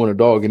 I don't even want a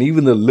dog. And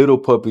even the little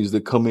puppies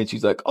that come in,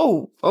 she's like,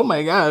 oh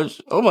my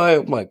gosh, I'm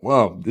like,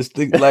 wow, this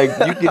thing, like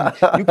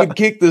you can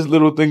kick this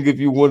little thing if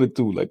you wanted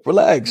to, like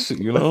relax,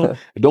 you know,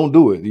 don't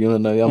do it. You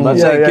know, I'm not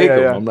saying kick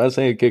them. I'm not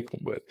saying kick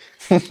them, but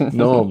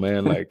no,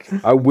 man, like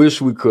I wish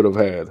we could have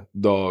had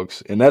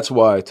dogs, and that's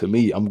why to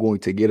me, I'm going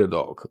to get a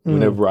dog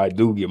whenever I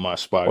do get my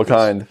spot. What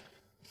kind?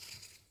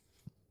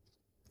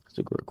 That's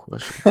a great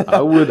question.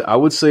 I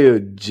would say a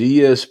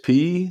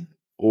GSP.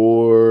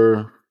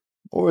 Or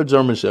a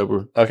German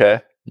Shepherd.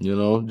 Okay. You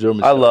know,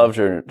 German I Shepherd. love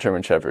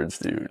German Shepherds,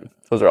 dude.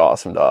 Those are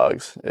awesome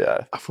dogs.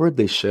 Yeah. I've heard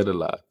they shed a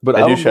lot. But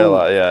they do shed a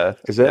lot, yeah.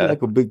 Is that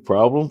like a big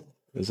problem?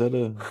 Is that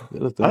a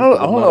thing? I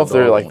don't know if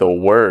they're like the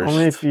worst.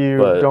 Only if you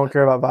don't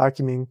care about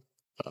vacuuming.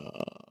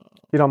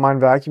 You don't mind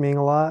vacuuming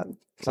a lot?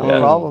 It's not a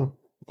problem.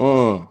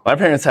 My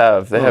parents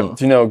have. They have,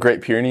 do you know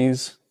Great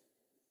Pyrenees?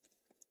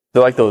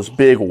 They're like those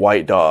big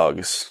white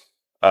dogs.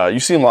 You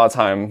see them a lot of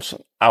times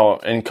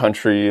out in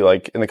country,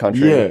 like in the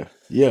country.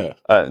 Yeah.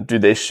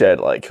 Dude, they shed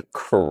like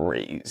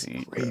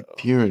crazy. Great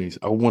Pyrenees.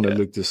 I want to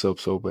look this up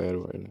so bad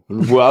right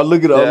now. Well, I'll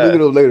look it up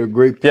later.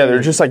 Great Pyrenees. Yeah,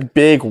 they're just like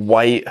big,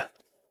 white,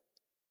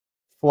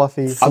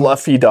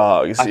 fluffy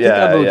dogs. I think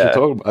I know what you're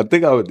talking about. I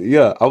think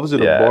I was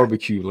at a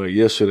barbecue like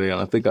yesterday,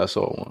 and I think I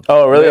saw one.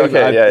 Oh, really?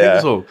 Okay, I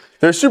think so.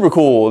 They're super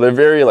cool. They're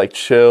very like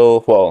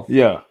chill. Well,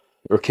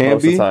 or can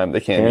most be. Most of the time,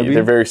 they can be.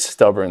 They're very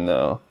stubborn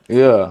though.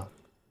 Yeah.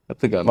 I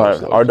think I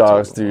know. Our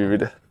dogs,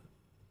 dude.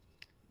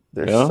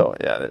 They're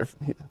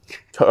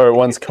they're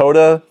one's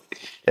Coda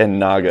and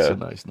Naga. That's a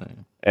nice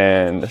name.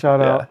 And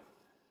shout out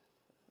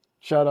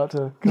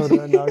to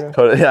Coda and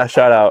Naga.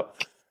 Shout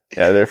out.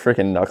 Yeah, they're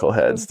freaking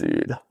knuckleheads,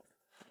 dude.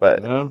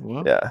 But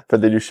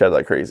but they do shed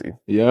like crazy.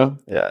 Yeah.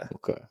 Yeah.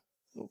 Okay.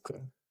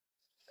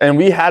 And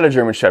we had a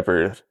German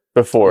Shepherd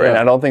before, and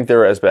I don't think they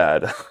were as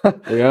bad.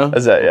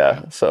 As that.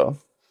 Yeah. So.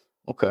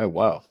 Okay.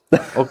 Wow.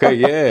 Okay.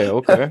 Yeah.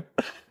 Okay.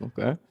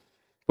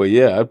 But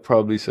yeah, I'd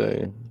probably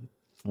say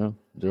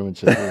German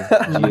Shepherd,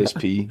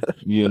 GSP,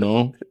 you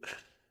know.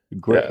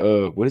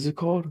 Great, what is it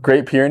called?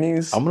 Great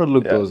Pyrenees. I'm going to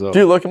look those up.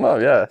 Dude, look them up,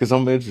 Because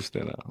I'm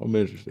interested now.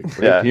 Great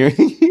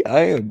Pyrenee. I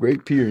am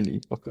Great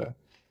Pyrenee. Okay.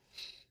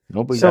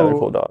 Nobody got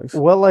cool dogs.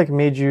 What like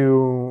made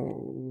you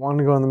want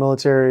to go in the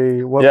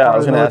military? What part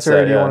of the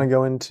military do you want to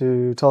go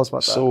into? Tell us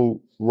about that. So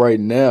right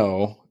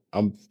now,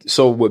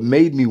 what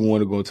made me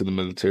want to go into the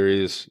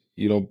military is,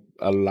 you know,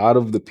 a lot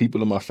of the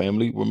people in my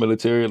family were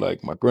military.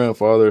 Like my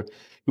grandfather,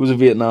 he was a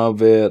Vietnam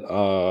vet.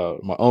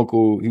 My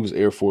uncle, he was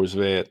Air Force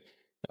vet.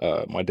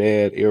 My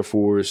dad, Air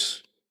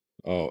Force.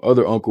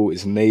 Other uncle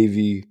is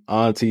Navy.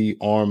 Auntie,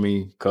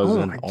 Army.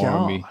 Cousin,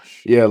 Army.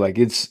 Gosh. Yeah, like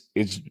it's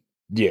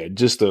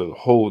just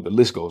the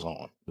list goes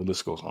on. The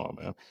list goes on,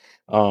 man.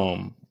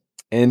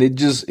 And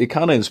it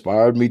kind of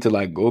inspired me to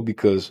like go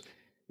because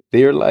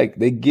they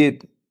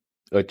get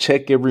a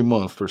check every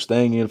month for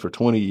staying in for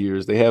 20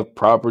 years. They have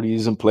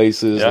properties and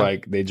places,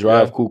 like they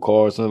drive cool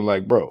cars, and they're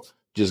like, bro,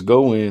 just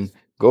go in,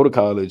 go to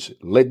college,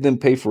 let them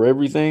pay for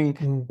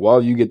everything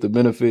while you get the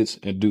benefits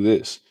and do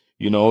this,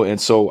 And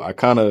so I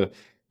kind of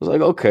was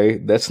like, okay,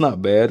 that's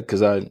not bad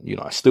because I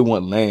still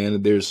want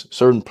land. There's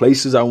certain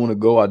places I want to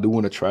go. I do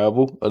want to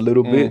travel a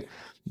little bit,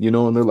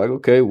 and they're like,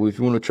 okay, well, if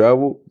you want to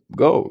travel,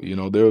 go.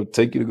 They'll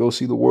take you to go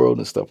see the world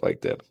and stuff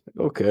like that.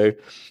 Like, okay,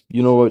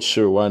 you know what?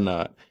 Sure, why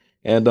not?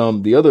 And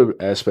the other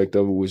aspect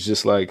of it was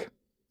just like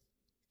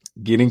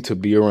getting to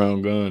be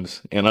around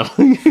guns, and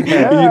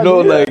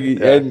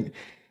and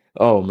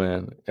oh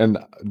man, and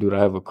dude, I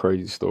have a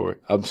crazy story.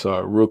 I'm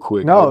sorry, real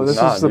quick. No,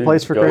 this is the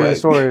place for crazy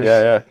stories.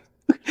 Yeah.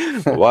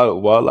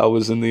 While I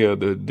was in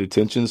the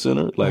detention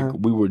center, like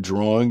we were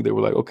drawing. They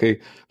were like, "Okay,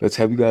 let's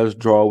have you guys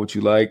draw what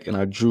you like." And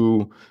I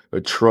drew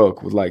a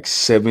truck with like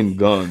 7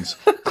 guns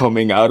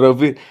coming out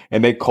of it,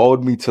 and they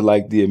called me to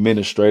like the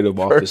administrative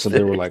office, and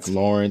they were like,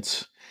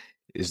 "Lawrence,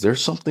 is there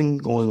something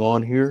going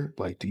on here?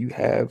 Like, do you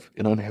have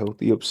an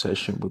unhealthy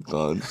obsession with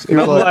guns?"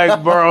 And I'm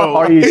like, bro.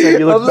 Or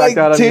you look back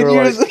at him and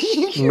you're like,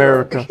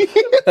 America.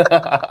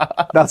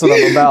 That's what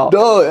I'm about.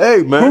 No,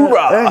 hey,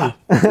 man.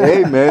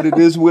 Hey, man, it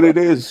is what it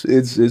is.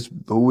 It's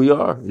who we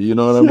are. You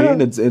know what I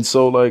mean? And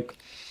so, like,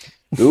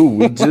 dude,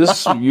 we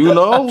just, hey,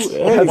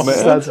 man.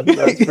 That's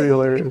pretty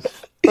hilarious.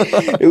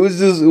 It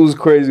was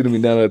crazy to me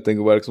now that I think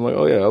about it. Because I'm like,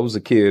 oh, yeah, I was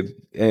a kid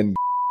and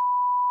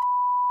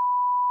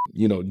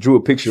drew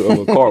a picture of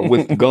a car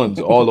with guns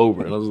all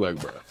over it. And I was like,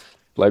 bro,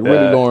 like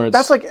really, Lawrence.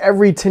 That's like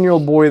every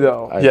 10-year-old boy,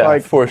 though.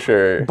 Like, for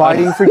sure.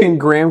 Biting freaking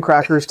graham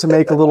crackers to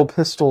make little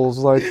pistols.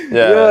 Like,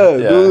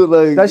 dude,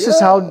 like that's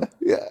just how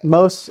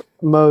most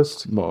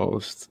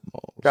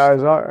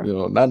guys are.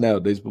 Not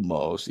nowadays, but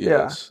most.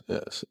 Yes.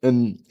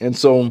 And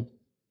so,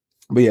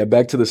 but yeah,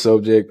 back to the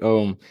subject.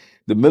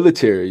 The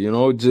military,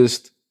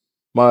 just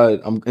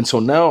and so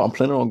now I'm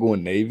planning on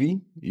going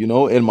Navy,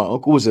 and my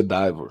uncle was a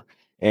diver.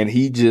 And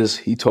he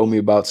told me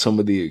about some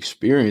of the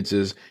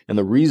experiences. And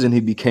the reason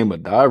he became a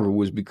diver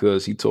was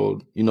because he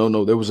told,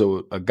 there was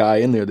a guy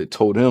in there that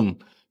told him,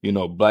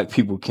 black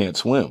people can't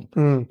swim.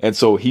 And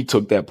so he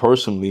took that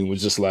personally and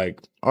was just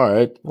like, all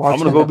right, I'm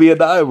going to go be a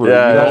diver.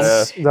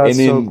 That's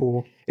so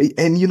cool.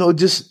 And,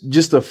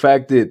 just the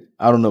fact that,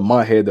 I don't know, in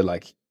my head that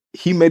like,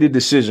 he made a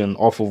decision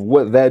off of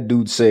what that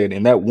dude said.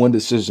 And that one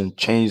decision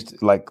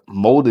changed, like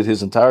molded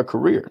his entire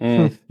career,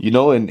 and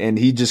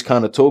he just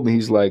kind of told me,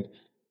 he's like,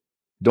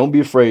 don't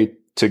be afraid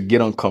to get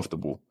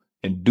uncomfortable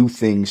and do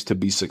things to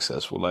be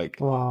successful. Like,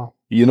 wow.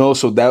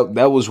 So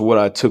that was what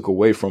I took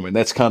away from it.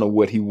 That's kind of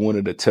what he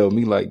wanted to tell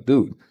me. Like,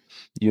 dude,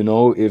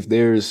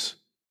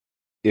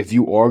 if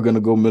you are going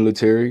to go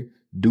military,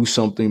 do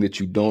something that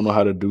you don't know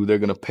how to do. They're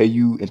going to pay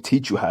you and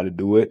teach you how to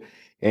do it,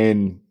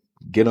 and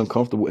get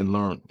uncomfortable and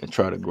learn and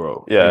try to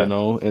grow. Yeah.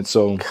 And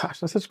so,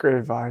 gosh, that's such great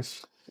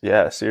advice.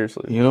 Yeah,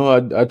 seriously.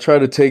 I try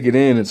to take it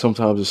in, and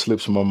sometimes it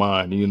slips my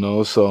mind,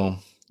 so.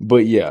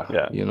 But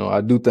yeah,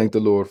 I do thank the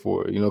Lord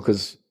for it,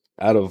 because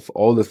out of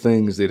all the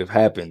things that have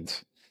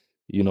happened,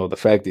 the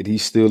fact that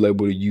he's still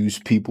able to use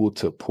people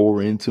to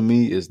pour into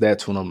me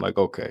that's when I'm like,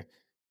 okay,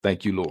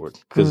 thank you, Lord.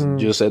 Because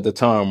just at the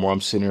time where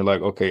I'm sitting here like,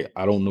 okay,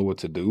 I don't know what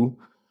to do,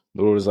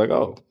 the Lord is like,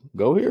 oh,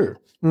 go here.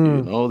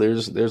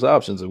 There's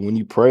options. And when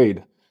you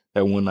prayed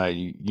that one night,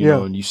 you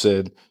know, and you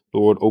said,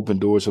 Lord, open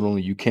doors that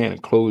only you can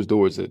and close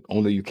doors that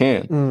only you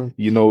can,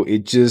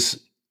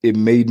 it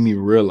made me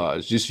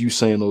realize, just you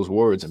saying those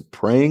words and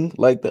praying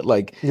like that,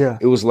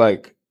 it was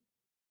like,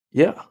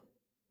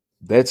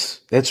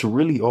 that's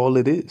really all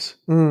it is.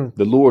 The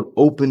Lord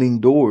opening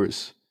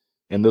doors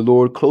and the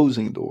Lord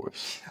closing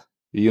doors.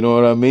 You know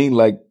what I mean?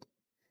 Like,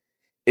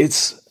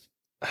 it's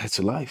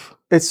life.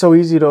 It's so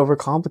easy to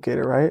overcomplicate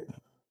it, right?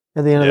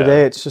 At the end of the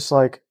day, it's just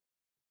like,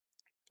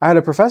 I had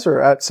a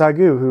professor at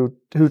SAGU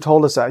who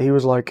told us that. He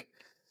was like,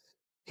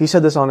 he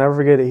said this, I'll never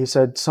forget it. He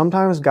said,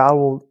 sometimes God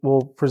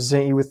will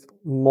present you with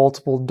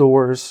multiple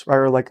doors, right,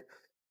 or like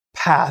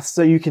paths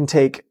that you can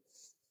take.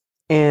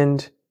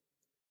 And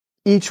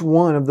each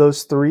one of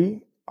those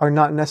 3 are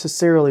not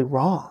necessarily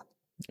wrong.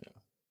 Yeah.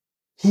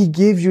 He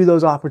gives you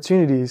those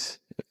opportunities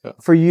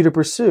for you to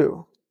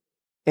pursue.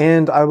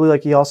 And I believe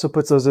like he also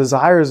puts those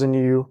desires in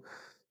you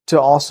to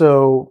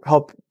also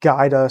help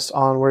guide us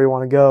on where you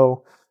want to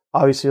go.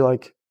 Obviously,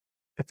 like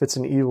if it's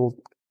an evil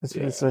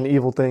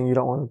thing, you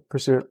don't want to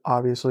pursue it,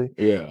 obviously.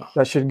 Yeah.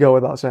 That should go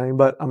without saying,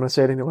 but I'm going to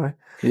say it anyway.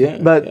 Yeah.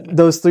 But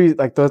those 3,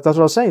 like that's what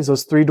I was saying, is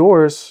those 3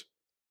 doors,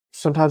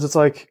 sometimes it's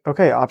like,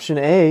 okay, option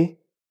A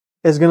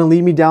is going to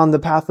lead me down the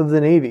path of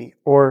the Navy,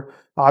 or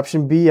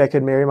option B, I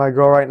could marry my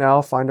girl right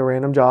now, find a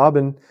random job.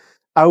 And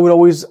I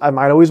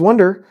might always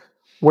wonder,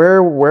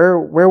 where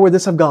would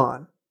this have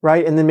gone?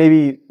 Right. And then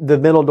maybe the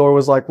middle door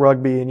was like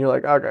rugby and you're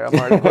like, okay, I'm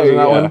already closing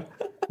that one.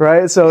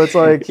 Right. So it's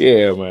like,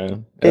 yeah,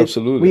 man,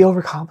 absolutely. We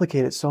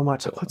overcomplicate it so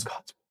much. What's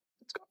God's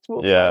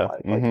will? Yeah.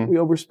 Like we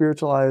over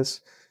spiritualize,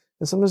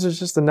 and sometimes it's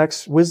just the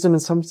next wisdom,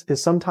 and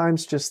is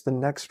sometimes just the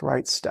next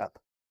right step.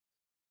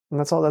 And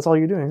that's all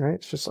you're doing, right?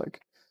 It's just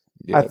like,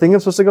 I think I'm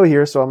supposed to go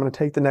here, so I'm going to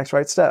take the next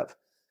right step.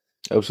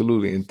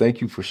 Absolutely. And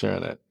thank you for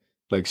sharing that.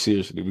 Like,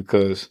 seriously,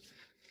 because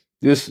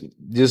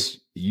just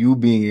you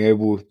being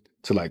able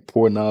to like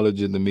pour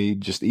knowledge into me,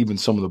 just even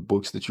some of the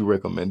books that you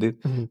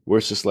recommended, Mhm. where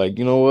it's just like,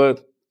 you know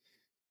what?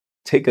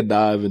 Take a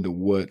dive into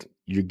what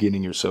you're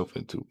getting yourself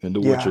into,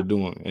 what Yeah. you're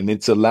doing. And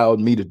it's allowed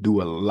me to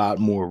do a lot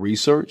more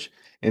research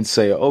and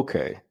say,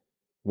 okay,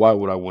 why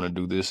would I want to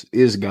do this?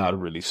 Is God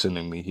really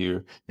sending me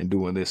here and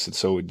doing this? And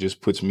so it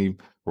just puts me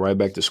right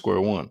back to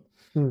square one.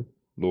 Hmm.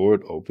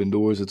 Lord, open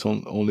doors that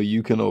only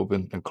you can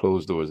open and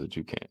close doors that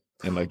you can't.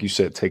 And like you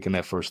said, taking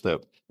that first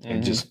step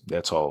and just,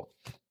 that's all.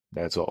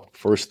 That's all.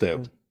 First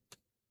step,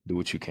 do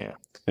what you can.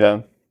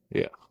 Yeah.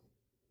 Yeah.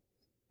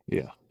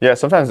 Yeah. Yeah,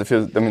 sometimes it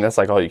feels, I mean, that's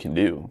like all you can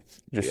do.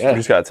 You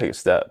just got to take a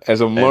step. As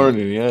I'm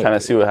learning, kind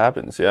of see what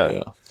happens.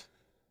 Yeah.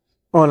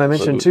 Oh, and I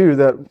mentioned too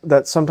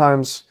that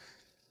sometimes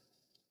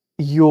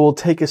you'll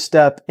take a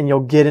step and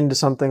you'll get into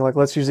something like,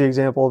 let's use the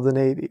example of the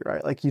Navy,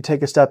 right? Like you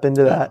take a step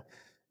into that.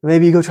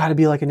 Maybe you go try to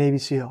be like a Navy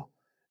SEAL.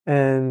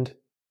 And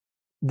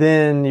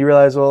then you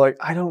realize, well, like,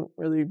 I don't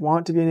really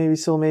want to be a Navy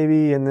SEAL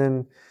maybe. And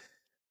then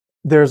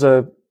there's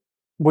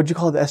what'd you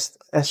call it?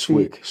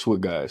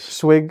 Swig guys.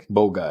 Swig?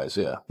 Bow guys,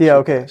 yeah. Yeah,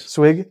 okay.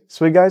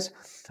 Swig guys.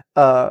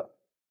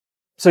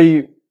 So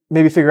you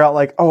maybe figure out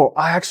like, oh,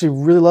 I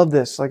actually really love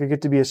this. Like I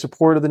get to be a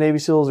support of the Navy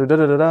SEALs or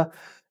da-da-da-da.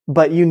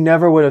 But you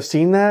never would have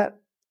seen that,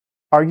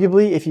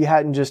 arguably, if you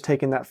hadn't just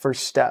taken that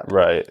first step.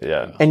 Right,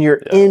 yeah. And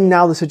you're in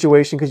now the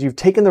situation because you've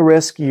taken the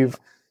risk, you're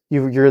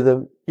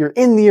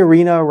in the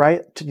arena,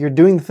 right? You're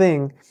doing the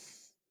thing.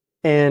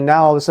 And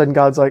now all of a sudden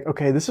God's like,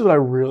 okay, this is what I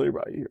really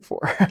brought you here for.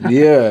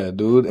 Yeah,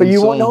 dude. But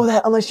you won't know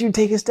that unless you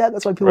take a step.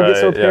 That's why people get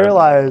so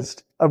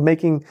paralyzed of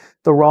making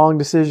the wrong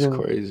decision.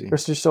 It's crazy. They're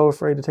just so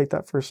afraid to take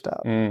that first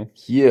step.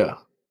 Yeah.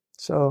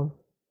 So.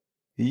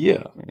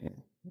 Yeah,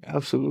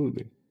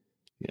 absolutely.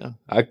 Yeah.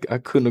 I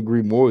couldn't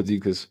agree more with you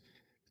because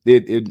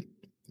that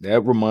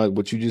reminds,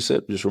 what you just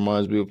said just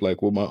reminds me of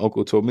like what my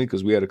uncle told me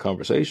because we had a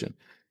conversation,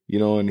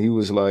 and he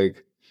was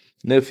like,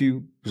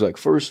 nephew, he was like,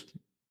 first,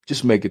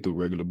 just make it through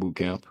regular boot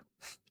camp.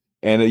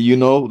 And,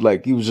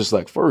 like he was just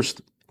like,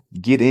 first,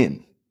 get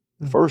in.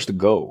 First,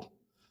 go.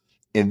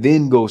 And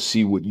then go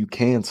see what you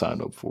can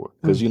sign up for.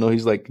 Because,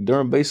 he's like,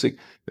 during basic,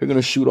 they're going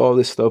to shoot all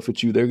this stuff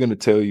at you. They're going to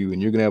tell you,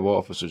 and you're going to have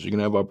officers. You're going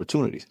to have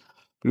opportunities.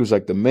 But he was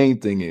like, the main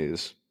thing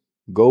is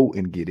go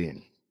and get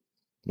in.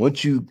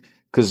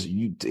 Because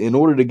in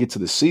order to get to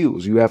the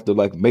SEALs, you have to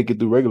like make it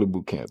through regular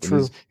boot camp.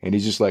 And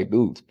he's just like,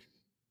 dude,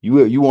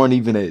 you aren't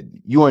even at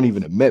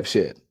MEPS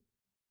yet.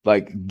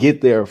 Like,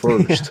 get there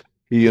first,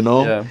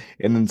 Yeah.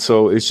 And then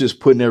so it's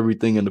just putting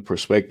everything into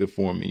perspective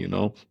for me,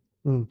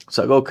 It's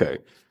like, okay,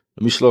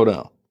 let me slow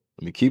down.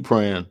 Let me keep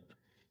praying.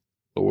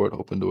 Lord,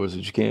 open doors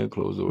that you can,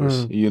 close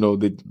doors,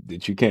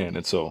 that you can.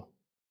 And so,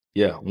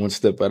 yeah, one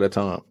step at a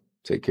time.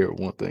 Take care of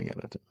one thing at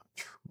a time.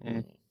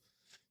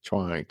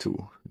 Trying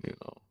to,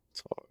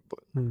 it's hard.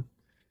 But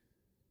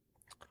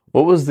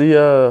what was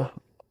the,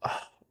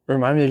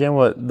 remind me again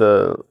what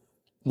the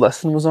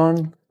lesson was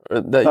on?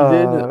 That you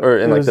did, or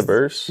in like the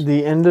verse?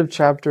 The end of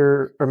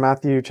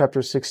Matthew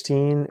chapter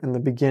 16 and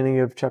the beginning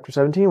of chapter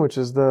 17, which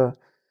is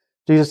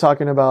Jesus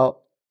talking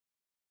about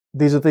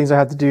these are things I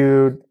have to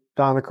do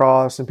down the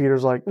cross, and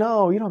Peter's like,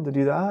 no, you don't have to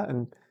do that,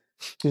 and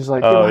he's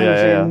like,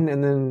 Satan.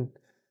 And then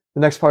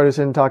the next part is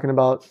him talking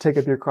about take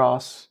up your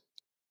cross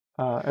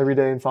every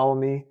day and follow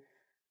me.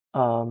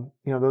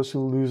 Those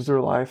who lose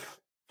their life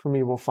for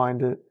me will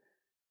find it.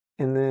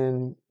 And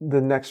then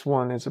the next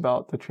one is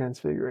about the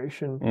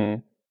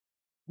transfiguration.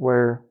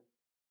 Where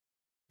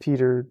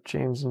Peter,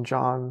 James, and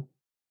John,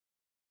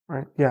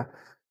 right? Yeah,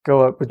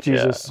 go up with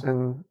Jesus,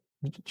 and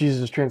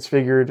Jesus is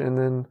transfigured, and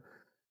then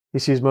he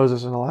sees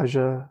Moses and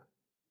Elijah,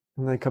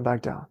 and they come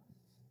back down.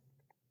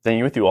 Then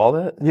you went through all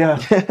that? Yeah.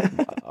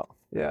 Wow.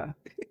 Yeah.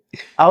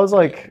 I was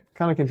like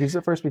kind of confused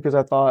at first because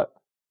I thought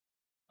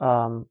it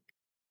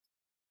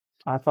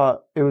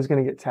was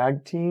going to get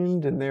tag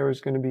teamed, and there was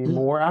going to be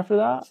more after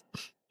that,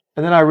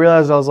 and then I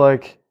realized I was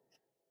like,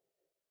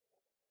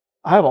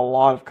 I have a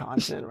lot of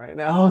content right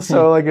now,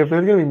 so like if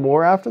there's gonna be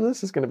more after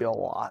this, it's gonna be a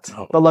lot.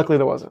 But luckily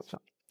there wasn't. So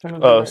you're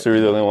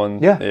the only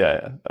one.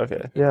 Yeah.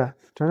 Okay. Yeah,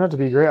 turned out to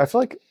be great. I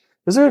feel like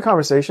this is a good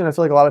conversation. I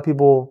feel like a lot of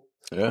people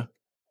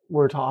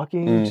were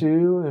talking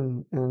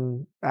to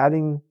and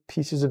adding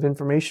pieces of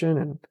information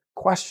and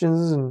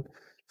questions, and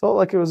felt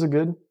like it was a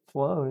good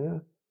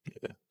flow.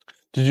 Yeah.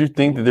 Did you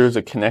think that there was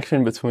a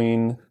connection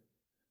between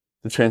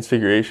the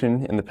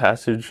transfiguration and the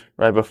passage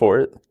right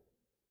before it,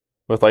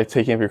 with like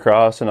taking up your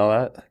cross and all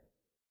that?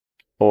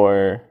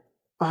 Or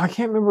I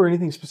can't remember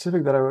anything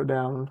specific that I wrote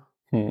down.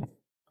 I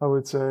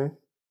would say.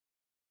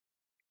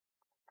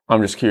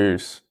 I'm just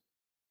curious.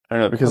 I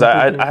don't know, because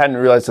I hadn't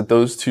realized that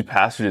those two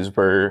passages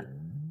were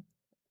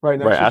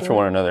right after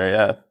one another.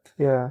 Yeah.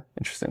 Yeah.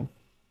 Interesting.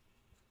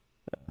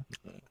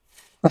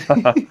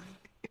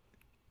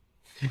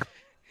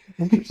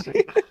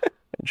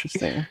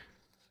 Interesting.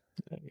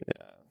 Yeah.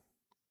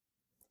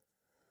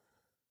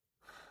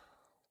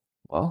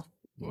 Well.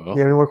 You have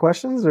any more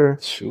questions or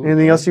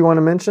anything else you want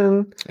to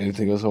mention?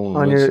 Anything else I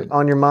want to mention?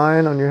 On your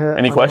mind, on your head?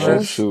 Any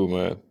questions? Shoot,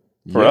 man.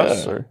 For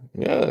us? Or?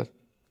 Yeah.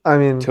 I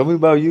mean, tell me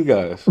about you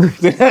guys.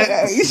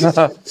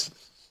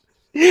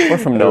 We're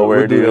from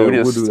nowhere, dude.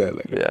 We'll do that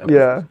later.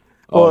 Yeah.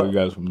 All you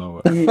guys from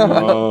nowhere.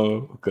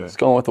 Oh, okay. It's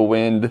going with the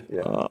wind.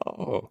 Yeah.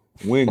 Oh,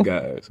 wind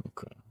guys.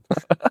 Okay.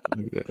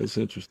 That's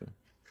interesting.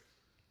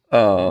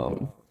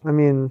 I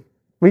mean,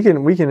 we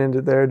can end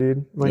it there,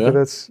 dude. Like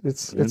it's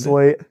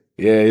late.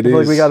 Yeah, it I feel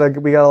is. Like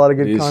we got a lot of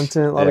good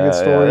content, a lot of good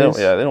stories.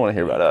 They don't want to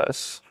hear about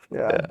us.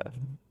 Yeah.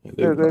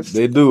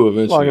 They do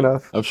eventually. Long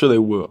enough. I'm sure they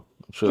will.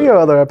 We have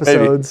other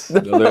episodes.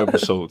 Other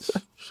episodes.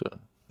 Sure.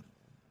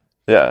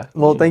 Yeah.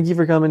 Well, thank you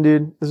for coming,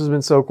 dude. This has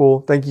been so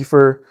cool. Thank you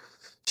for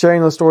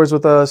sharing those stories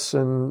with us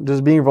and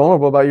just being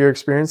vulnerable about your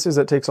experiences.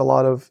 It takes a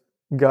lot of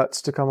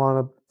guts to come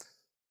on a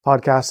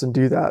podcast and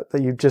do that.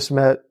 That you just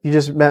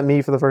met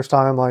me for the first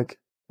time like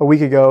a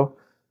week ago,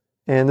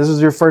 and this is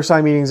your first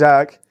time meeting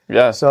Zach.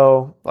 Yeah.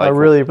 So I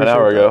really appreciate an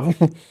hour ago.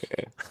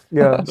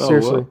 Yeah,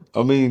 seriously. Well,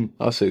 I mean,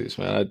 I'll say this,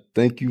 man. I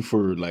thank you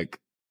for like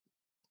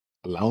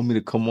allowing me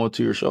to come on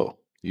to your show,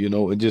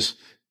 and just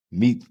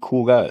meet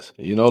cool guys,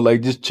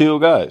 like just chill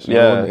guys. You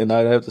know? And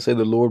I'd have to say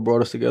the Lord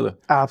brought us together.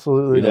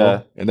 Absolutely.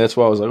 And that's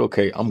why I was like,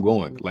 okay, I'm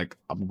going. Like,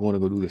 I'm going to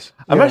go do this.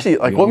 I'm actually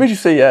like, what made you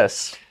say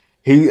yes?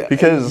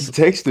 Because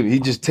he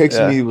just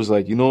texted me. He was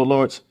like,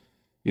 Lawrence,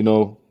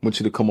 want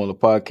you to come on the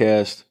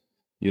podcast.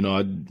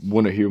 I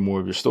want to hear more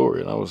of your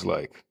story. And I was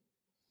like,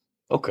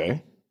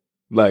 okay,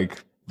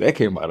 like that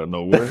came out of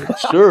nowhere.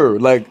 Sure.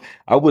 Like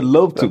I would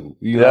love to,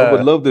 I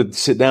would love to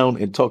sit down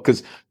and talk.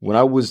 Cause when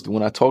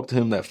I talked to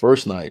him that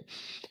first night,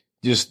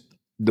 just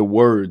the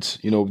words,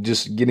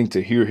 just getting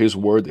to hear his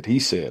word that he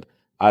said,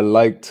 I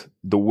liked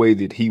the way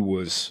that he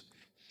was,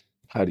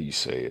 how do you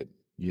say it?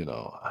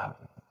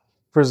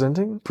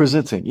 Presenting.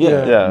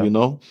 Yeah.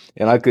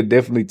 And I could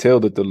definitely tell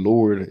that the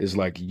Lord is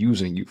like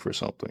using you for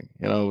something.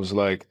 And I was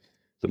like,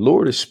 the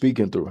Lord is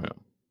speaking through him.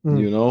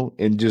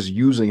 And just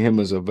using him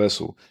as a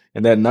vessel.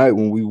 And that night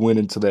when we went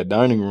into that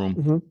dining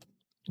room,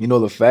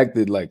 the fact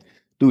that like,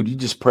 dude, you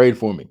just prayed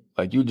for me.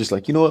 Like, you were just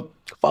like, you know what?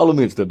 Follow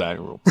me into the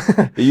dining room.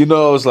 I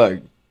was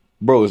like,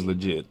 bro is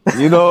legit.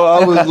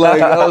 I was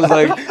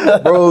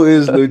like, bro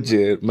is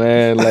legit,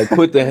 man. Like,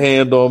 put the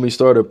hand on me,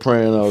 started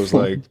praying. I was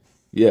like,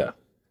 yeah.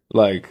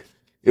 Like,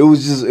 it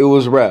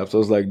was raps. I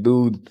was like,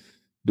 dude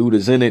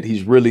is in it.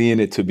 He's really in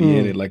it to be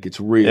in it. Like, it's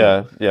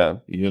real. Yeah.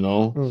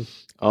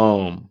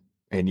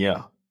 And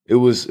yeah. It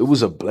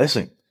was a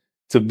blessing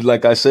to,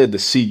 like I said, to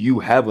see you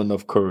have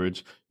enough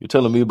courage. You're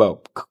telling me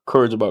about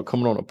courage about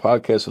coming on a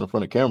podcast in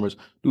front of cameras.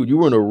 Dude, you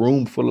were in a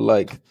room full of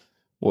like,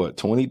 what,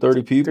 20,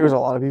 30 people? There was a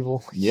lot of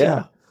people.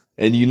 Yeah.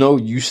 And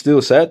you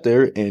still sat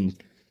there and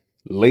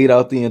laid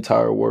out the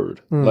entire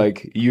word.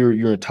 Like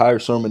your entire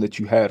sermon that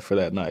you had for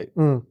that night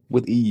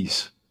with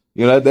ease.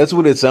 That's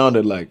what it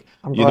sounded like.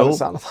 I'm glad it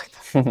sounded like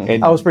that.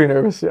 And I was pretty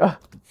nervous, yeah.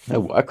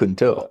 I couldn't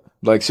tell.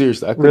 Like,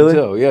 seriously, I couldn't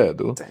tell. Yeah,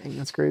 dude. Dang,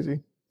 that's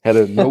crazy. Had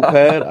a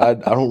notepad. I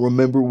don't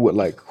remember what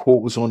like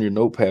quote was on your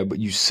notepad, but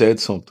you said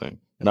something.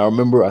 And I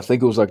remember, I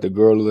think it was like the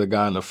girl or the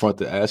guy in the front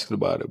that asked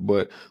about it.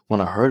 But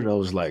when I heard it, I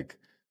was like,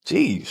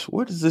 geez,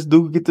 where does this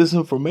dude get this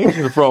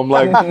information from?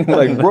 Like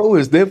bro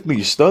is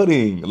definitely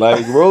studying.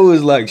 Like, bro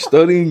is like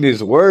studying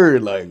this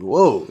word. Like,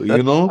 whoa,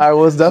 I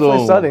was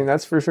definitely studying,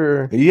 that's for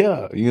sure.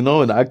 Yeah,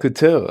 and I could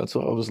tell. And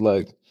so I was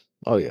like,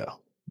 oh yeah,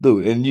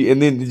 dude.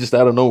 And then just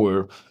out of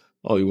nowhere,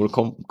 oh, you want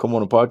to come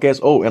on a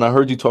podcast? Oh, and I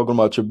heard you talking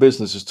about your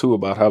businesses too,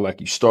 about how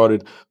like you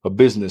started a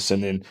business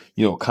and then,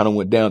 kind of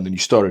went down, then you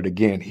started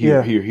again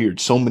here.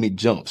 So many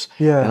jumps.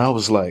 Yeah. And I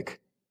was like,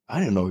 I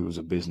didn't know he was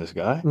a business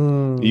guy.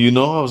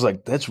 I was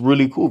like, that's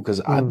really cool because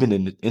I've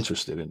been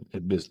interested in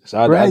business.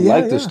 I'd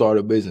like to start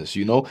a business,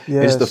 Yes.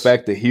 It's the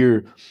fact to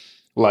hear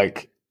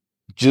like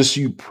just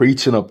you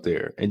preaching up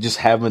there and just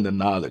having the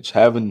knowledge,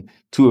 having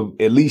to have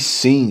at least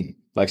seen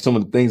like some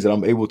of the things that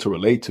I'm able to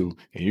relate to.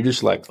 And you're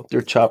just like,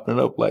 they're chopping it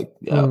up like,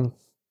 yeah,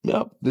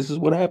 this is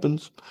what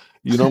happens.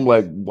 I'm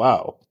like,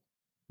 wow.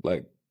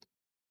 Like,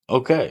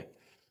 okay.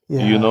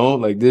 Yeah.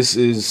 Like this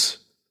is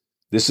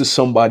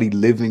somebody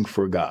living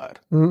for God,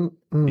 And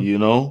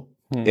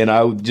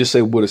I would just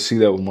able to see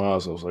that with my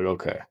eyes. I was like,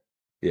 okay,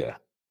 yeah,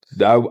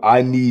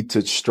 I need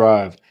to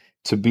strive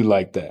to be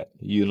like that,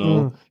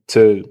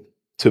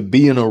 to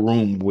be in a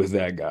room with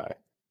that guy,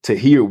 to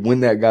hear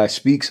when that guy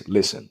speaks,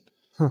 listen,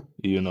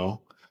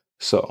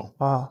 So.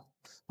 Wow.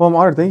 Well, I'm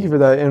honored. Thank you for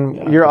that.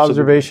 And your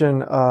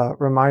observation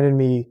reminded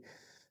me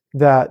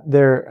that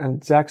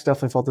and Zach's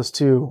definitely felt this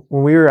too.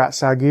 When we were at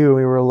SAGU,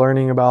 we were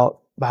learning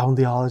about Bible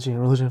theology and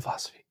religion and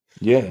philosophy.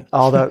 Yeah.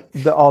 All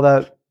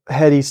that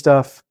heady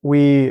stuff.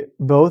 We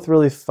both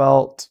really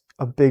felt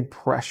a big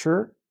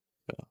pressure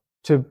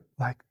to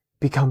like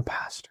become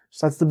pastors.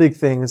 That's the big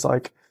thing, is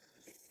like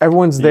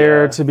everyone's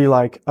there to be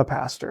like a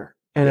pastor.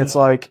 And it's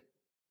like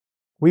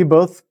we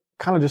both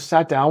kind of just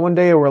sat down one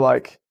day and we're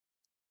like,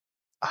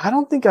 I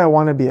don't think I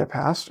want to be a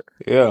pastor.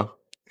 Yeah.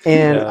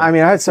 And I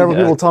mean, I had several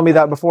people tell me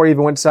that before I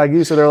even went to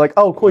SAGU. So they're like,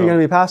 oh, cool, you're going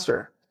to be a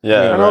pastor.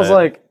 Yeah. And I was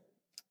like,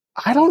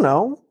 I don't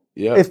know.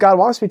 Yeah. If God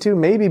wants me to,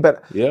 maybe,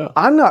 but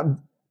I'm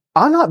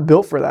not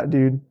built for that,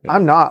 dude. Yeah.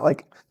 I'm not.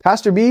 Like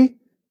Pastor B,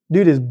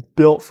 dude is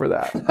built for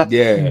that.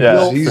 He's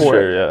built for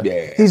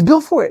it. He's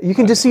built for it. You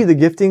can just see the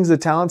giftings, the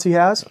talents he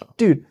has.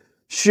 Dude,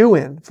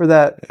 shoo-in for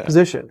that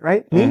position,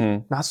 right?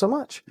 Me, not so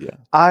much. Yeah.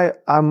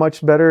 I'm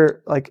much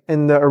better like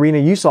in the arena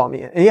you saw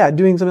me in. And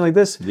doing something like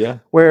this. Yeah.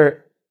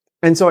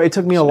 And so it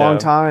took me a long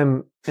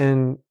time,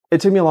 and it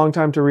took me a long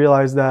time to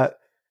realize that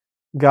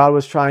God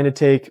was trying to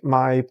take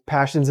my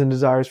passions and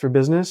desires for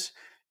business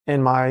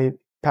and my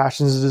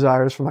passions and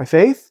desires for my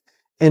faith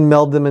and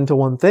meld them into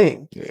one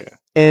thing. Yeah.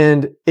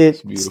 And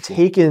it's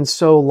taken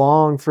so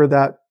long for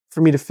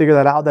me to figure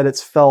that out, that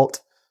it's felt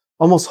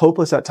almost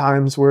hopeless at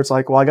times, where it's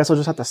like, well, I guess I'll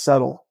just have to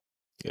settle.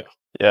 Yeah.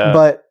 Yeah.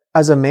 But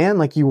as a man,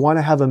 like, you want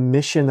to have a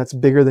mission that's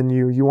bigger than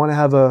you. You want to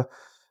have a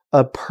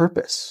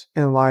purpose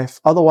in life.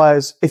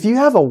 Otherwise, if you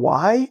have a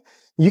why,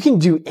 you can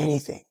do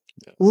anything,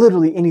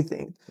 literally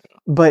anything.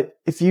 But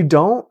if you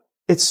don't,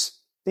 it's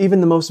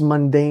even the most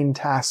mundane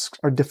tasks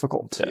are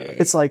difficult. Yeah.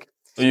 It's like,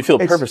 you feel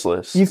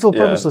purposeless. You feel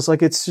purposeless.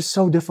 Like, it's just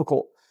so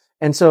difficult.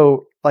 And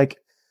so, like,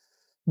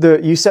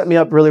 you set me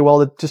up really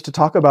well just to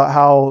talk about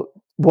how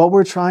what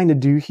we're trying to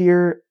do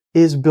here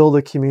is build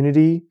a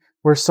community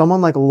where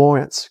someone like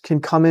Lawrence can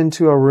come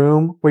into a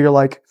room where you're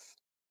like,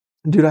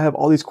 dude, I have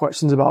all these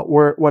questions about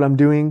what I'm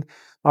doing,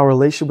 my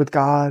relationship with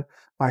God,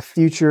 my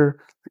future,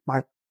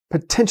 my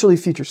potentially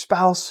future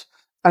spouse.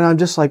 And I'm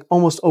just like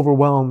almost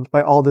overwhelmed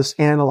by all this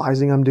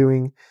analyzing I'm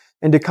doing.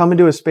 And to come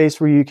into a space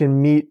where you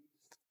can meet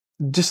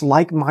just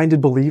like-minded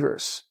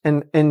believers,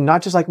 and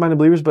not just like-minded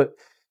believers, but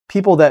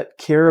people that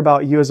care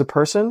about you as a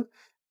person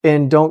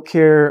and don't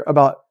care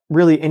about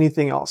really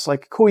anything else.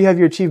 Like, cool, you have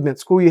your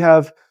achievements. Cool, you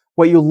have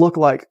what you look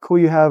like. Cool,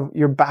 you have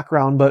your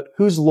background, but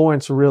who's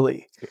Lawrence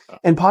really? Yeah.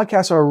 And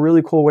podcasts are a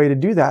really cool way to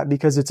do that,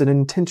 because it's an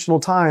intentional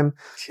time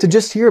to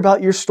just hear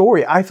about your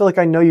story. I feel like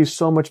I know you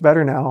so much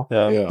better now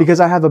because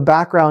I have a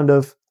background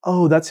of,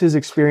 oh, that's his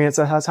experience.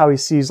 That's how he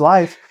sees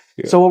life.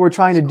 Yeah. So what we're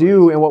trying to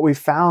do, and what we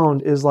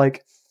found, is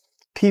like,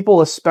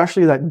 people,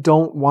 especially that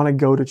don't want to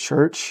go to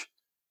church,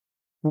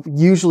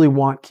 usually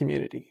want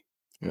community.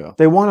 Yeah.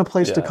 They want a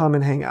place to come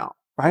and hang out,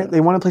 right? Yeah.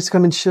 They want a place to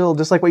come and chill,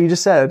 just like what you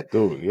just said.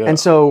 Dude, yeah. And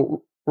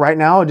so right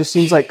now, it just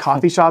seems like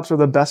coffee shops are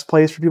the best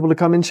place for people to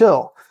come and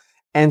chill.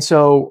 And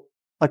so,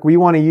 like, we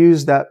want to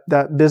use that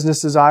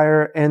business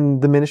desire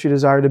and the ministry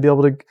desire to be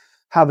able to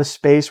have a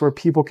space where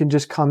people can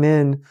just come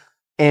in,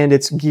 and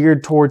it's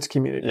geared towards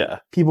community. Yeah.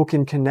 People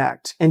can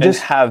connect and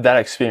just have that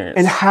experience.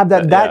 And have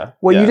that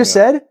what you just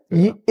said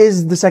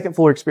is the second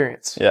floor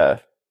experience. Yeah.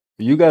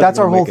 You guys, that's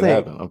our whole thing.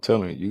 Happen. I'm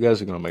telling you, you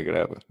guys are gonna make it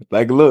happen.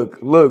 Like,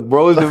 look,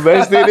 bro's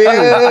invested in.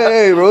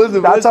 Hey, bro's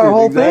invested. That's our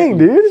whole thing,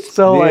 dude.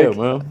 So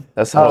man.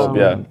 That's the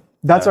hope.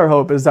 That's our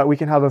hope, is that we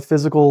can have a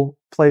physical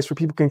place where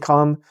people can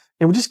come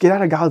and we just get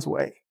out of God's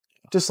way.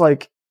 Just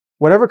like,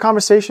 whatever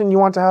conversation you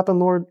want to happen,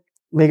 Lord,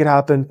 make it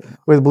happen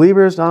with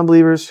believers,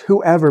 non-believers,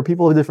 whoever,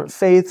 people of different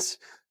faiths,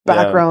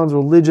 backgrounds,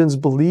 religions,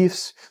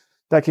 beliefs,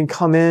 that can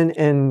come in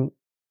and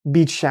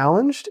be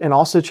challenged, and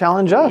also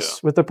challenge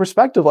us with the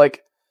perspective,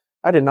 like,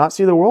 I did not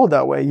see the world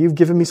that way. You've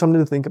given me something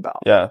to think about.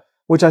 Yeah.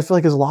 Which I feel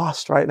like is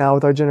lost right now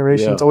with our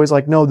generation. Yeah. It's always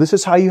like, no, this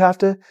is how you have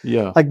to.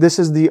 Yeah. Like, this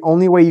is the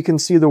only way you can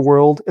see the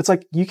world. It's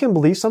like, you can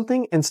believe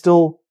something and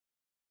still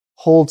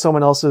hold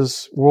someone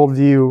else's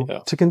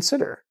worldview to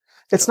consider.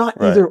 It's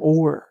not either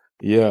or.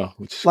 Yeah.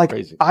 Which is like,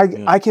 crazy.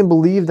 I can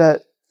believe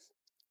that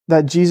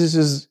Jesus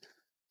is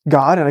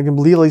God, and I can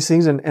believe all these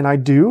things, and I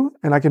do,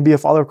 and I can be a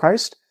follower of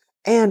Christ.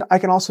 And I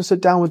can also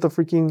sit down with a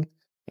freaking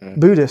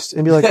Buddhist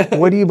and be like,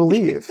 what do you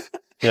believe?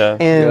 Yeah.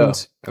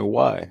 And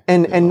why?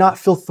 And not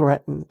feel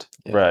threatened.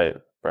 Yeah.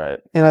 Right.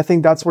 And I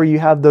think that's where you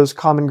have those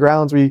common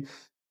grounds.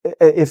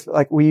 If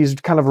like we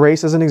used kind of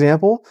race as an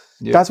example,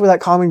 that's where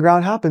that common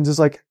ground happens, is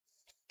like,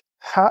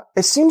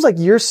 it seems like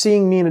you're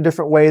seeing me in a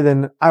different way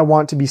than I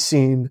want to be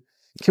seen.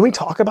 Can we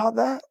talk about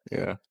that?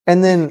 Yeah.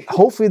 And then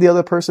hopefully the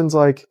other person's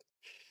like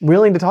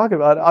willing to talk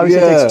about it.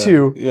 Obviously it takes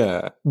two.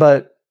 Yeah.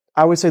 But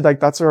I would say, like,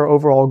 that's our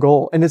overall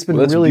goal. And it's been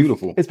really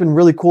beautiful. It's been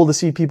really cool to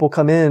see people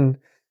come in.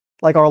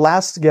 Like, our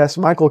last guest,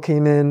 Michael,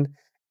 came in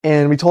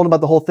and we told him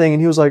about the whole thing,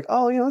 and he was like,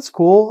 oh, that's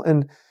cool.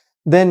 And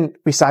then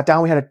we sat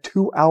down, we had a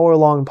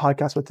 2-hour-long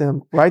podcast with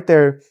him right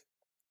there.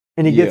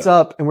 And he gets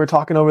up and we're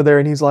talking over there,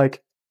 and he's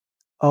like,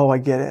 oh, I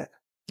get it.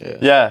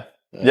 Yeah.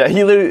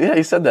 He literally,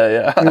 he said that.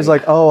 Yeah. He was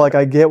like, oh, like,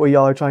 I get what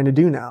y'all are trying to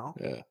do now.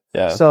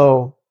 Yeah.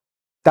 So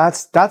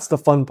that's the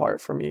fun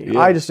part for me.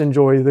 I just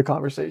enjoy the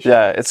conversation.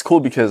 Yeah. It's cool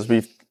because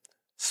we've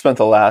spent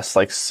the last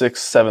like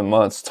 6-7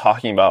 months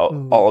talking about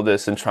all of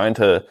this and trying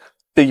to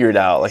figure it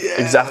out, like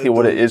exactly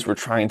what it is we're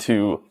trying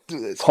to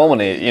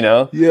culminate,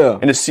 Yeah.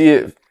 And to see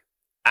it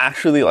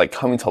actually like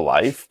coming to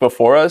life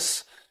before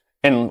us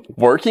and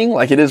working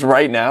like it is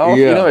right now,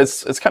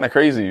 it's kind of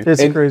crazy.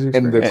 It's crazy.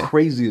 And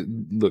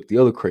the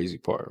other crazy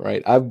part,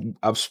 right?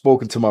 I've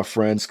spoken to my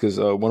friends, because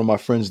one of my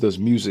friends does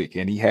music,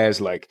 and he has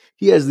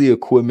the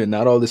equipment,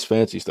 not all this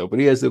fancy stuff, but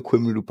he has the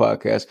equipment to do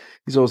podcasts.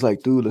 He's always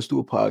like, dude, let's do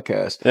a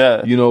podcast.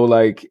 Yeah.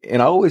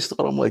 And I always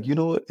thought, I'm like, you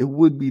know what? It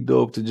would be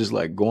dope to just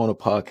like go on a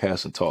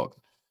podcast and talk.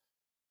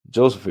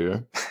 Joseph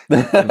here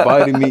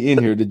invited me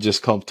in here to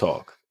just come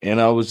talk.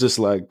 And I was just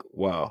like,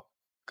 wow.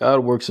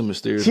 God works in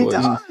mysterious He ways.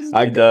 does.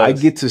 I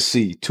does. get to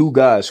see two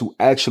guys who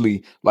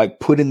actually like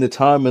put in the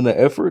time and the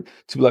effort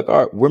to be like, all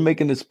right, we're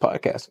making this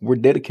podcast. We're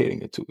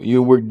dedicating it to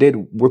you. We're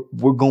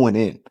going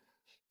in.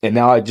 And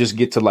now I just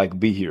get to like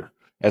be here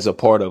as a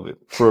part of it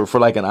for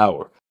like an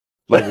hour.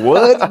 Like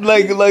what?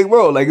 like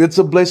bro, like it's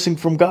a blessing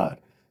from God.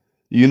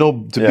 You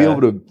know, to be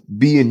able to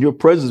be in your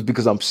presence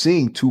because I'm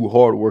seeing two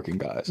hardworking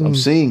guys. I'm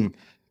seeing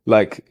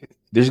like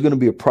there's gonna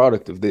be a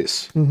product of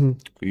this.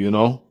 You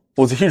know?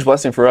 Well, it's a huge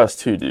blessing for us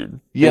too, dude.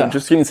 Yeah. And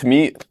just getting to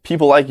meet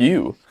people like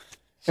you.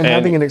 And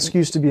having an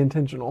excuse to be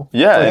intentional.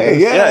 Yeah,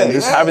 Hey, and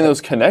just having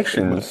those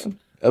connections.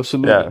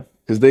 Absolutely. Yeah.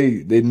 Because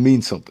they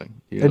mean something.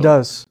 You know? It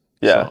does.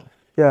 Yeah. So,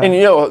 Yeah. And,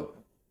 you know,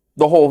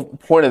 the whole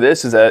point of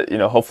this is that, you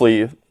know,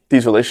 hopefully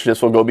these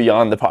relationships will go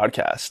beyond the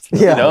podcast.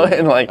 Yeah. You know,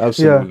 and like,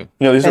 absolutely.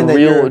 you know, these And are that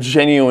real, you're-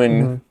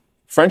 genuine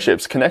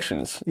friendships,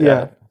 connections.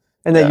 Yeah.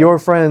 And that Yeah. your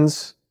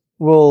friends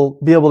will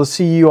be able to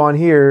see you on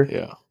here.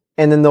 Yeah.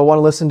 And then they'll want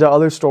to listen to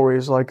other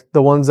stories, like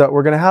the ones that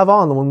we're going to have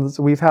on, the ones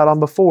that we've had on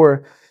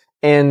before.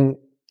 And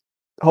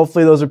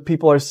hopefully those are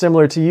people are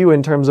similar to you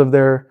in terms of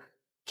their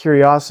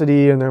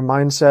curiosity and their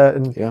mindset.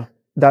 And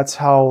that's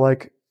how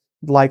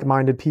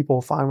like-minded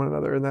people find one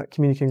another and that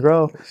community can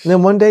grow. And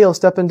then one day you'll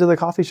step into the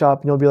coffee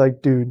shop and you'll be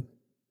like, dude,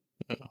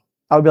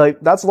 I'll be like,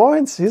 that's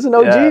Lawrence. He's an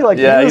OG. Yeah. Like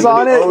Yeah, he was he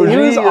on was it. He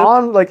OG. was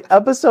on like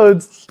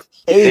episode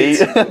 8.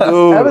 Dude,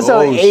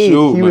 Episode 8,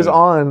 shoot, he was man.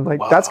 on.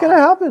 Like, that's going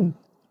to happen.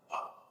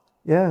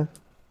 Yeah.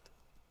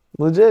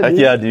 Legit. Heck dude.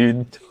 yeah,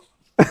 dude.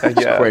 Heck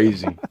yeah.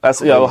 Crazy.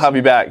 We'll have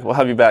you back. We'll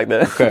have you back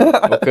then.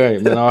 Okay.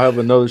 Then I'll have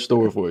another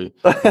story for you.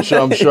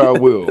 I'm sure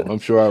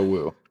I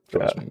will.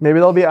 Trust me. Maybe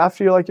that'll be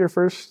after your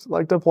first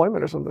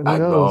deployment or something. Who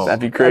knows? That'd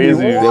be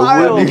crazy.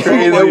 That would be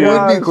crazy.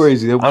 That would be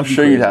crazy. I'm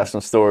sure you'd have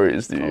some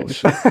stories, dude.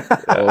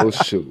 Oh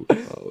shoot.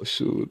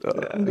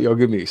 Y'all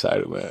get me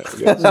excited, man.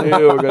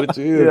 I gotta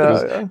chill.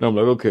 Yeah. And I'm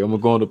like, okay, I'm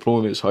gonna go on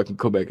deployment so I can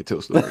come back and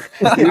tell stories.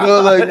 You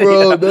know, like,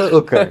 bro,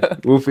 okay.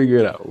 We'll figure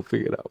it out.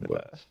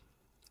 But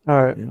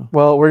All right.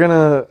 Well, we're going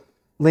to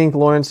link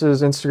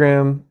Lawrence's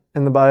Instagram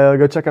in the bio.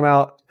 Go check him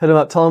out. Hit him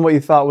up. Tell him what you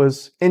thought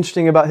was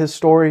interesting about his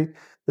story,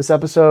 this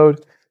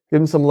episode. Give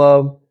him some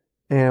love.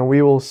 And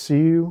we will see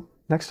you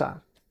next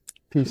time.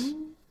 Peace.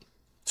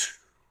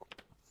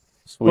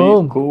 Sweet.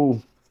 Boom.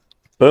 cool.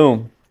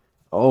 Boom.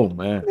 Oh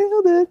man.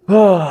 Nailed it.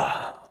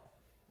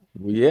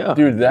 Yeah.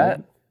 Dude,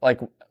 that,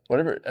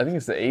 whatever, I think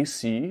it's the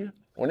AC.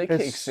 When it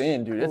kicks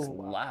in, dude, it's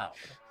loud.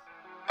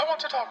 I want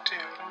to talk to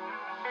you.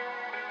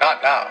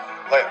 Not now,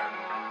 later.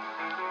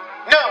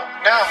 No,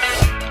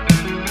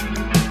 now.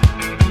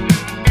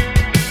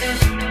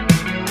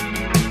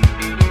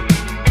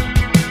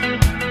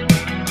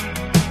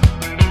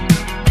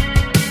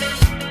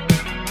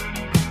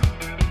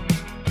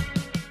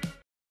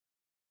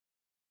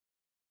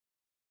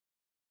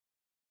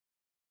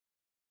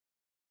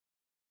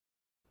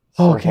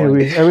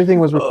 Okay, everything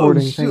was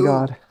recording. Thank shoot.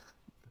 God.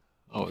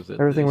 Oh, is that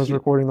Everything was shit?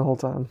 recording the whole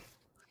time.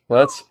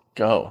 Let's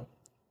go.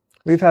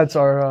 We've had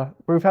our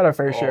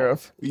fair share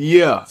of.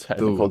 Yeah.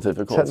 Technical Dude,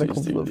 difficulties,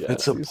 Technical dude. Yeah,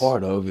 it's a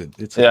part of it.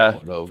 It's a yeah,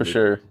 part of for it.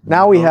 sure.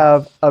 Now we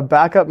have a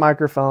backup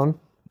microphone.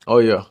 Oh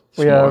yeah.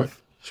 We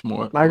have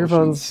smart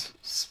microphones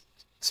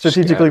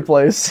strategically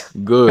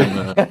placed. Good,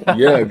 man.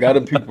 Yeah,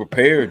 gotta be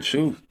prepared.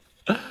 Shoot.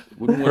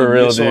 For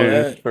real,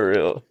 dude. For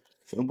real.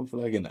 Filming for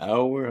like an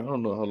hour. I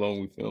don't know how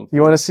long we filmed.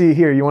 You want to see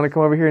here? You want to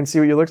come over here and see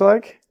what you look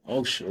like?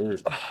 Oh sure.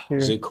 Here.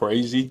 Is it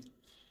crazy?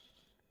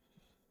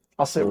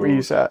 I'll sit where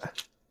you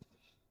sat.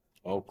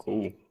 Oh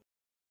cool.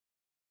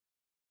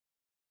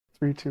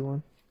 3, 2,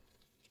 1.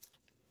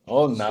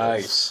 Oh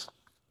nice.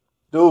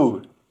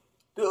 Dude,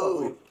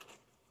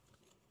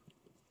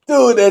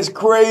 that's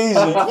crazy.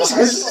 Dude.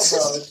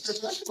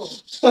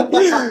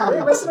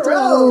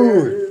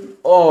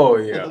 Oh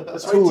yeah.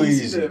 Too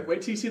easy.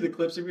 Wait till you see the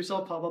clips of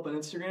yourself pop up on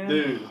Instagram.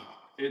 Dude,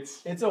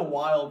 it's It's a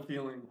wild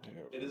feeling.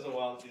 It is a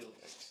wild feeling.